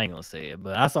I ain't gonna say it,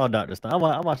 but I saw Dr. Stone.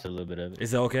 I watched a little bit of it.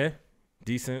 Is it okay?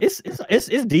 Decent?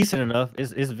 It's decent enough.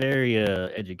 It's very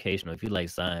educational. If you like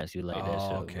science, you like that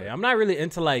show. Okay. But I'm not really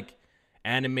into like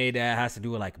anime that has to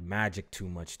do with like magic too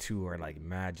much too, or like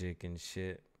magic and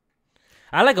shit.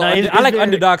 I like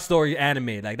underdog story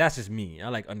anime. Like that's just me. I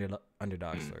like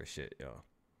underdog story shit, yo.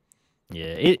 Yeah,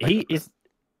 it's.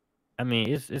 I mean,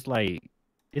 it's like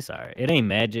it's alright. It ain't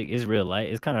magic. It's real life.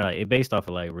 It's kind of like it's based off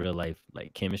of like real life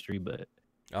like chemistry, but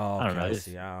I don't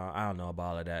know. I don't know about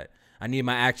all of that. I need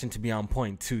my action to be on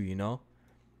point too,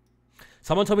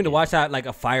 Someone told me to watch that like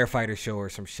a firefighter show or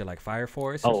some shit like Fire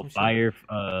Force. Or Fire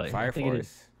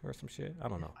Force or some shit. I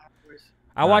don't know.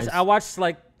 I watched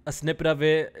like a snippet of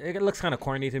it. It looks kind of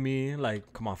corny to me.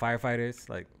 Like, come on, firefighters.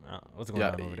 Like, what's going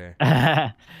on over there?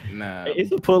 Nah,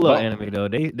 it's a pull-up anime though.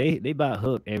 They about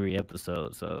hook every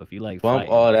episode. So if you like, bump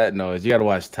all that noise. You gotta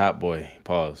watch Top Boy.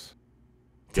 Pause.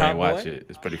 Top Boy? Watch it.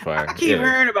 It's pretty fire. I keep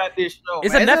hearing about this show.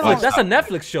 It's a Netflix. That's a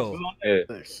Netflix show.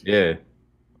 Yeah.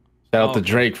 Shout out to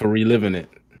Drake for reliving it,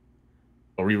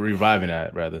 or reviving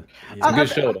that rather. It's a good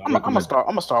show. I'm gonna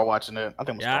start watching it. I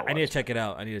think. I need to check it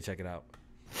out.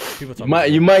 People talk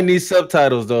you might need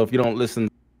subtitles though if you don't listen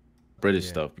to British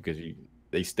stuff because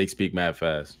they speak mad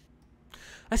fast.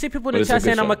 I see people in the chat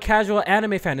saying I'm a casual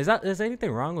anime fan. Is there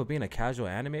anything wrong with being a casual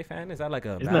anime fan? Is that like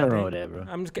a There's bad nothing thing? wrong with that, bro.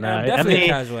 I'm definitely a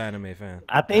casual anime fan.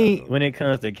 I think when it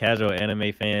comes to casual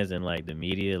anime fans and like the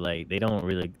media, like they don't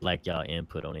really like y'all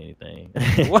input on anything.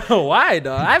 Well, why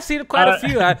though? I've seen quite a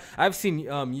few. I've seen Yu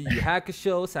Yu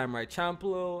Hakusho, Samurai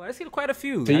Champloo. I've seen quite a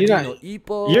few. So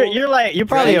Ippo. You're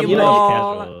probably a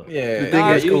casual.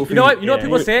 Yeah. You know what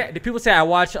people say? The people say I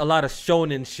watch a lot of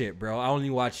shonen shit, bro. I only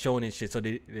watch shonen shit. So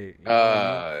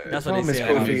that's what they say.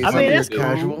 Kofi, I mean, that's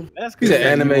casual. That's He's an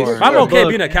anime. I'm okay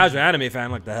being a casual anime fan.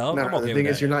 Like the hell? No, I'm okay the thing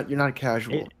with is, that. you're not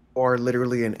casual or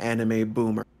literally an anime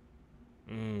boomer.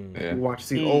 Yeah. You watch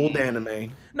the old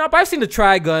anime. No, but I've seen the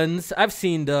Triguns. I've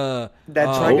seen the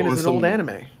Trigun is an old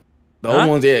anime. The old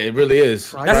ones, yeah, it really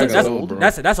is. That's an old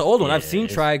one. Yeah, I've seen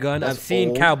Trigun. I've seen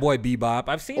old. Cowboy Bebop.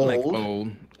 I've seen like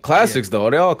Old classics though.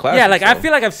 They're all classics. yeah, like I though.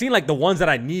 feel like I've seen like the ones that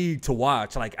I need to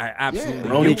watch. Like I absolutely.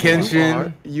 Rurouni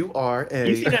Kenshin. You are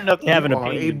You've seen enough to have an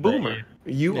opinion. a boomer.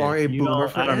 You are a boomer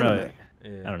for I don't know. anime.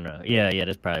 Yeah. I don't know. Yeah,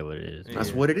 that's probably what it is.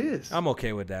 That's what it is. I'm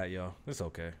okay with that, yo. It's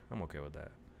okay. I'm okay with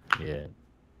that. Yeah.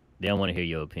 They don't want to hear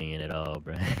your opinion at all,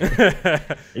 bro.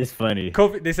 It's funny.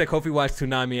 They said Kofi watched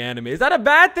Toonami anime. Is that a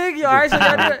bad thing? Yo, alright, so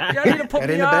y'all need to put That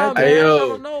me ain't a on, bad man. thing. I Hey, yo.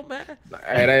 don't know, man.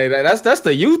 Hey, that's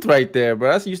the youth right there,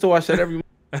 bro. I used to watch that every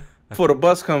before the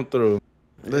bus come through.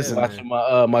 Listen, Watching my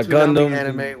Toonami Gundam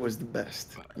anime was the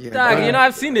best. Yeah, Dog, but-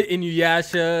 I've seen the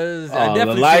Inuyashas. I the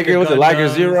definitely Liger seen was it Liger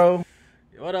Gundams. Zero?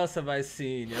 What else have I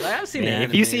seen? Yeah, like, I've seen Man,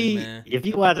 anime, man. if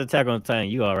you watch Attack on Titan,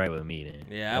 you all right with me then.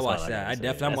 Yeah, That's I all watched that. gotta I say.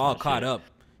 definitely, I'm That's all my caught shit. up.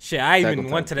 Shit, I Attack even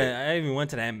on went to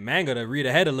Titan. that manga to read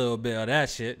ahead a little bit of that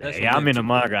shit. That shit Yeah, I'm lit in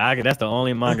the too. manga. That's the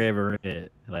only manga I ever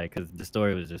read. Like, cause the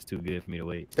story was just too good for me to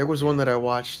wait. There was one that I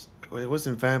watched. It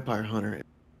wasn't Vampire Hunter. It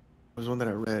was one that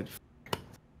I read.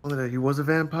 He was a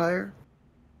vampire.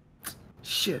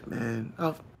 Shit, man.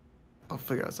 I'll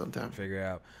figure it out sometime. Figure it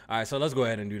out. All right, so let's go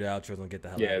ahead and do the outros and get the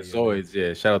hell out Yeah, of here. Zoids.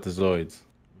 Yeah, shout out to Zoids.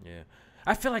 Yeah.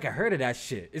 I feel like I heard of that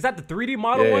shit. Is that the 3D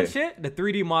model one shit? The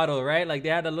 3D model, right? Like they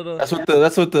had a little. That's what the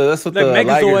like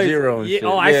Liger Megazords. Zero and Yeah. shit.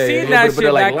 Oh, I seen but that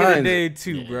shit like back in the lines. day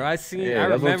too, bro. I Yeah,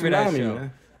 remember that Toonami,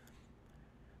 show.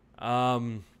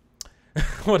 Man.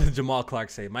 What did Jamal Clark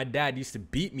say? My dad used to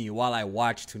beat me while I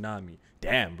watched Toonami.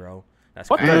 Damn, bro. That's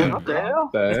What crazy. the hell?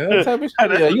 That type of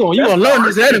shit. Yeah, you gonna learn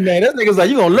this anime. That nigga's like,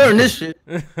 you gonna learn this shit.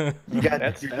 You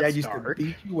got your dad used to dark.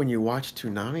 beat you when you watch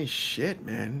Toonami. Shit,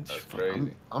 man. That's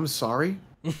crazy. I'm sorry.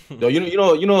 Yo,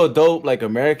 you know a dope like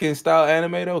American style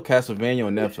anime though? Castlevania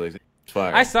on Netflix. It's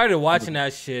fire. I started watching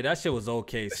that shit. That shit was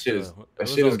okay. That shit is still. It that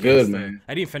was shit is okay good, still. man.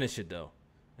 I didn't finish it though.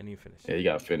 Yeah, you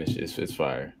gotta finish it. It's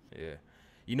fire. Yeah.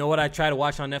 You know what I try to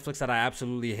watch on Netflix that I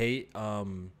absolutely hate?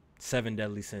 Seven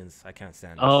Deadly Sins. I can't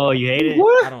stand it. Oh, you hate it?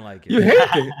 What? I don't like it. You hate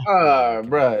it?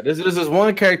 Bruh. There's this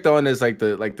one character on this like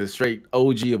the straight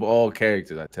OG of all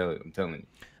characters. I'm telling you.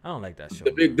 I don't like that show.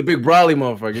 The big Brawley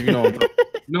motherfucker. You know what I'm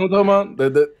talking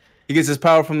about? He gets his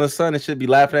power from the sun and should be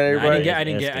laughing at everybody. I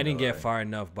didn't get far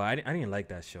enough, but I didn't like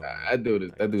that show. That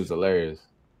dude's hilarious.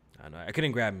 I know. I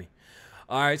couldn't grab me.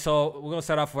 All right, so we're gonna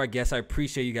start off with our guests. I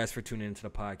appreciate you guys for tuning into the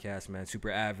podcast, man.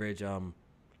 Super Average,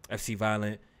 FC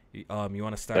Violent. You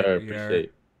want to start your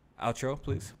outro,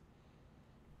 please?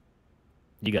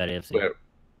 You got it, FC.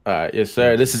 All right, yes,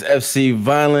 sir. This is FC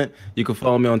Violent. You can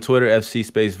follow me on Twitter,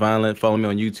 FC_Violent. Follow me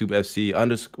on YouTube,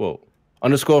 FC_Violent,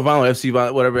 FC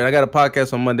Violent, whatever. And I got a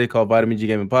podcast on Monday called Vitamin G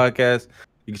Gaming Podcast.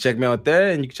 You can check me out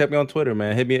there, and you can check me on Twitter,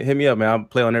 man. Hit me up, man. I'll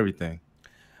play on everything.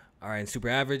 All right, Super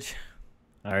Average.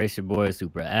 All right, it's your boy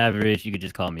Super Average. You could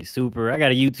just call me Super. I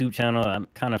got a YouTube channel. I'm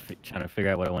kind of trying to figure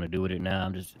out what I want to do with it now.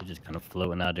 I'm just kind of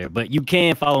floating out there. But you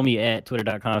can follow me at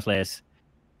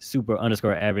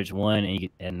twitter.com/super_average1,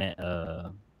 and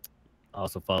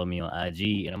also follow me on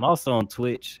IG. And I'm also on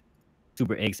Twitch,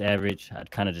 Super X Average. I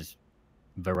kind of just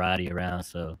variety around.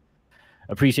 So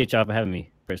appreciate y'all for having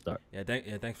me. Press start. Yeah,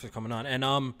 thanks for coming on.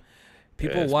 And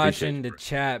people watching the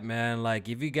chat, man, like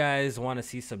if you guys want to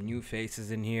see some new faces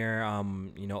in here,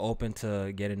 open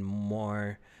to getting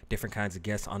more different kinds of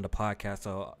guests on the podcast.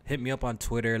 So hit me up on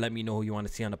Twitter. Let me know who you want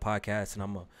to see on the podcast, and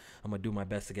I'm gonna do my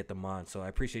best to get them on. So I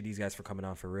appreciate these guys for coming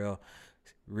on for real.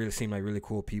 Really seem like really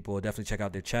cool people. Definitely check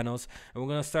out their channels. And we're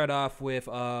gonna start off with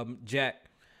Jack.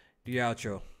 Do your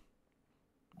outro.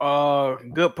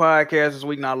 Good podcast this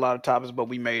week. Not a lot of topics, but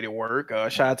we made it work.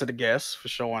 Shout out to the guests for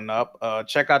showing up.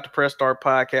 Check out the Press Start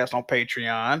podcast on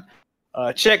Patreon.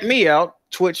 Check me out,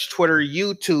 Twitch, Twitter,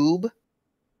 YouTube,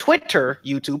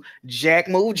 Jack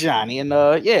Move Johnny. And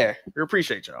we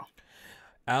appreciate y'all.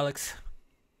 Alex.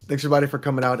 Thanks everybody for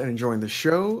coming out and enjoying the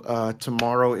show.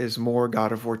 Tomorrow is more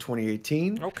God of War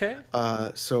 2018. Okay.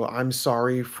 So I'm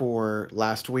sorry for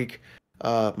last week.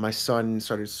 My son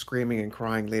started screaming and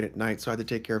crying late at night, so I had to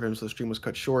take care of him, so the stream was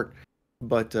cut short.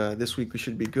 But this week we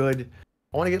should be good.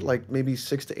 I want to get like maybe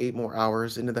 6 to 8 more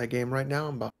hours into that game right now.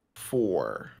 I'm about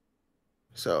 4.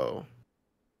 So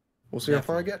we'll see how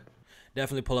far I get.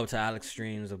 Definitely pull up to Alex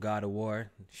streams of God of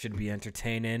War. Should be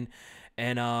entertaining.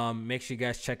 And make sure you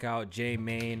guys check out J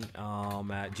Main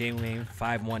at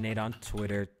JMain518 on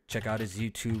Twitter. Check out his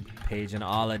YouTube page and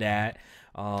all of that.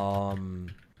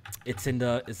 It's in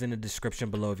the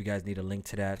description below if you guys need a link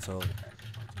to that. So,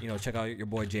 check out your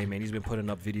boy J Man. He's been putting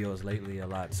up videos lately a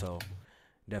lot. So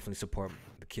definitely support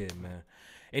the kid, man.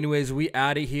 Anyways, we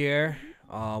out of here.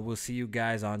 We'll see you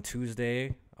guys on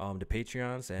Tuesday, the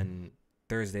Patreons, and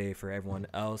Thursday for everyone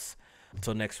else.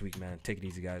 Until next week, man. Take it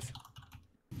easy, guys.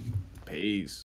 Peace.